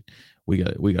shit, we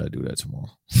got to do that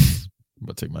tomorrow. I'm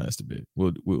gonna take my ass to bed.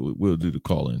 We'll do the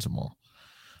call in tomorrow.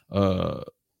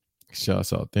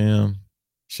 Shouts out them.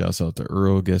 Shouts out to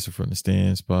Earl, guessing from the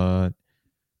Stands Pod,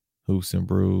 Hoops and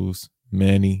Brews,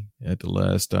 Manny at the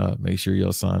last stop. Make sure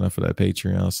y'all sign up for that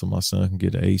Patreon so my son can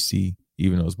get an AC,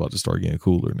 even though it's about to start getting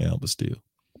cooler now, but still.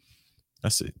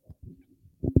 That's it.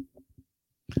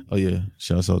 Oh yeah,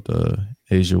 shouts out to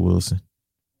Asia Wilson.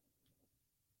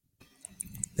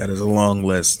 That is a long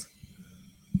list.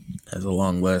 That's a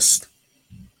long list.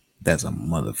 That's a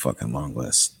motherfucking long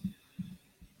list.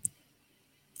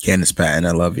 Candace Patton,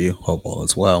 I love you. Hope all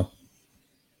is well.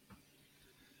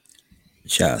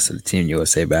 Shout out to the Team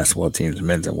USA basketball teams,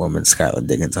 men's and women's. Skylar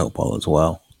Diggins, hope all is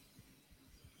well.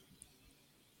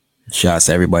 Shout out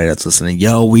to everybody that's listening.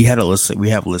 Yo, we have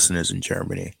listeners in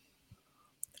Germany.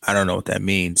 I don't know what that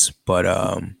means, but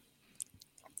I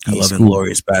love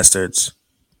Inglourious Bastards.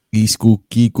 School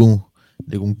Kiko.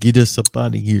 They're gonna get us up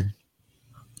out of here.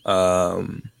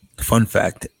 Fun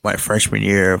fact, my freshman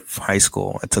year of high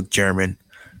school, I took German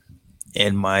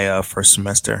in my first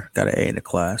semester. Got an A in the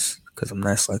class because I'm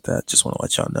nice like that. Just want to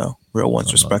let y'all know. Real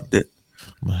ones respect it.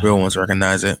 Real ones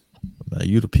recognize it. Man,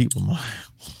 you the people, man.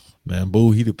 Man,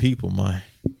 boo, he the people, man.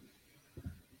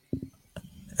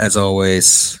 As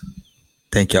always,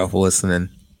 thank y'all for listening.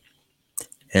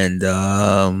 And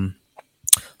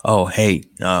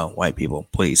white people,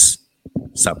 please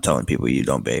stop telling people you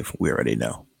don't bathe. We already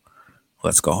know.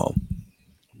 Let's go home.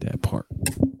 That part.